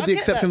something called the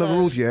exception of the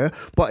rules, yeah?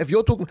 But if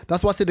you're talking...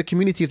 That's why I said the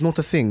community is not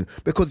a thing.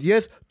 Because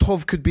yes,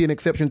 Tov could be an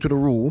exception to the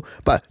rule,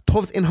 but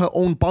Tov's in her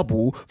own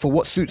bubble for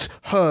what suits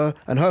her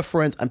and her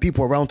friends and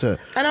people around her.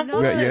 And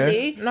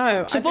unfortunately,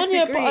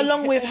 Tavonia, but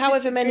along with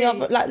however many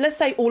other... Like, let's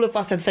say all of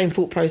us had the same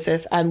thought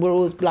process and we're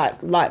all like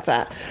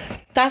that.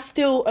 That's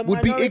still a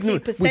minority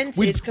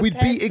percentage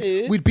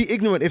We'd be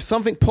ignorant if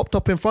something popped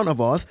up in front of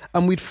us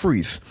and we'd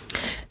freeze.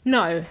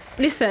 No,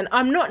 listen,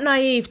 I'm not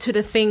naive to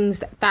the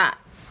things that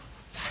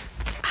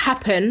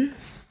happen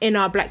in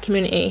our black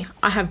community.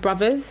 I have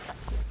brothers,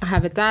 I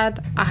have a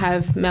dad, I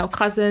have male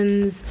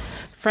cousins,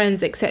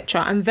 friends,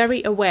 etc. I'm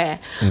very aware.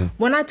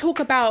 When I talk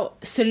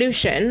about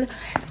solution,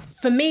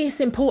 for me it's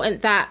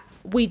important that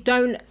we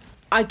don't,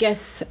 I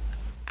guess,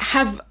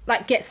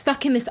 get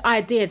stuck in this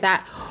idea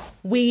that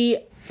we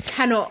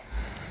cannot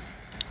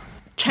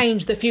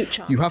change the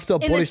future. You have to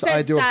abolish the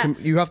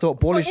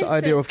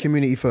idea of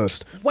community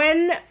first.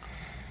 When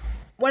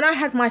I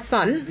had my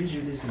son,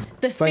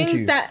 the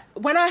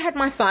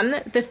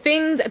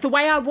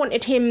way I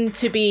wanted him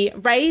to be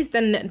raised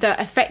and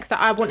the effects that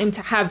I want him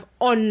to have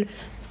on,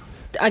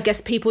 I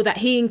guess, people that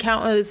he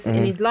encounters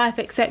in his life,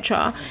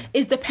 etc.,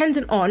 is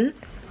dependent on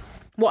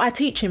what I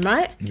teach him,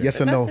 right? Yes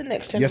or no?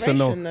 Yes or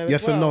no?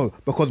 Yes or no?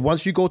 Because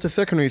once you go to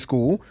secondary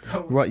school,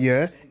 right?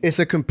 Yeah, it's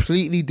a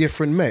completely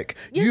different mech.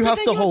 Yeah, you so have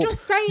then to you're hope.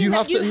 just saying You that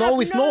have you to. have No,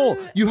 it's not.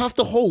 You have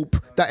to hope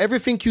that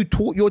everything you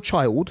taught your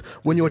child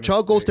when your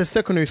child goes to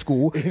secondary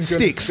school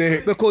sticks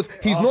because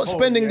he's not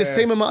spending the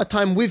same amount of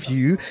time with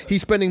you.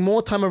 He's spending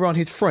more time around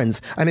his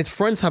friends, and his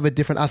friends have a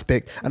different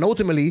aspect. And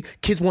ultimately,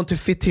 kids want to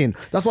fit in.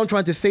 That's what I'm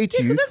trying to say to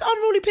you. Because there's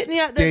unruly pitney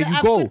out there. There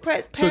you go.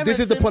 So this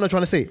is the point I'm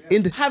trying to say.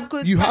 Have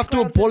good you have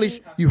to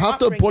abolish. You have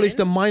to abolish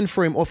the upbringings, mind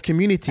frame of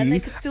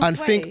community and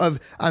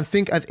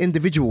think as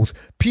individuals.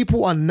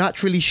 People are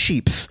naturally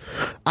sheeps,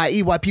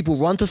 i.e., why people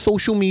run to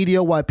social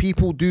media, why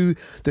people do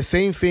the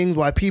same things,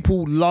 why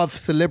people love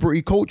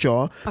celebrity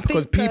culture,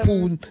 because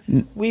people.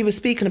 We were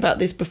speaking about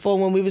this before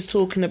when we was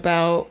talking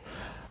about.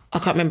 I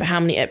can't remember how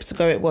many episodes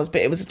ago it was,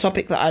 but it was a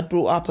topic that I'd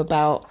brought up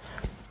about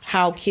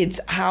how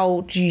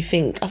do you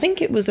think, I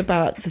think it was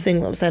about the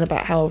thing that I'm saying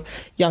about how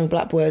young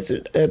black boys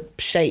are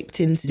shaped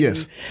into,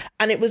 yes.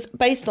 And it was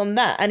based on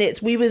that. And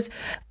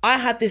I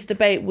had this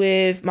debate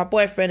with my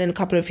boyfriend and a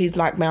couple of his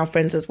like male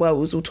friends as well.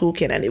 We was all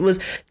talking, and it was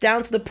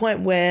down to the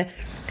point where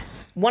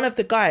one of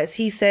the guys,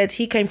 he said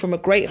he came from a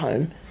great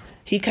home.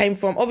 He came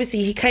from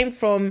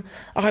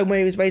a home where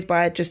he was raised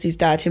by just his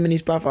dad, him and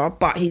his brother,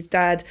 but his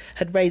dad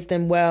had raised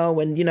them well,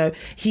 and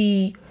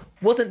he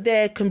wasn't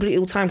there completely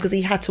all the time because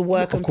he had to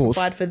work and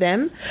provide for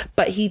them,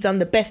 but he done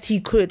the best he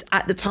could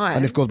at the time.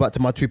 And this goes back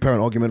to my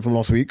 2-parent argument from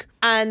last week.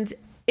 And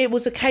it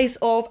was a case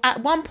of,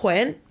 at one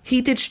point, he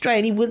did stray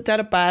and he went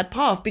down a bad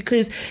path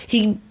because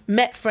he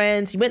met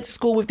friends, he went to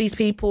school with these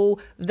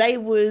people, they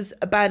was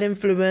a bad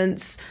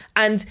influence,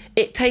 and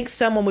it takes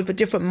someone with a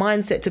different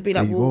mindset to be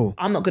like, well,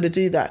 I'm not going to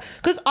do that.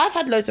 Because I've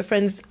had loads of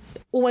friends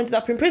all ended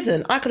up in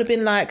prison. I could have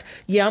been like,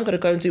 yeah, I'm going to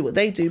go and do what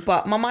they do,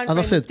 but my mind frame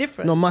is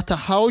different. No matter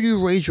how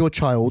you raise your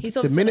child,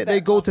 the minute they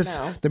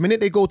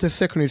go to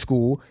secondary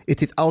school,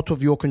 it is out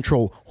of your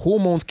control.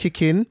 Hormones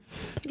kick in.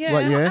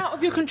 Yeah, out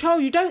of your control.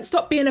 You don't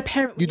stop being a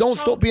parent. You don't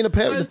stop being a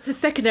parent. Goes to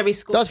secondary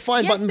school. That's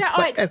fine, yes, there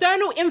are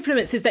external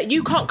influences that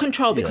you can't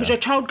control because your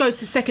child goes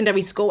to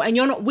secondary school and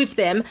you're not with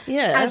them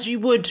as you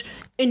would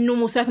in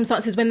normal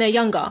circumstances when they're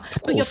younger.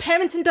 But your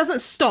parenting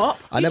doesn't stop.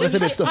 I never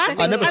said it stopped.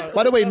 By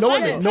the way, no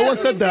one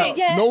said that.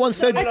 Yeah. No one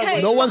said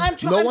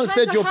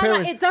your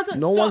parent. It doesn't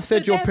no stop, one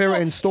said your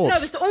parenting stops. No,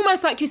 it's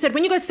almost like you said,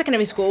 when you go to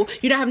secondary school,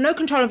 you don't have no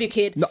control of your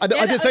kid. No, I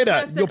didn't say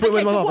that. You're putting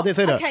my mouth. I didn't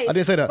say that. I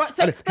didn't say that.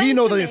 Right, so he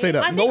knows I didn't say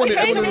that. No one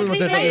ever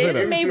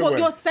said me what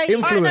you're saying.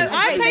 Influence.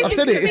 I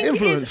said it. It's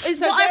influence. Is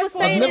what I was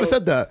saying. I've never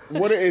said that.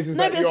 What it is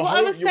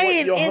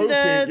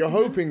that you're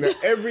hoping that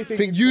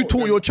everything you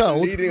taught your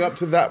child leading up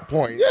to that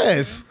point.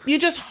 Yes. You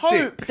just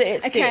hope that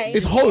it sticks.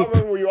 It's hope.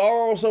 You are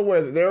also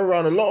aware that they're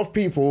around a lot of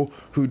people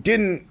who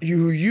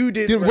you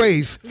didn't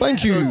raise.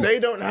 Thank you. So they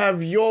don't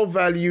have your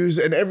values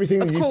and everything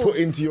that you put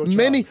into your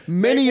child.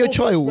 Many your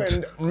child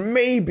spend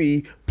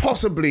maybe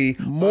possibly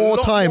more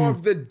time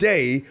of the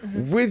day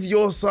with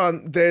your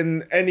son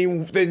than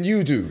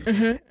you do.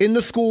 In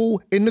the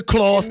school, in the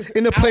class,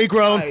 in the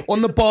playground,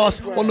 on the bus,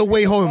 on the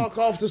way home,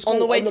 after school, on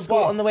the way to school,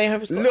 on the way home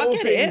from school. Little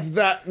things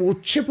that will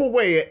chip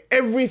away at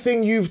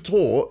everything you've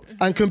taught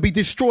and can be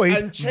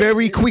destroyed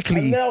very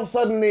quickly. And now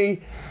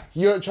suddenly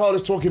your child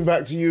is talking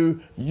back to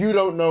you. You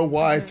don't know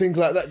why. Things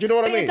like that. Do you know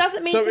what I mean? It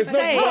doesn't mean to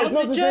say part of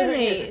the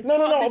journey.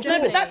 No.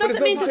 But that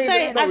doesn't mean to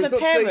say as a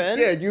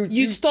parent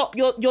you stop.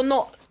 You're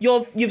not.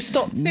 You've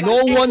stopped.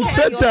 No one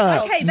said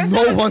that. Okay,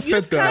 no one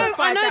said that.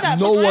 I know that.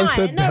 No one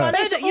said No, I that.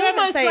 know that you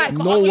haven't said.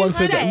 No one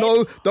said that.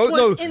 No.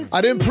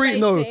 I didn't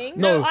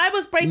No, I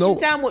was breaking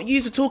down what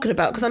you were talking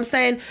about because I'm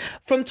saying,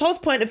 from To's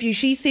point of view,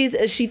 she sees it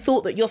as she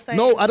thought that you're saying.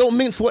 No, I don't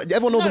mince words.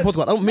 Everyone knows the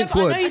podcast. I don't mince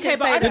words.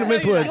 I didn't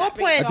mince words. Your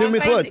point I didn't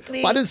mince words.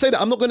 But I didn't say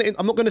that. I'm not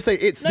gonna say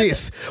it's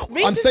this.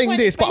 I'm saying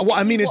this, but what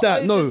I mean is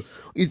that no.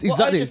 It's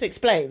exactly. Just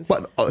explained.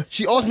 But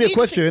she asked me a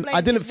question. I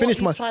didn't finish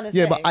my.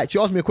 Yeah, but she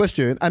asked me a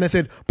question, and I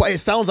said, "But it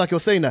sounds like you're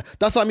saying that."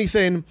 That's like me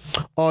saying,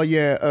 "Oh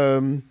yeah,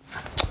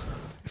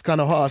 it's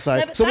kind of hot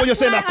outside." No, so what you're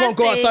saying, I can't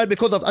go outside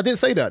because of. I didn't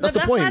say that. That's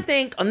the point. I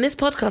think on this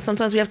podcast,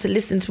 sometimes we have to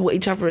listen to what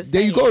each other is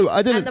saying. There you go.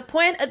 I didn't.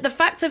 And the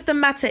fact of the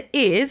matter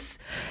is,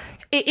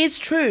 it is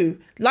true.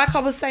 Like I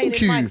was saying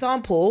in my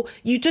example,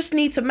 you just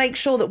need to make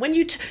sure that when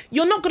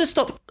you're not going to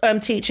stop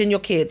teaching your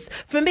kids.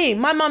 For me,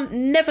 my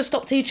mum never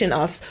stopped teaching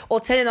us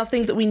or telling us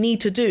things that we need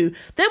to do.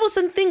 There were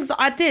some things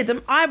that I did,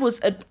 and I was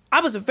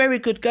a very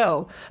good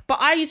girl, but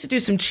I used to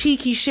do some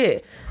cheeky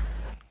shit.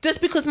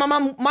 Just because my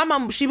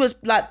mum, she was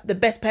like the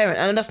best parent,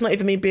 and that's not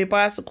even me being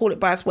biased or call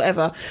it biased,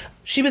 whatever.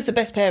 She was the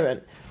best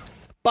parent.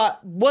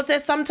 But was there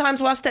some times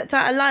where I stepped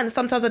out of line and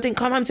sometimes I didn't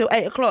come home till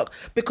 8 o'clock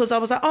because I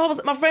was like, I was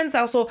at my friend's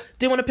house or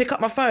didn't want to pick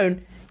up my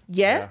phone?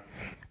 Yeah.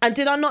 And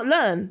did I not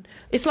learn?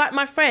 It's like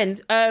my friend.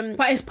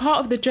 But it's part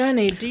of the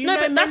journey. Do you know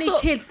many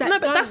kids that don't do that? No,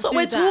 but that's what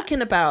we're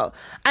talking about.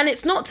 And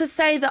it's not to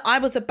say that I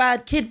was a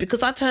bad kid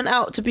because I turned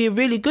out to be a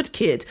really good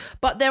kid.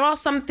 But there are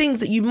some things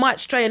that you might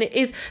stray, and it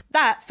is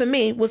that for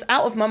me was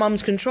out of my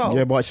mum's control.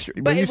 Yeah, but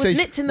it was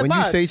nipped in the bud.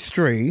 When you say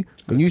stray,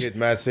 when you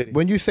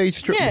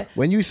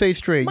say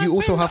stray, you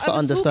also have to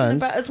understand.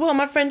 About as well,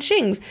 my friend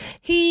Shings,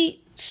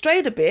 he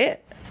strayed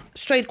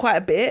quite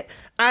a bit,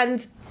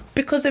 and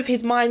because of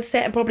his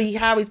mindset and probably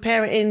how his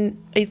dad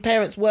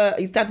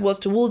was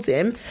towards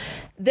him,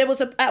 there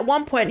was at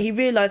one point he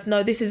realised,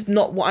 no, this is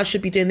not what I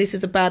should be doing. This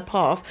is a bad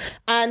path,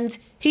 and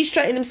he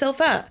straightened himself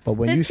out. But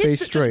when There's you say kids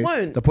that just straight,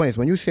 won't. the point is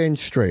when you saying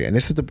straight, and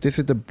this is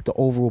the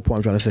overall point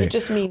I'm trying to say. It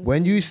just means-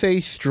 when you say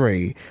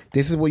straight,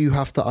 this is what you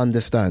have to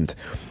understand.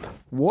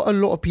 What a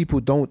lot of people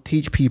don't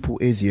teach people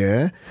is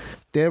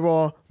there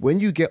are, when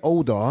you get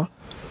older,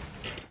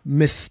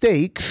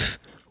 mistakes.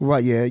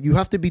 Right, yeah. You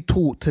have to be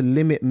taught to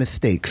limit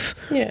mistakes.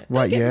 Yeah.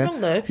 Right, Don't get me yeah. wrong,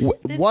 though.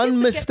 There's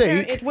One kids that get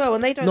mistake. parented well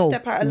and they don't no,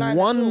 step out of line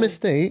one at all.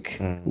 mistake.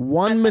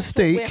 One And that's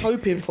what mistake. we're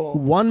hoping for.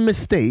 One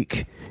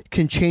mistake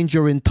can change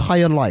your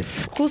entire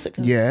life. Of course it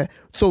can. Yeah.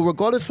 So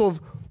regardless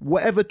of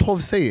whatever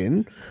Tov's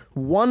saying,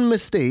 one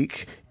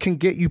mistake can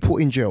get you put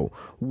in jail.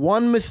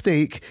 One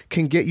mistake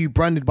can get you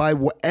branded by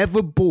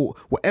whatever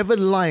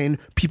line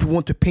people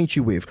want to paint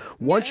you with.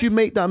 Once you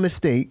make that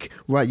mistake,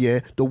 right,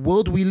 yeah, the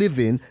world we live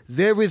in,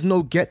 there is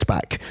no get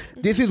back.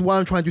 This is why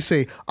I'm trying to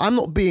say, I'm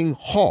not being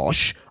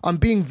harsh, I'm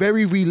being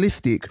very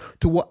realistic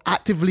to what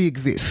actively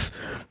exists,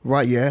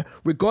 right, yeah?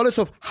 Regardless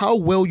of how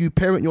well you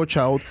parent your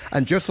child,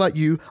 and just like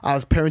you, I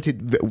was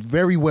parented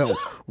very well,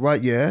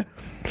 right, yeah?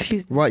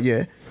 Right,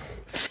 yeah?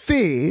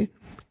 Fear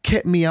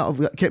kept me out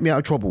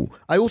of trouble.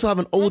 I also have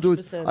an older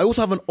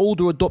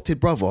 100%. adopted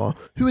brother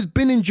who has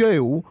been in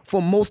jail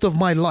for most of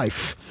my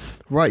life.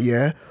 Right,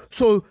 yeah?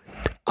 So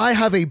I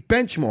have a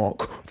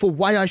benchmark for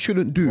why I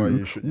shouldn't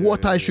do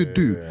what I should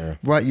do. Yeah.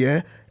 Right,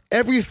 yeah?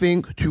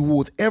 Everything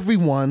towards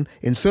everyone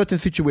in certain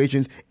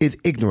situations is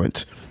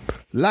ignorant.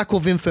 Lack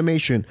of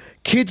information.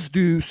 Kids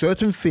do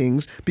certain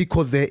things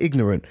because they're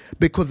ignorant,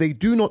 because they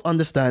do not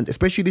understand,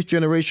 especially this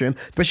generation,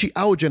 especially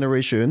our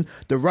generation,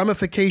 the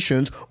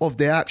ramifications of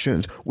their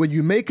actions. When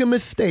you make a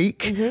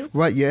mistake,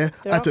 right, yeah,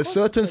 at a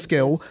certain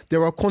scale,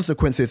 there are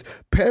consequences.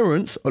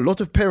 A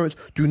lot of parents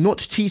do not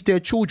teach their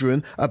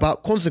children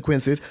about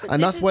consequences,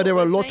 and that's why there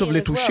are a lot of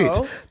little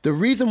shits. The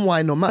reason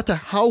why, no matter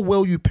how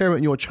well you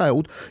parent your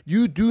child,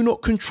 you do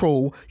not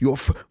control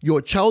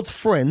your child's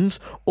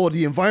friends or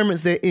the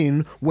environments they're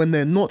in when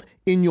they're not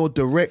in your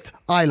direct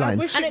eye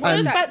line. And it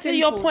goes back to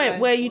your point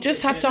where you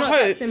just have to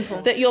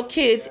hope that your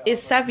kid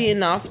is savvy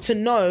enough to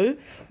know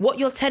what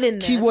you're telling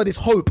them. Keyword is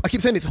hope. I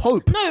keep saying it's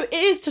hope. No, it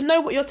is to know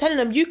what you're telling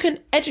them. You can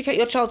educate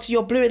your child till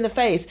you're blue in the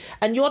face,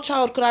 and your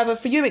child could either,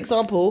 for you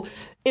example,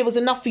 it was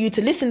enough for you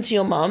to listen to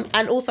your mum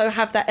and also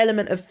have that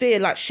element of fear,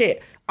 like,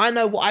 shit, I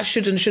know what I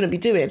should and shouldn't be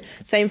doing.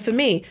 Same for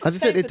me. As I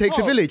said, it takes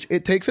a village.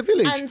 It takes a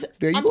village. And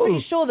there you I'm go. pretty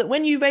sure that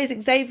when you raise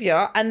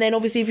Xavier, and then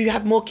obviously if you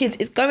have more kids,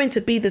 it's going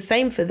to be the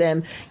same for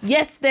them.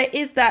 Yes, there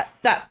is that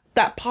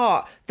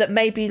part that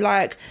may be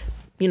like,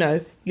 you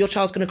know, your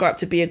child's going to grow up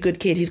to be a good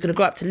kid. He's going to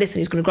grow up to listen.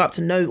 He's going to grow up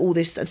to know all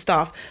this and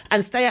stuff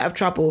and stay out of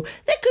trouble.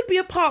 There could be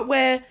a part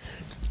where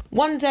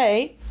one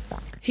day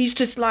he's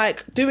just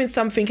like doing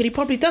something and he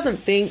probably doesn't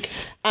think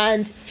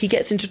and he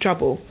gets into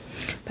trouble.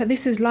 But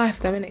this is life,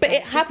 though, isn't it? But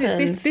it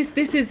happens. But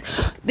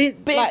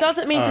it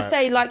doesn't mean to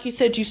say, like you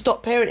said, you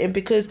stop parenting,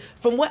 because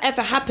from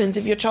whatever happens,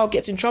 if your child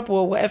gets in trouble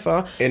or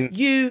whatever,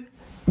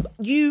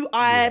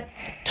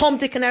 Tom,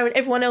 Dick and Aaron,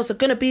 everyone else are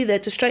going to be there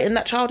to straighten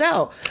that child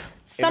out.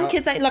 Some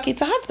kids ain't lucky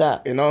to have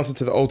that. In answer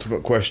to the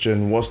ultimate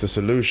question, what's the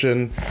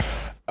solution?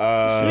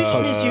 The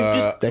solution is you've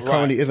just... There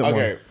currently isn't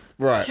one.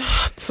 Right.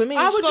 For me,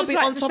 I you would got to just be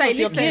like on to top say, of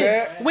your listen,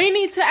 kids. we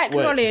need to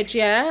acknowledge,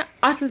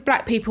 us as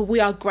black people,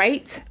 we are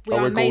great, we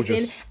are we're amazing,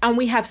 gorgeous. and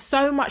we have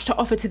so much to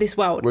offer to this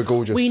world. We're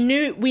gorgeous. We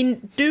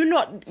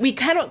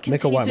cannot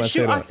continue to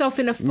shoot ourselves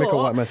in the foot Make a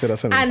white man say that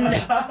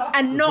sentence.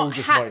 and not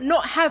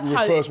have We're the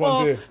first hope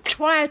ones or here.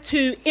 try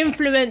to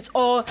influence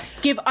or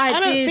give I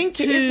ideas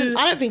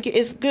don't think it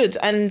is good,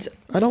 and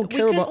I don't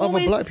care about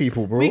other black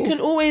people, bro. We can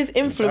always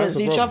influence That's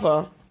the each problem.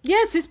 other.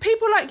 Yes, it's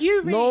people like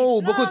you, Reece. No,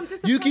 I'm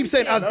because you keep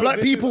saying as disappointed. black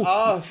this is people.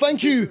 us.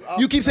 Thank you. This is us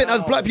You keep saying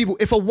as now. black people.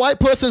 If a white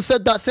person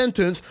said that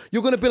sentence,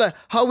 you're gonna be like,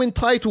 how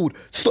entitled?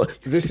 So,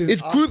 This is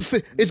it's us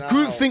it's now. groupthink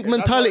That's how it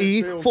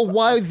mentality feels for to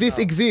why us this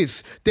now.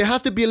 exists. There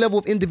has to be a level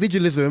of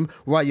individualism,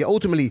 right? Yeah.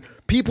 Ultimately,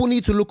 people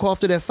need to look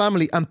after their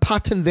family and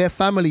pattern their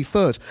family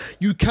first.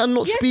 You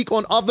cannot speak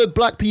on other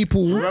black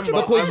people Remember,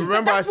 because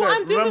That's what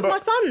I'm doing with my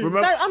son.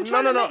 I'm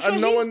trying to make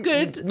sure and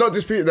he's good. Not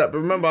disputing that, but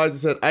remember, I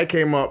just said I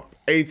came up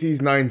 80s,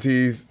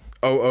 90s.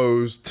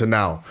 00s to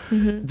now.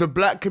 The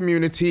black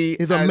community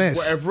It's a as mess.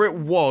 whatever it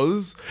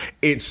was,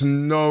 it's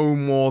no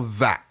more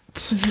that.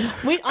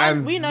 We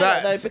know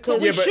that though,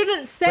 because We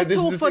shouldn't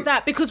settle for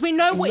that because we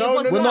know what it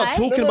was we're not like.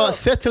 talking about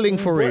settling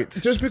for it.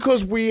 Just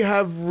because we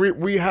have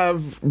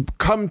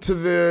come to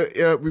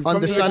the we've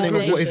come to the Understanding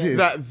of what it conclusion is.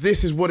 that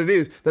this is what it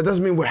is, that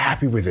doesn't mean we're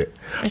happy with it.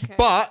 Okay.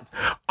 But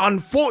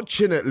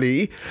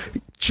unfortunately,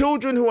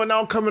 children who are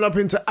now coming up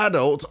into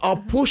adults are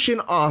pushing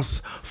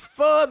us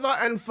further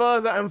and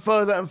further and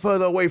further and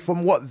further away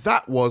from what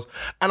that was.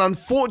 And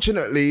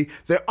unfortunately,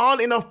 there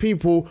aren't enough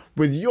people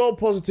with your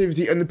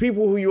positivity and the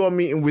people who you are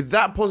meeting with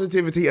that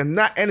positivity and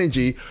that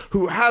energy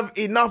who have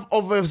enough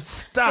of a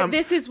stamp. But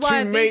this is why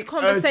to these make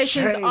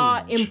conversations a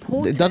are change.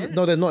 important. It doesn't,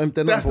 no, they're not.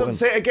 They're not That's not to important.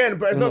 say it again,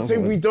 but it's not to say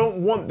we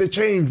don't want the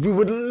change. We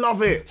would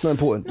love it. It's not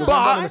important.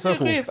 But in a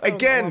circle.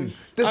 again,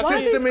 The Why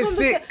system these is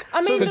sick.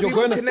 I mean, So the that you're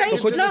going to-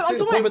 conversations- because no, the I'm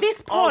talking about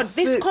this pod.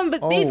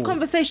 These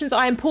conversations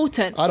are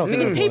important. I don't think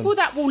because it's people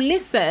that will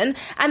listen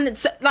and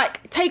it's,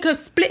 like take a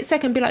split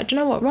second, and be like, do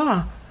you know what,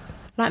 rah?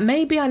 Like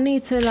maybe I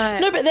need to like.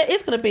 No, but there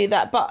is going to be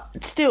that, but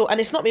still, and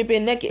it's not me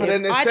being negative. But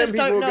then there's I 10 just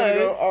don't people gonna know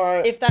go, "All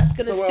right, if that's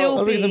going to so what still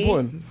else?" I think it's be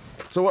important.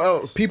 So what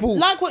else? People,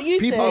 like what you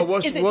people, said.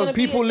 what's- is it what's- gonna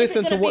be- people is it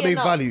listen to gonna what be they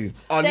enough? value.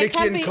 Are There Nicki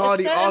can and be a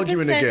Cardi certain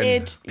arguing again?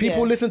 percentage- People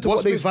yeah. listen to What's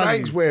what they Miss value.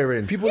 Banks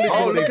wearing? People listen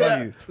to what they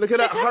value. Look at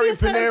that There can Harry be a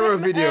certain Panera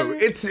video.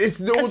 It's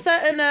a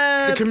certain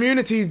the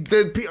community.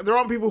 There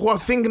aren't people who are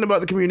thinking about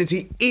the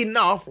community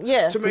enough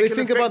Yeah. to They make an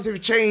think about-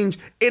 effective change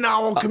in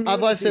our community.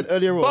 As I said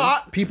earlier on,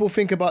 but people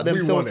think about we want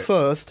themselves it.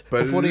 first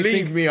before they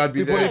Believe think me, I'd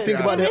be before there. they think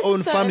Yeah. about There their is a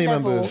own certain family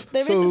level- members.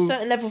 There is a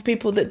certain level of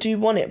people that do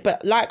want it,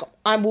 but like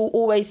I will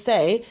always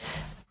say,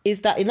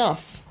 is that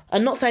enough?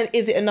 I'm not saying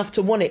is it enough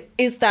to want it.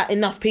 Is that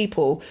enough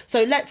people?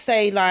 So let's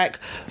say like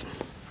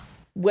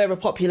we're a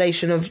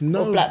population of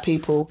black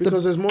people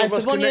because there's more of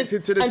us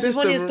connected to the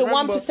system, And Savonia's the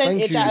remember? 1%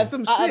 Thank you. out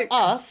System's of sick.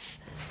 us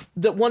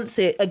that wants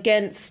it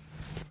against.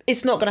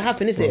 It's not going to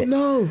happen, is it?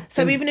 No.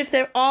 So even if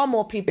there are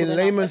more people, In than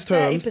layman's us,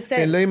 terms, 30%,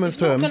 in layman's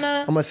it's not terms, gonna-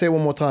 I'm gonna say it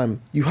one more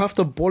time. You have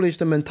to abolish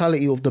the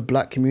mentality of the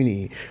black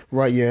community,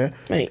 right? Yeah.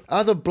 Mate.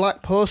 As a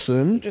black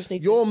person, just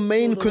need your to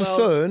main rule the world,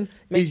 concern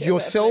make is it a better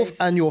yourself place.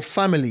 and your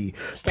family.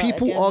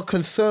 People again. are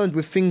concerned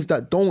with things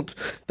that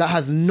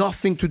has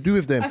nothing to do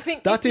with them. I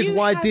think That if is you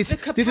why have this the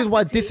is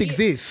why this capacity-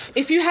 exists.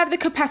 If you have the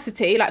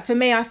capacity, like for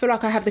me, I feel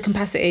like I have the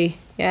capacity.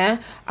 Yeah,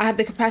 I have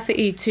the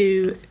capacity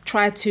to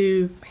try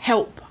to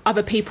help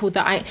other people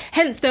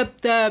hence the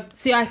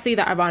CIC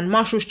that I run,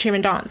 Marshall's Cheer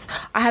and Dance.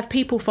 I have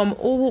people from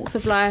all walks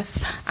of life,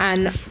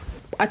 and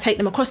I take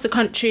them across the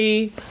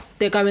country.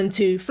 They're going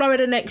to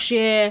Florida next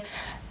year.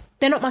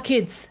 They're not my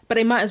kids, but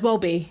they might as well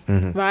be,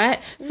 right?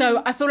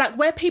 So I feel like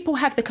where people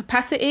have the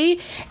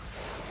capacity,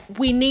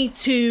 we need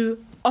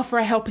to offer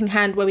a helping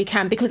hand where we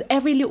can, because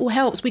every little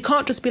helps. We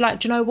can't just be like,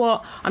 do you know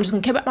what? I'm just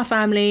gonna care about my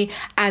family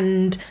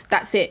and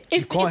that's it.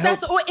 If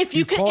that's all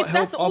you can do, if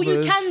that's all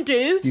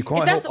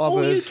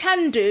you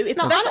can do, if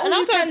No, that's and all I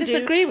you don't can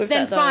disagree do, with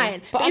then that, though. fine.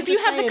 But But I'm if you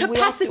just have the saying we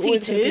are still capacity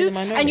always gonna be the to,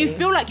 minority. and you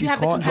feel like you have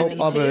the can't help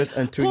capacity others to,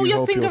 until pull you your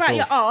help finger out your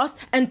yourself. ass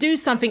and do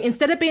something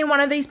instead of being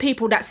one of these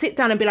people that sit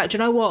down and be like, do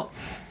you know what?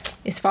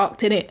 It's fucked,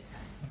 innit?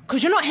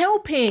 Because you're not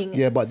helping.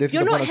 Yeah, but this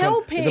you're is the not point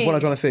helping. this is the point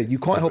I'm trying to say. You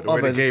can't help the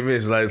way the others. game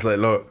is, like, it's like,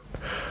 look,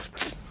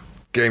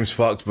 game's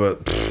fucked,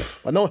 but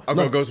But no, I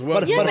gotta go to work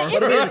but- tomorrow.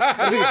 but-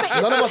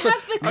 none of us are-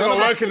 I gotta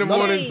work in the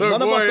morning, so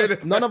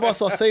none of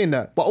us are saying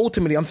that. But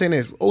ultimately, I'm saying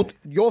this: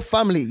 your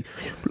family,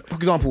 for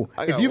example,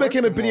 I if gotta you work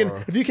became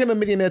tomorrow. if you became a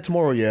millionaire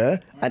tomorrow, yeah,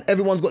 and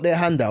everyone's got their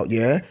hand out,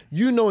 yeah,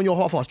 you know in your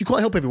heart of hearts you can't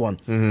help everyone,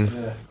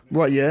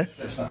 right? Yeah,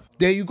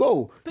 there you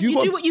go. But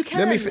you do what you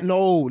Let me can.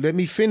 let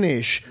me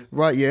finish,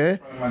 right? Yeah,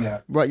 money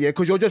out. right? Yeah,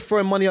 because you're just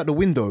throwing money out the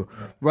window,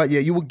 right? Yeah,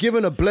 you were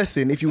given a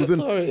blessing if you was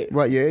Sorry.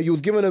 right? Yeah, you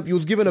was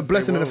given a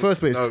blessing in the first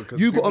place. No, 'cause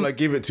You people got I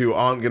give it to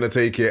aren't gonna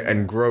take it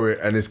and grow it,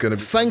 and it's gonna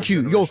be. Thank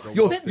you. You're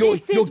But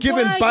this you're is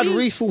giving why bad you-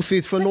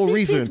 resources for But no this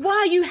reason. is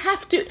why you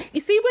have to.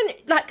 You see, when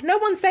like no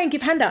one's saying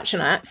give handouts, you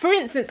know. For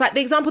instance, like the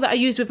example that I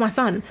used with my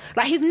son,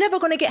 like he's never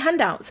going to get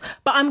handouts,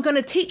 but I'm going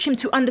to teach him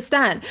to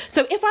understand.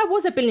 So if I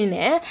was a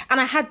billionaire and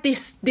I had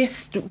this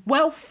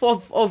wealth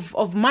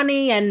of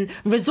money and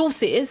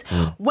resources,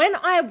 when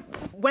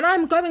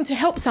I'm going to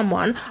help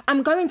someone,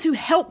 I'm going to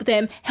help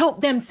them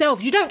help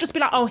themselves. You don't just be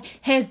like, oh,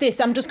 here's this.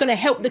 I'm just going to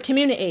help the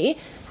community.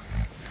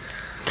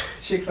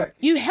 Chick like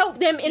You help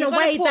them in a You've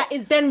gotta way put- that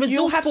is then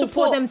you have resourceful to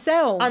for put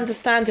themselves.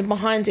 Understanding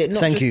behind it, not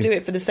Thank just you. do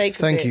it for the sake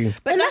Thank of it. you.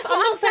 But And that's that's I'm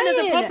what not I'm saying there's a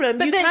saying. problem.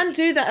 But You then- can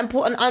do that and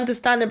put an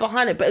understanding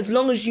behind it. But as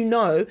long as you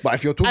know. But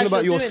if you're talking as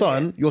about you're your doing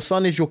son, it- your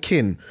son is your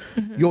kin.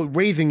 You're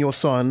raising your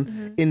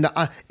son in the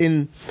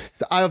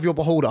eye of your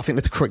beholder. I think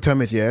that's the correct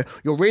term is, yeah.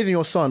 You're raising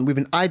your son with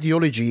an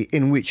ideology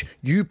in which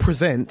you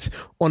present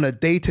on a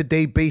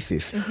day-to-day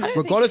basis,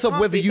 regardless it of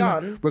can't whether be you,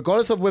 done.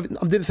 regardless of whether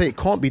I didn't say it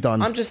can't be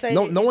done. I'm just saying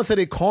no it one is- said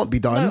it can't be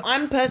done. No,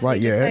 I'm personally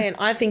Right, just yeah. saying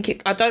I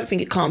don't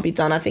think it can't be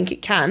done. I think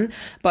it can,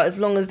 but as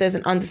long as there's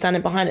an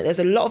understanding behind it. There's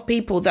a lot of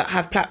people that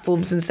have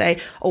platforms and say,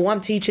 "Oh,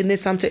 I'm teaching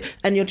this,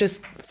 and you're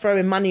just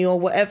throwing money or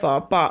whatever."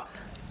 But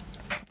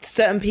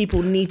certain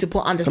people need to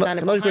put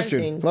understanding Another behind question.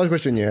 things. Another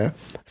question. Yeah.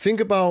 Think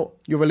about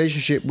your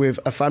relationship with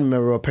a family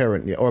member or a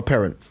parent. Yeah, or a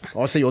parent.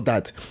 I'll say your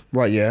dad.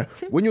 Right. Yeah.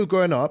 When you were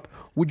growing up,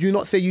 would you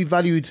not say you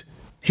valued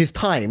his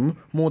time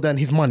more than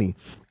his money?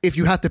 If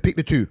you had to pick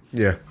the two.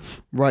 Yeah.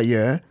 Right.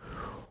 Yeah.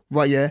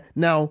 Right. Yeah.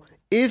 Now,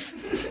 if,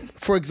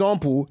 for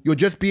example, you're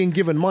just being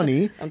given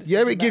money,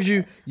 yeah, it gives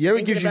you. Yeah, it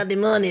Thinking gives you. about the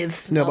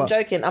monies. No, I'm but-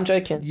 joking. I'm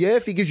joking. Yeah,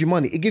 if it gives you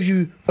money, it gives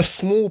you a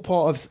small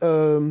part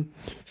of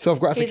self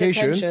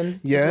gratification. His attention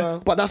Yeah, as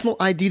well. but that's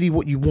not ideally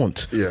what you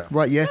want. Yeah.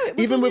 Right. Yeah. No, it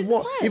was even with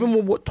always the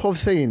time. what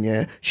Tov's saying,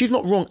 yeah, she's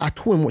not wrong at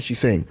all in what she's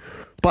saying.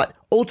 But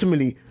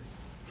ultimately,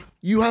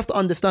 you have to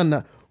understand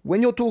that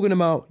when you're talking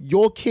about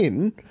your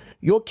kin,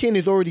 Your kin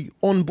is already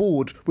on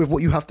board with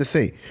what you have to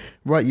say,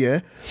 right?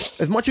 Yeah.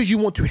 As much as you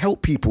want to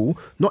help people,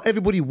 not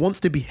everybody wants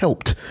to be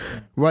helped,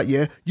 right?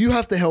 Yeah. You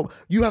have to help.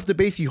 You have to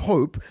basically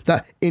hope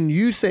that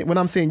when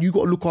I'm saying you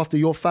got to look after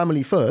your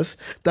family first,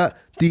 that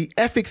the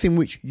ethics in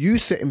which you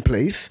set in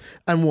place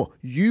and what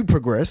you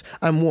progress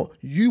and what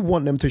you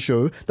want them to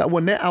show, that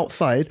when they're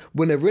outside,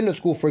 when they're in the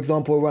school, for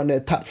example, around their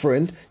tapped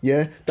friend,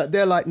 yeah, that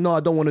they're like, no, I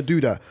don't want to do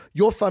that.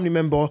 Your family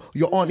member,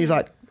 your aunt is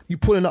like, you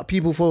pulling up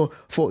people for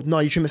no,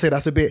 you shouldn't say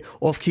that's a bit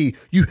off key.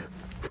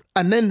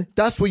 And then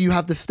that's where you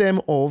have the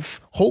stem of,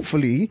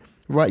 hopefully,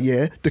 right,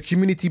 yeah, the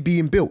community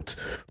being built.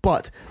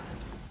 But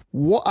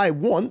what I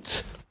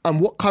want and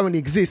what currently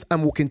exists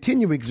and will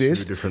continue to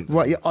exist,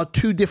 right, yeah, are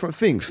two different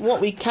things. What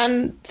we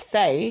can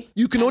say,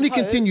 you can only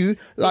continue,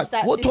 like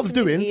what Tov's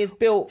doing is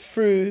built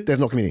through. There's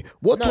no community.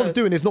 What Tov's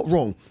doing is not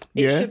wrong.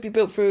 It should be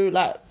built through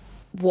like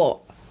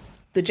what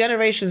the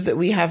generations that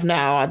we have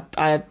now.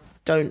 I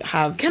don't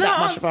have that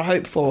much of a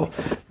hope for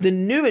the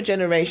newer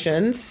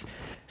generations.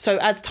 So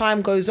as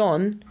time goes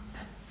on,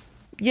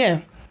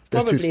 yeah,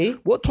 probably.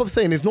 What Tov's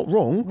saying is not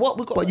wrong.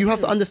 But you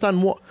have to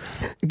understand what.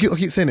 I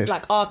keep saying this.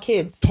 Like our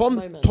kids.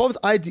 Tom's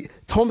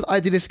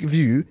idealistic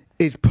view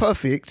is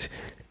perfect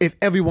if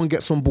everyone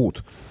gets on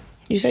board.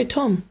 You say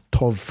Tom?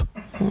 Tov.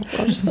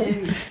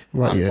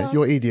 Right, yeah. Tom.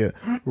 You're an idiot.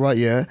 Right,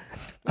 yeah.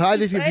 Her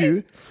idealistic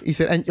view, he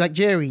said, and like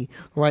Jerry,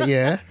 right,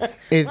 yeah,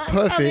 is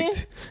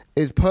perfect.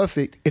 Is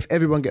perfect if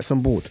everyone gets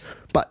on board.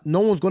 But no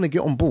one's going to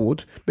get on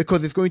board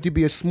because it's going to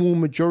be a small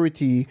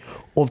majority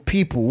of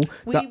people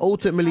that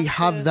ultimately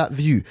have that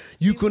view.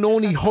 You can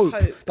only hope.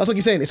 That's what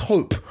you're saying. It's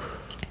hope.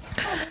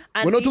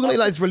 And we're not talking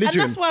like it's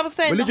religion. And that's why I was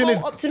saying religion the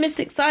whole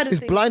optimistic side of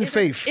things. It's blind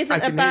faith.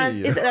 Isn't a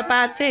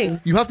bad thing.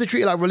 You have to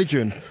treat it like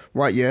religion,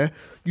 right? Yeah.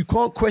 You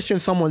can't question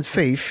someone's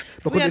faith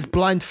because it's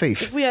blind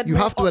faith. If we had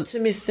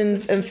optimists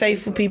and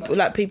faithful people,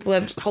 like people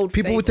that hold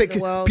people faith in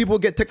the world. People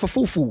would get take for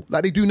full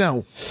like they do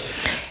now.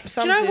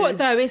 Do you know what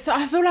though? I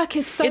feel like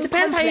it's so. It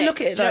depends how you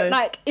look at it though.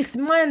 Like it's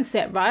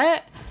mindset,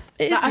 right?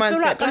 It is mindset. I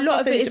feel like a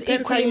lot of it is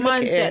equally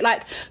mindset.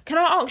 Like, can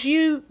I ask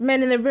you,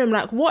 men in the room,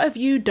 like, what have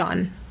you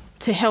done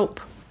to help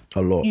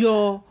a lot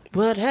your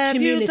what have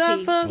community? You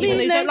done for me? Even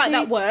though you don't like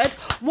that word.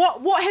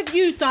 What have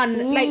you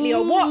done lately,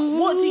 or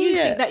what do you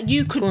think that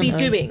you could be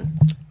doing?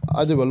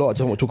 I do a lot. I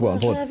just want to talk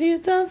about what have you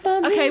done for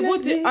me?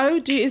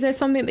 Okay, is there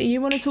something that you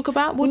want to talk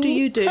about? What do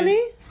you do?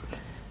 Honey?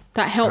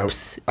 That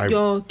helps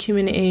your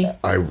community.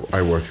 I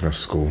work in a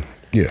school.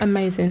 Yeah.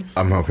 Amazing.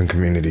 I'm helping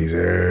communities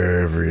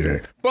every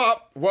day.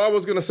 But what I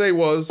was going to say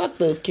was... Fuck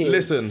those kids.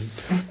 Listen.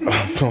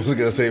 I was going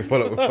to say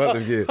fuck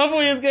them kids. I thought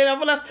you was going. I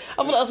thought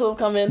that's what was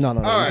coming. No. All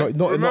right.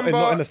 Not in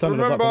the standard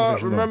of that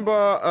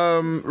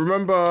conversation.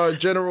 Remember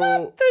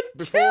General...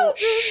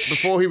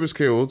 Before he was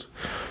killed,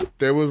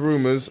 there were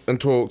rumours and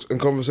talks and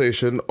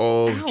conversation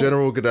of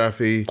General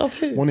Gaddafi... Of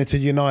who? Wanted to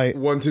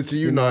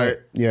unite.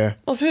 Yeah.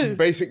 Of who?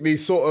 Basically,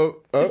 sort of...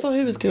 Before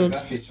who was killed?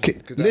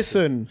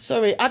 Listen.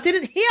 Sorry, I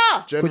didn't hear.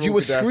 General you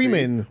were Gaddafi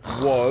screaming.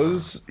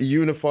 Was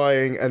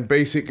unifying and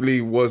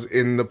basically was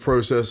in the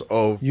process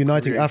of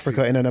uniting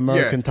Africa in an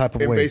American type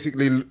of way.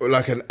 Basically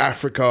like an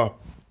Africa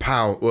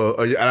pound, well,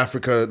 an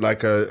Africa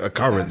like a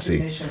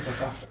currency.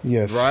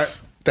 Yes. Right?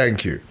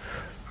 Thank you.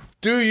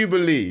 Do you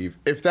believe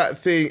if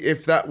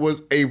that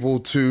was able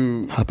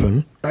to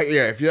happen?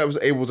 If that was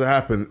able to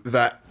happen,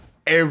 that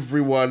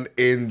everyone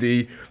in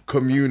the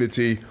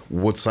community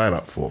would sign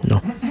up for?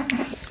 No.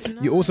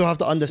 You also have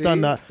to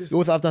understand You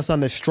also have to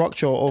understand the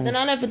structure of. And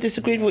I never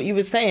disagreed with what you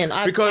were saying.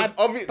 I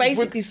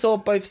basically saw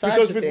both sides.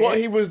 Because with what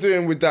he was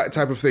doing with that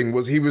type of thing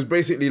was he was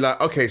basically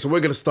like, okay, so we're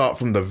going to start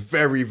from the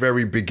very,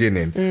 very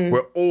beginning.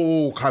 We're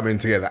all coming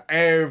together,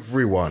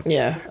 everyone.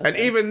 Yeah.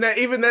 Okay.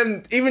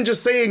 And even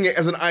just saying it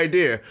as an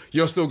idea,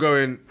 you're still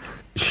going.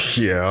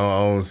 Yeah,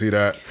 I don't see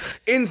that.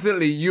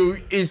 Instantly,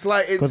 it's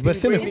like it's and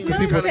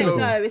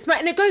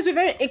it goes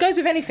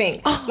with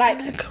anything.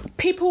 Like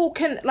people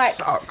can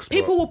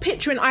people will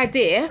picture an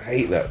idea. I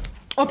hate that.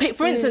 Or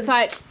for instance,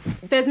 like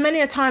there's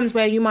many a times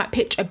where you might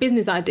pitch a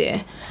business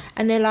idea,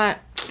 and they're like,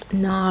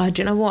 "Nah,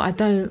 do you know what? I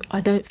don't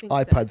think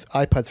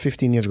iPads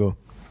 15 years ago.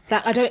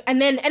 Like I don't, and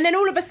then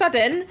all of a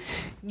sudden,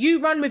 you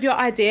run with your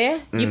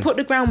idea, you put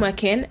the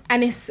groundwork in,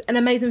 and it's an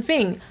amazing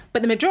thing.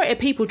 But the majority of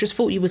people just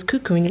thought you was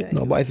cuckooing.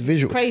 No, but it's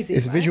visual. Crazy.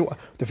 It's visual.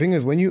 The thing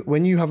is, when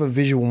you have a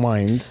visual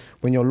mind,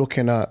 when you're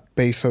looking at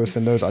Bezos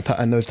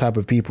and those type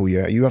of people,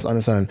 yeah, you have to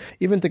understand.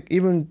 Even to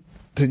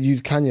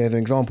use Kanye as an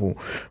example,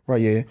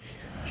 right? Yeah.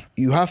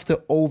 You have to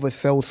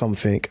oversell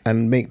something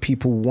and make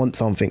people want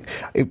something.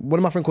 One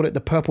of my friends called it the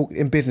purple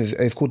in business.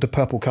 It's called the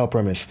purple cow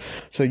premise.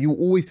 So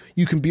you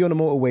can be on the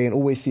motorway and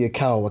always see a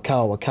cow.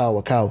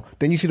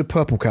 Then you see the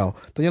purple cow.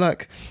 Then you're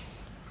like,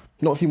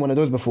 not seen one of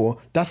those before.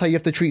 That's how you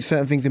have to treat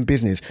certain things in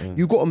business.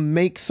 You got to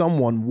make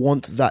someone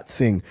want that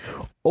thing.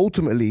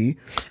 ultimately,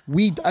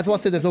 that's why I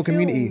said there's no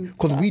community,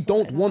 because we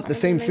don't want the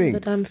same thing.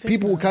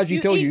 People will casually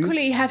tell you. You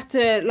equally have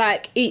to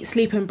like eat,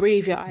 sleep, and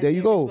breathe your idea. There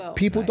you go. As well.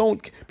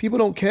 People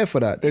don't care for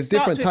that. There's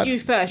different with types. you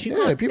first. You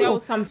can't people sell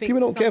don't- something People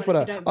to don't care for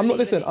someone that. if you don't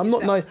believe in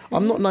it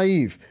I'm not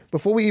naive.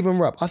 Before we even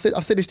wrap, I've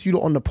said this to you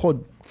lot on the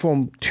pod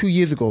from 2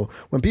 years ago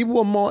when people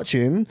were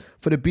marching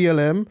for the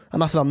BLM,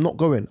 and I said I'm not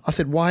going. I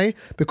said why?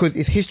 Because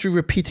it's history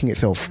repeating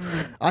itself.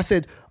 I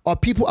said, are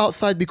people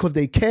outside because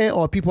they care,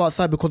 or are people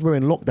outside because we're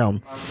in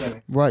lockdown?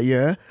 Right?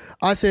 Yeah.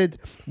 I said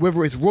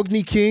whether it's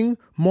Rodney King,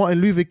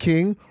 Martin Luther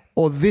King,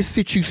 or this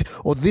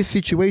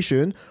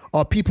situation,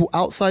 are people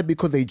outside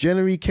because they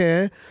genuinely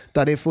care,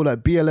 that they feel like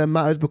BLM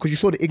matters? Because you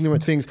saw the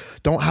ignorant things,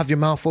 don't have your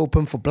mouth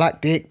open for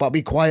black dick, but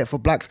be quiet for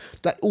blacks,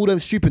 that all them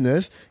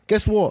stupidness.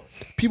 Guess what?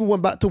 People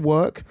went back to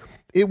work,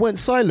 it went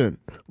silent.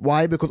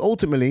 Why? Because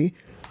ultimately,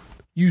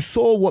 you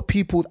saw what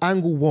people's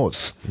angle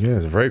was. Yeah,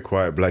 it's a very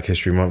quiet Black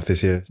History Month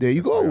this year. There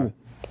you go.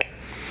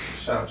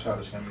 Shout out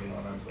Childish Gambino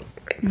on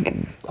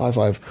Anthem. High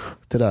five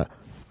to that.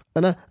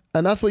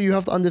 And that's what you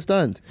have to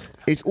understand.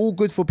 It's all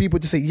good for people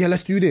to say, yeah,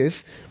 let's do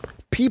this.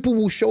 People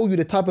will show you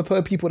the type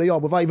of people they are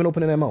without even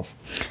opening their mouth.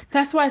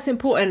 That's why it's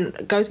important.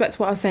 It goes back to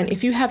what I was saying.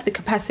 If you have the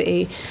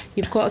capacity,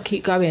 you've got to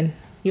keep going.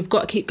 You've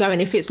got to keep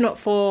going. If it's not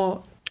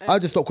for... I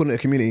just don't call it a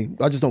community.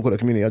 I just don't call it a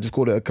community. I just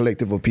call it a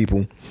collective of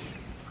people.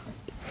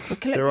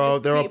 There are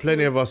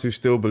plenty of us who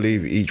still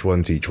believe each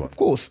one's each one. Of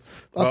course.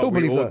 I still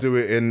believe we all that. do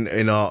it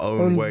in our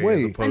own way.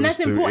 As opposed And that's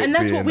to important. it And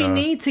that's being what we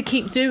need to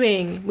keep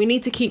doing. We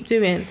need to keep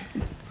doing.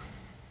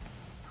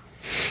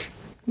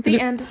 The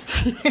end.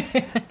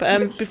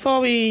 But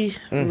before we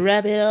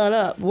wrap it all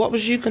up, what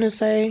was you going to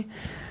say?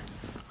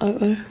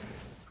 I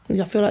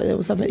feel like there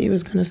was something you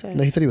was going to say.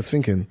 No, he said he was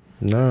thinking.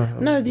 No,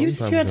 you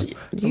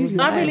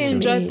I really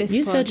enjoyed this.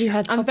 You pod. said you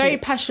had I'm very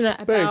topics. passionate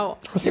Babe, about.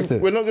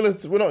 We're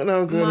not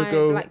now going My to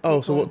go. black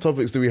Oh, so people. what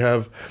topics do we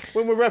have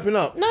when we're wrapping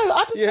up? No,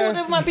 I just thought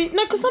there might be...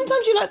 No, because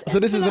sometimes you like to... So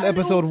this has been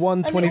episode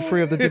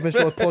 123 of the Different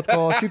Shows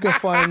podcast. You can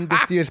find this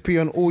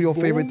DSP on all your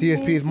favourite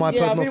DSPs. My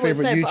personal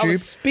favourite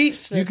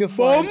YouTube. You can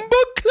find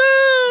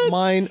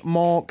mine,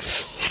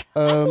 Mark's,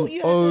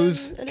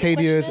 O's,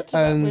 Kadia's,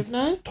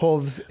 and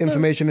Tov's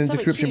information in the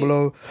description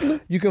below.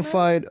 You can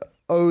find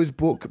O's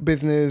book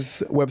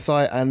business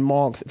website and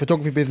Mark's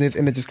photography business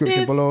in the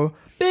description below.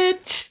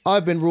 Bitch.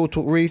 I've been Raw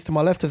Talk Reese. To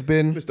my left has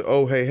been Mr.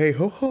 Oh Hey Hey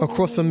Ho Ho.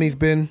 Across from me's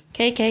been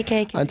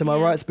KKK. and to my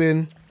right's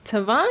been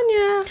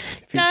Tavania.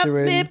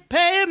 featuring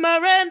pay my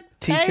rent.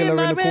 T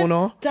Killer in the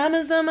corner.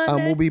 Diamonds on my And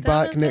neck, we'll be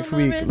back diamonds next on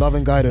my week. wrist. Love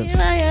and guidance.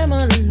 Here I am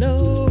on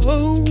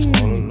low.